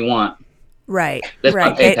beats. What do you want? Right. That's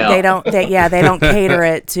right. my PayPal. They don't cater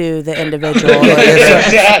it to the individual.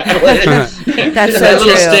 Exactly. That's that so little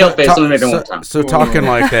true. stale face when they don't want time. So talking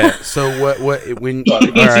like that. So what when all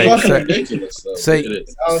It's right, fucking ridiculous, though.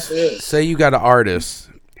 say you got an artist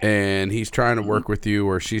and he's trying to work with you,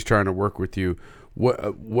 or she's trying to work with you.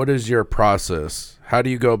 What is your process? How do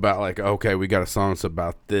you go about, like, okay, we got a song that's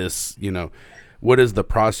about this, what is the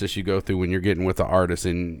process you go through when you're getting with the artist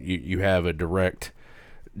and you have a direct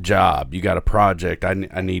job, you got a project, I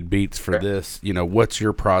need beats for this, what's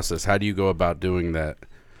your process? How do you go about doing that?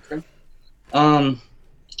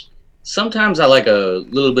 Sometimes I like a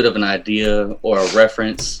little bit of an idea or a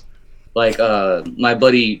reference, like my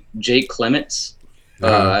buddy Jake Clements.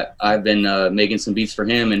 I've been making some beats for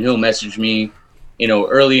him, and he'll message me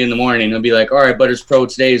early in the morning. He'll be like, all right, Butters Pro,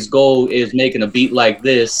 today's goal is making a beat like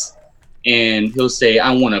this. And he'll say,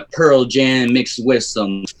 I want a Pearl Jam mixed with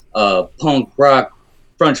some punk rock,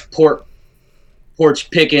 French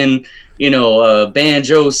porch picking,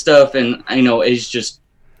 banjo stuff. And, it's just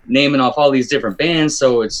naming off all these different bands.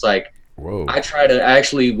 So it's like, whoa. I try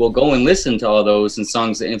to will go and listen to all those and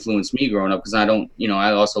songs that influenced me growing up. Because I don't,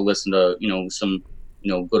 I also listen to, some,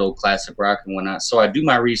 good old classic rock and whatnot. So I do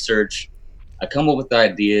my research. I come up with the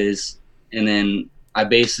ideas, and then I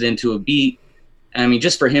base it into a beat. I mean,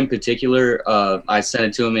 just for him in particular, I sent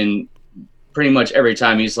it to him, and pretty much every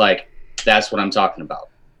time he's like, that's what I'm talking about.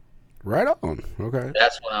 Right on. Okay.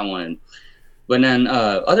 That's what I wanted. But then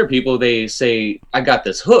other people, they say, I got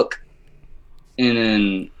this hook. And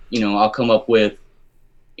then, I'll come up with,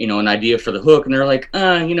 an idea for the hook. And they're like,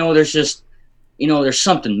 there's just, there's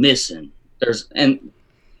something missing. And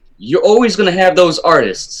you're always going to have those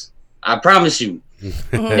artists. I promise you.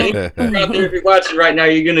 Out there, if you're watching right now,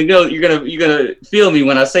 you're gonna feel me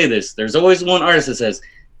when I say this. There's always one artist that says,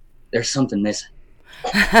 "There's something missing."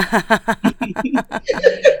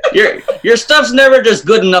 Your stuff's never just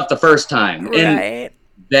good enough the first time, and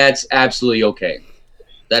that's absolutely okay.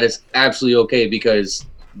 That is absolutely okay, because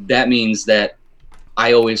that means that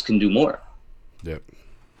I always can do more. Yep.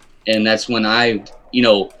 And that's when I,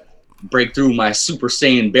 break through my Super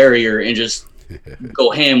Saiyan barrier and just go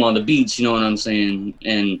ham on the beats, you know what I'm saying?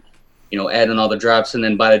 And, add in all the drops. And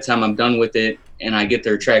then by the time I'm done with it and I get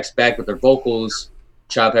their tracks back with their vocals,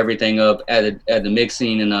 chop everything up, add the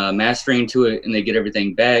mixing and mastering to it, and they get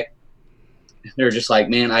everything back. They're just like,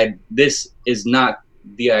 man, this is not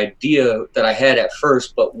the idea that I had at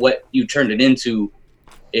first, but what you turned it into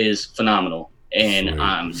is phenomenal. And Sweet,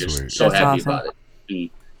 I'm just sweet. so That's happy awesome. about it. And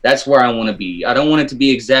that's where I want to be. I don't want it to be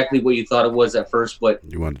exactly what you thought it was at first, but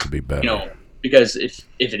you want it to be better. Because if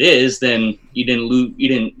it is, then you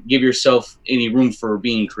didn't give yourself any room for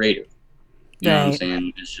being creative. You know what I'm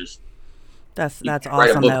saying? It's just that's write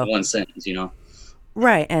awesome a book though. in one sentence,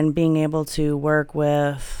 Right, and being able to work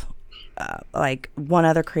with like one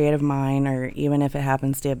other creative mind, or even if it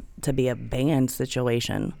happens to be a band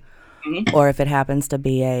situation, or if it happens to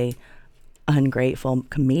be a ungrateful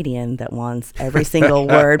comedian that wants every single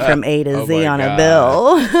word from A to Z on a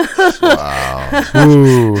bill. Wow.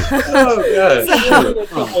 Ooh. Oh, God. A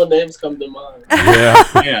couple of names come to mind.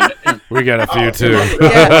 Yeah. We got a few too.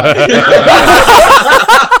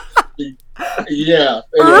 Yeah.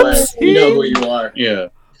 Anyway, you know who you are. Yeah.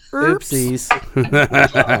 Oopsies.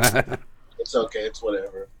 It's okay. It's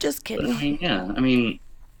whatever. Just But, kidding. I mean,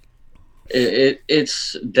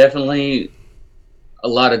 it's definitely a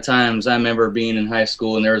lot of times. I remember being in high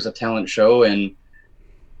school and there was a talent show, and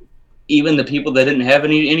even the people that didn't have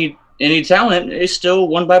any talent is still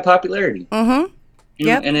won by popularity. Mm-hmm. You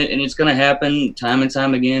know, Yep. and it's going to happen time and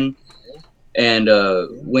time again. And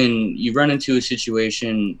when you run into a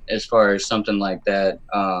situation as far as something like that,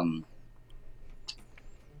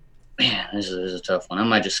 man, this is a tough one. I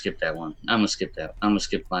might just skip that one. I'm gonna skip that. I'm gonna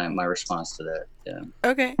skip my response to that. Yeah.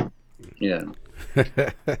 Okay. Yeah.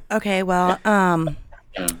 Okay. Well, Yeah.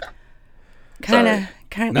 kind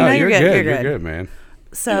of. No, you're good. You're good, man.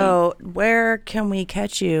 So, where can we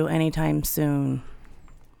catch you anytime soon?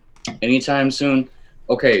 Anytime soon.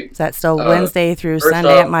 Okay. Is that still Wednesday through first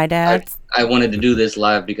Sunday off, at my dad's? I wanted to do this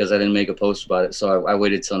live because I didn't make a post about it, so I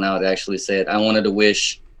waited till now to actually say it. I wanted to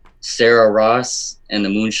wish Sarah Ross and the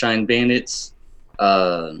Moonshine Bandits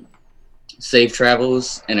safe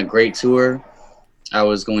travels and a great tour. I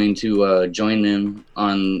was going to join them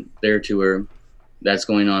on their tour that's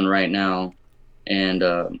going on right now, and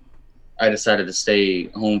I decided to stay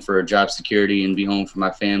home for job security and be home for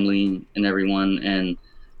my family and everyone, and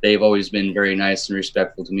they've always been very nice and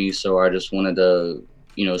respectful to me, so I just wanted to,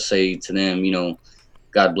 say to them,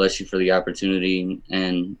 God bless you for the opportunity,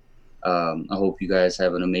 and I hope you guys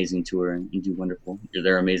have an amazing tour and do wonderful.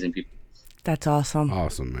 They're amazing people. That's awesome.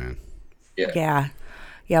 Awesome, man. Yeah.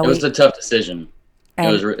 It was a tough decision.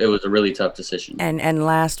 And, it was a really tough decision. And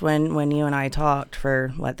last when you and I talked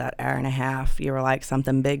for that hour and a half, you were like,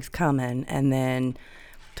 something big's coming, and then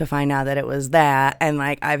to find out that it was that, and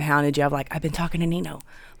like I've hounded you. I've been talking to Nino.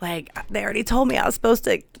 Like, they already told me I was supposed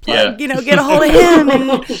to plug, get a hold of him,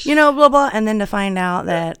 and blah blah. And then to find out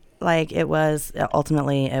that it was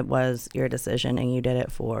your decision, and you did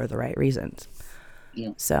it for the right reasons.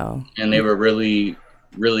 Yeah. So. And they were really,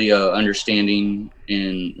 really understanding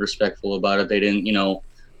and respectful about it. They didn't,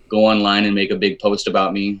 go online and make a big post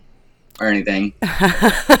about me or anything.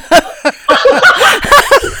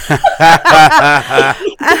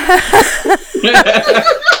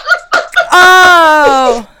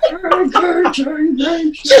 Oh. Fuck that shit.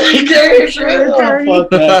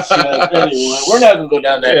 Anyway, we're not gonna go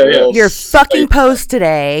down that road. Your fucking post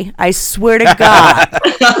today, I swear to God,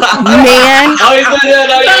 man, we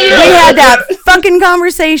had that fucking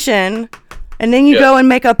conversation, and then you go and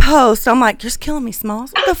make a post. I'm like, you're just killing me,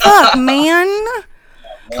 Smalls. What the fuck, man?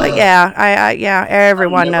 But yeah,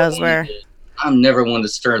 everyone knows where. I'm never one to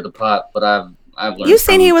stir the pot, but I've learned. You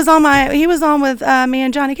seen he was on with me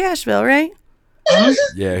and Johnny Cashville, right?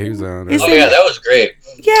 Yeah, he was on. You Oh see- yeah, that was great.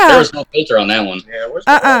 Yeah. There was no filter on that one. Yeah, where's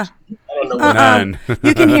the I don't know what None.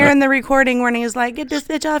 You can hear in the recording when he was like, "Get this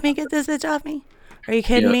bitch off me! Get this bitch off me!" Are you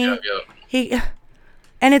kidding me? Yeah.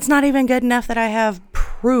 And it's not even good enough that I have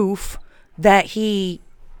proof that he's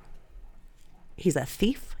a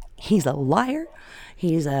thief, he's a liar,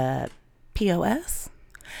 he's a POS.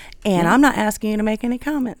 And I'm not asking you to make any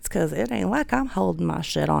comments because it ain't like I'm holding my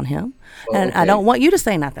shit on him. And I don't want you to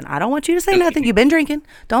say nothing. I don't want you to say nothing. You've been drinking.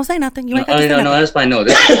 Don't say nothing. You ain't got to say No, nothing. that's fine. No,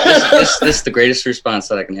 this is the greatest response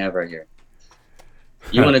that I can have right here.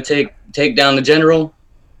 You want to take down the general?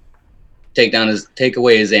 Take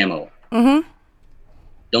away his ammo. Mm-hmm.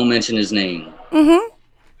 Don't mention his name. Mm-hmm.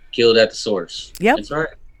 Killed at the source. Yep. That's right.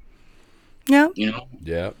 Yep.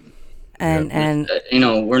 Yep. And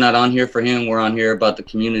we're not on here for him. We're on here about the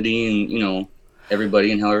community and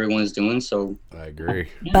everybody and how everyone's doing. So I agree.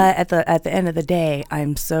 but at the end of the day,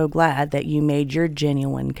 I'm so glad that you made your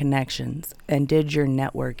genuine connections and did your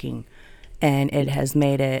networking, and it has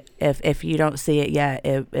made it. If you don't see it yet,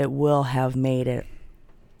 it will have made it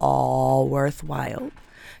all worthwhile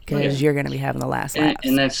because you're going to be having the last laughs.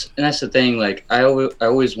 and that's the thing. Like I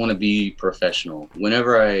always want to be professional.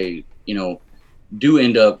 Whenever I do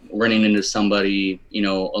end up running into somebody,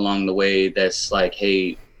 along the way that's like,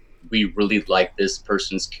 hey, we really like this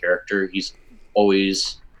person's character. He's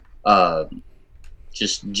always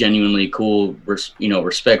just genuinely cool,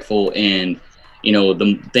 respectful, and,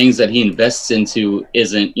 the things that he invests into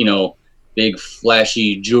isn't, big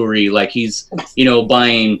flashy jewelry. Like he's,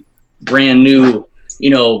 buying brand new,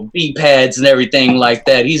 beat pads and everything like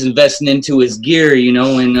that. He's investing into his gear,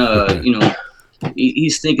 and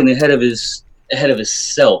he's thinking ahead of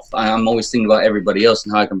himself. I'm always thinking about everybody else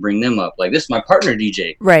and how I can bring them up. Like, this is my partner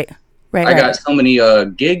DJ. Right. I got so many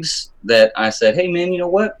gigs that I said, hey man, you know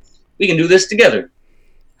what? We can do this together.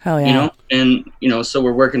 Hell yeah. So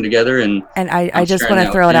we're working together, and I just want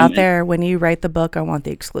to throw it out there. When you write the book, I want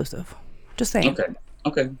the exclusive. Just saying.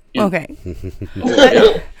 Okay. Yeah. Okay.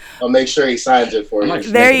 I'll make sure he signs it for you.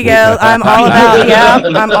 There you go. I'm all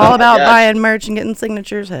about I'm all about buying merch and getting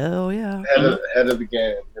signatures. Hell yeah. Head of the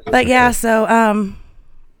game. But yeah, so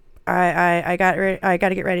I got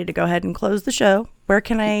to get ready to go ahead and close the show. Where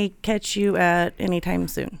can I catch you at anytime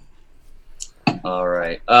soon? All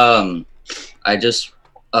right. I just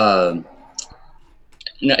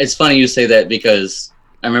it's funny you say that, because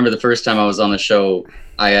I remember the first time I was on the show,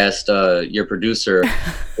 I asked your producer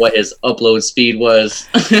what his upload speed was.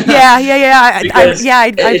 Yeah.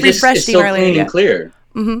 I refreshed him so earlier. Clean and clear.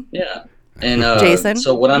 Mm-hmm. Yeah. And Jason?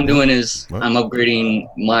 So what I'm doing is I'm upgrading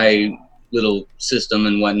my little system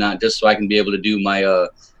and whatnot, just so I can be able to do my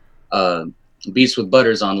Beats with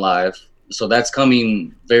Butters on live. So that's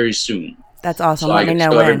coming very soon. That's awesome. So Let I me can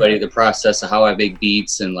know show when. everybody the process of how I make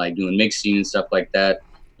beats and like doing mixing and stuff like that.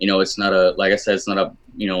 It's not like I said, it's not a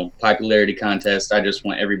popularity contest. I just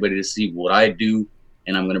want everybody to see what I do,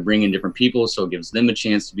 and I'm going to bring in different people, so it gives them a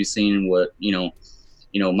chance to be seeing what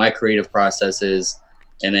my creative process is.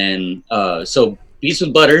 And then so Beats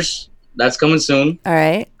with Butters, that's coming soon. All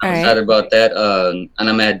right. I'm excited about that. And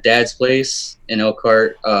I'm at Dad's Place in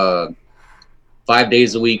Elkhart 5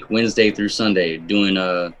 days a week, Wednesday through Sunday, doing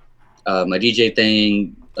my DJ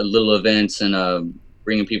thing, little events, and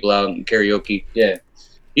bringing people out and karaoke. Yeah.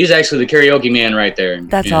 He's actually the karaoke man right there.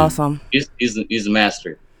 That's awesome. He's the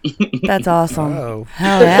master. That's awesome. Oh.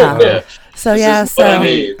 Hell yeah. So I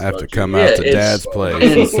have to come out to Dad's place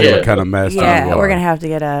and see what kind of master you are. We're gonna have to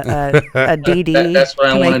get a DD. That's what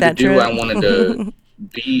I wanted to do. Trip. I wanted to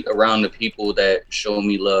be around the people that show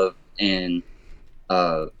me love, and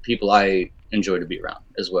people I enjoy to be around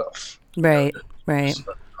as well. Right.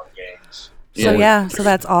 So so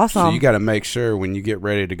that's awesome. So you got to make sure when you get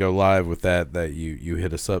ready to go live with that you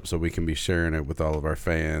hit us up so we can be sharing it with all of our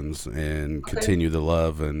fans and continue the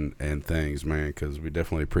love and things, man, because we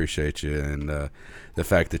definitely appreciate you, and the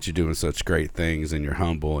fact that you're doing such great things and you're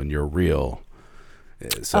humble and you're real.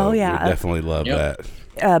 So we definitely love that.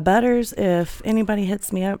 Butters, if anybody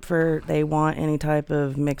hits me up they want any type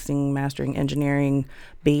of mixing, mastering, engineering,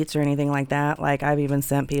 beats or anything like that, like I've even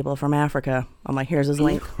sent people from Africa. I'm like, here's his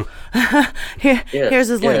link. Here's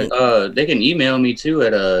his link. They can email me too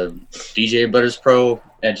at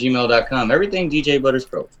djbutterspro@gmail.com. Everything DJ Butters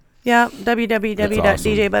Pro. Yeah,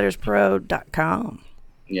 www.djbutterspro.com.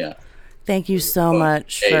 Yeah. Thank you so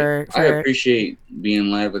much for I appreciate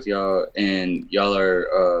being live with y'all, and y'all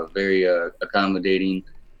are very accommodating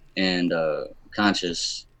and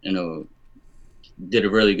conscious. Did a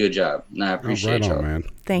really good job, and I appreciate y'all. Man.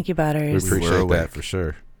 Thank you, Butters. We appreciate that for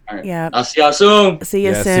sure. All right. Yeah. I'll see y'all soon. See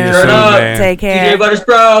you soon. Turn up. Man. Take care. DJ Butters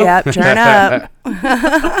Pro. Yep. Turn up.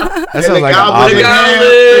 That sounds like Goblin.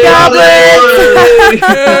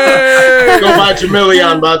 Go buy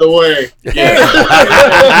Jamilion, by the way. Yeah.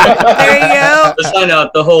 There you go. Let's find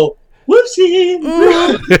out the whole whoopsie.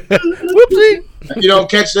 Whoopsie. If you don't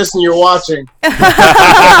catch this and you're watching,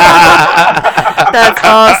 That's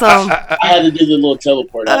awesome. I had to do the little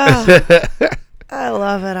teleport. I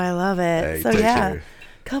love it. Hey, So take yeah, care.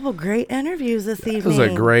 couple great interviews this evening. It was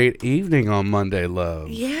a great evening on Monday Love.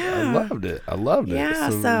 Yeah. I loved it. Yeah,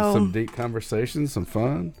 Some deep conversations, some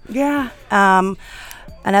fun. Yeah.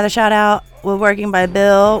 Another shout out. We're working by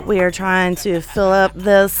Bill. We are trying to fill up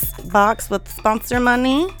this box with sponsor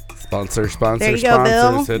money. Sponsor. There you go,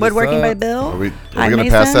 Bill. Woodworking by Bill. Are we Hi, going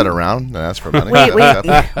to pass Mason. that around and ask for money?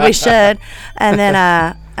 We should. And then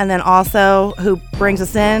also who brings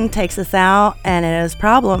us in, takes us out, and it is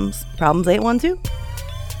Problems 812.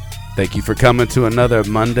 Thank you for coming to another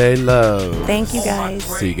Monday Love. Thank you guys.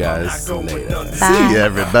 See you guys later. Bye. See you,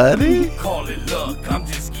 everybody. Call it luck, I'm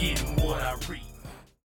just getting